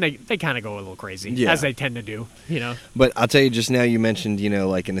yeah, then they kind of go a little crazy, Yeah. as they tend to do, you know. But I'll tell you, just now you mentioned, you know,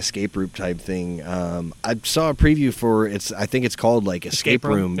 like an escape room type thing. I saw a preview for I think it's called like Escape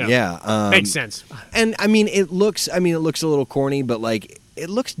Room. Yeah. Yeah. Makes sense. And I mean, it looks a little corny, but like it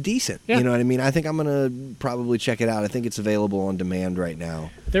looks decent. Yeah. You know what I mean? I think I'm gonna probably check it out. I think it's available on demand right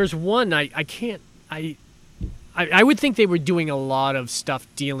now. There's one I can't. I would think they were doing a lot of stuff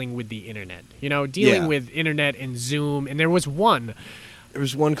dealing with the internet. Dealing Yeah. with internet and Zoom. And there was one. There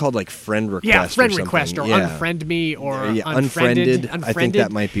was one called like Friend Request. Yeah, Friend or something. Request or Yeah. Unfriend Me or Yeah, Unfriended. I think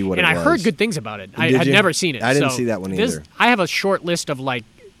that might be what and it I was. heard good things about it. I Did had you? never seen it. I didn't so see that one this- either. I have a short list of like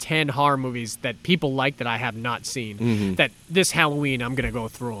 10 horror movies that people like that I have not seen. That this Halloween I'm going to go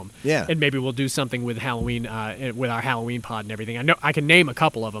through them. Yeah. And maybe we'll do something with Halloween, with our Halloween pod and everything. I know I can name a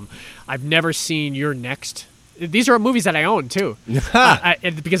couple of them. I've never seen You're Next. These are movies that I own too,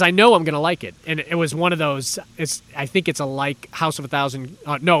 because I know I'm going to like it. And it was one of those. I think it's like House of a Thousand.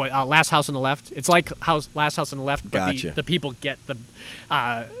 Last House on the Left. It's like Last House on the Left, but Gotcha. the people get the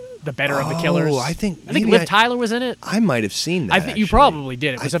better of the killers. I think Liv maybe Tyler was in it. I might have seen that. I think you actually. probably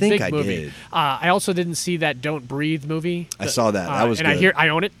did. It was I a think big I movie. did. I also didn't see that Don't Breathe movie. I saw that. That was and good. I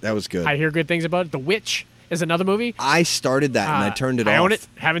own it. That was good. I hear good things about it. The Witch is another movie. I started that and I turned it off. I own it.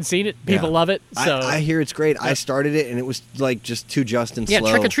 Haven't seen it. People Yeah. love it. So I hear it's great. I started it and it was like just too just and yeah,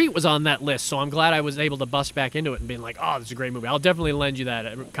 slow. Trick or Treat was on that list, so I'm glad I was able to bust back into it and being like, oh, this is a great movie. I'll definitely lend you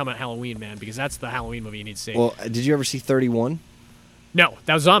that come at Halloween, man, because that's the Halloween movie you need to see. Well, did you ever see 31? No,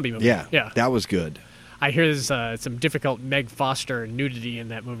 that was a zombie movie. Yeah. That was good. I hear there's some difficult Meg Foster nudity in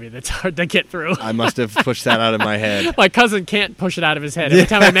that movie that's hard to get through. I must have pushed that out of my head. My cousin can't push it out of his head. Every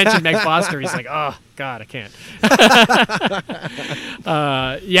time I mention Meg Foster, he's like, "Oh God, I can't."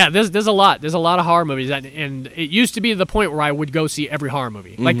 There's a lot. There's a lot of horror movies, and it used to be to the point where I would go see every horror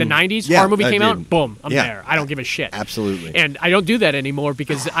movie. Like the '90s, Yeah, horror movie I came did. out, boom, I'm Yeah. there. I don't give a shit. Absolutely. And I don't do that anymore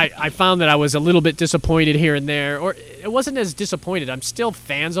because I found that I was a little bit disappointed here and there, or it wasn't as disappointed. I'm still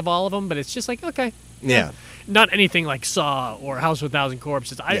fans of all of them, but it's just like okay, Yeah. not anything like Saw or House of a Thousand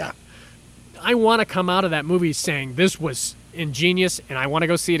Corpses. Yeah. I want to come out of that movie saying this was ingenious, and I want to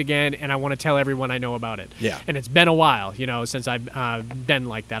go see it again, and I want to tell everyone I know about it. Yeah. And it's been a while, since I've been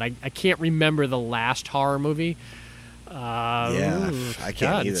like that. I can't remember the last horror movie. I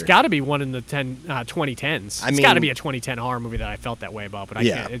can't It's either. got to be one in the 2010s. I It's got to mean- be a 2010 horror movie that I felt that way about, but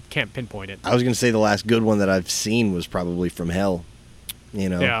Yeah. I can't pinpoint it. I was going to say the last good one that I've seen was probably From Hell.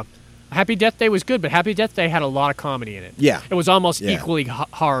 Yeah. Happy Death Day was good, but Happy Death Day had a lot of comedy in it. Yeah. It was almost Yeah. equally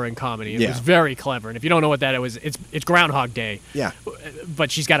horror and comedy. It Yeah. was very clever. And if you don't know what that is, it's Groundhog Day. Yeah.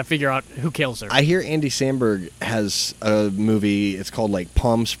 But she's got to figure out who kills her. I hear Andy Samberg has a movie. It's called like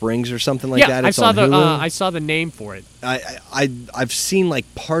Palm Springs or something like that. It's I saw on the Hulu. I saw the name for it. I've seen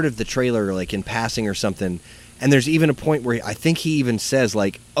like part of the trailer like in passing or something, and there's even a point where I think he even says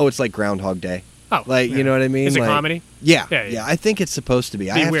like, "Oh, it's like Groundhog Day." Oh, Like yeah. you know what I mean? Is it like, comedy? Yeah, Yeah, yeah. yeah. I think it's supposed to be.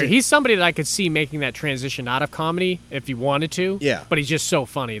 I Be have weird. to- He's somebody that I could see making that transition out of comedy if he wanted to. Yeah. But he's just so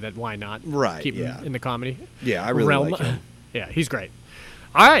funny that why not? Right, Keep yeah. him in the comedy. Yeah, I really realm. like him. Yeah, he's great.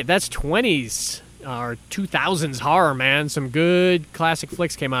 All right, that's 20s. Our 2000s horror, man. Some good classic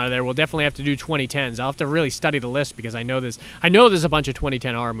flicks came out of there. We'll definitely have to do 2010s. I'll have to really study the list because I know there's a bunch of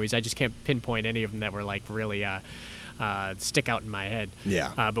 2010 horror movies. I just can't pinpoint any of them that were like really stick out in my head. Yeah.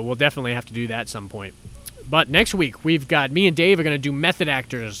 But we'll definitely have to do that at some point. But next week, we've got me and Dave are going to do method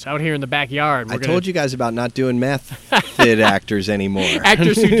actors out here in the backyard. I told you guys about not doing method actors anymore.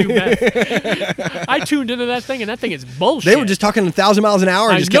 Actors who do meth. I tuned into that thing, and that thing is bullshit. They were just talking 1,000 miles an hour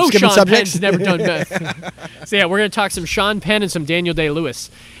and I just know kept skipping Sean subjects. Penn's never done meth. So yeah, we're going to talk some Sean Penn and some Daniel Day-Lewis.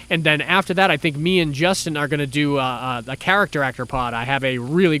 And then after that, I think me and Justin are going to do a character actor pod. I have a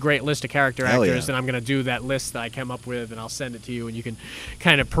really great list of character Hell actors, yeah. and I'm going to do that list that I came up with, and I'll send it to you, and you can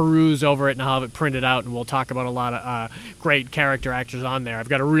kind of peruse over it and I'll have it printed out, and we'll talk about a lot of great character actors on there. I've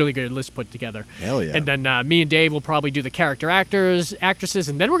got a really good list put together. Hell yeah. And then me and Dave will probably do the character actors, actresses,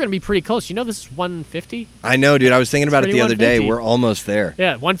 and then we're going to be pretty close. You know this is 150? I know, dude. I was thinking about it the other day. 150. We're almost there.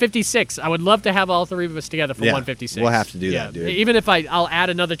 Yeah, 156. I would love to have all three of us together for Yeah, 156. we'll have to do that, dude. Even if I'll add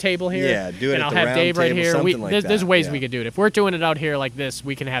another table here. Yeah, do it and at I'll the have round Dave right table, here. something like there's that, ways yeah. we could do it. If we're doing it out here like this,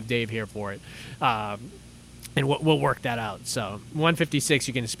 we can have Dave here for it. And we'll work that out. So 156,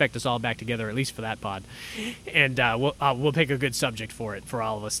 you can expect us all back together, at least for that pod. And we'll pick a good subject for it for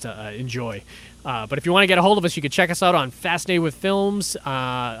all of us to enjoy. But if you want to get a hold of us, you can check us out on Fascinated with Films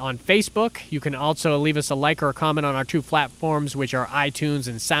on Facebook. You can also leave us a like or a comment on our two platforms, which are iTunes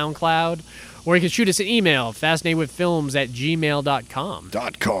and SoundCloud. Or you can shoot us an email, fascinatedwithfilms@gmail.com.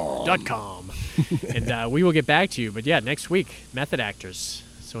 .com. And we will get back to you. But yeah, next week, method actors.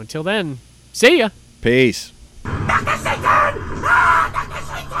 So until then, see ya. Peace. Dr.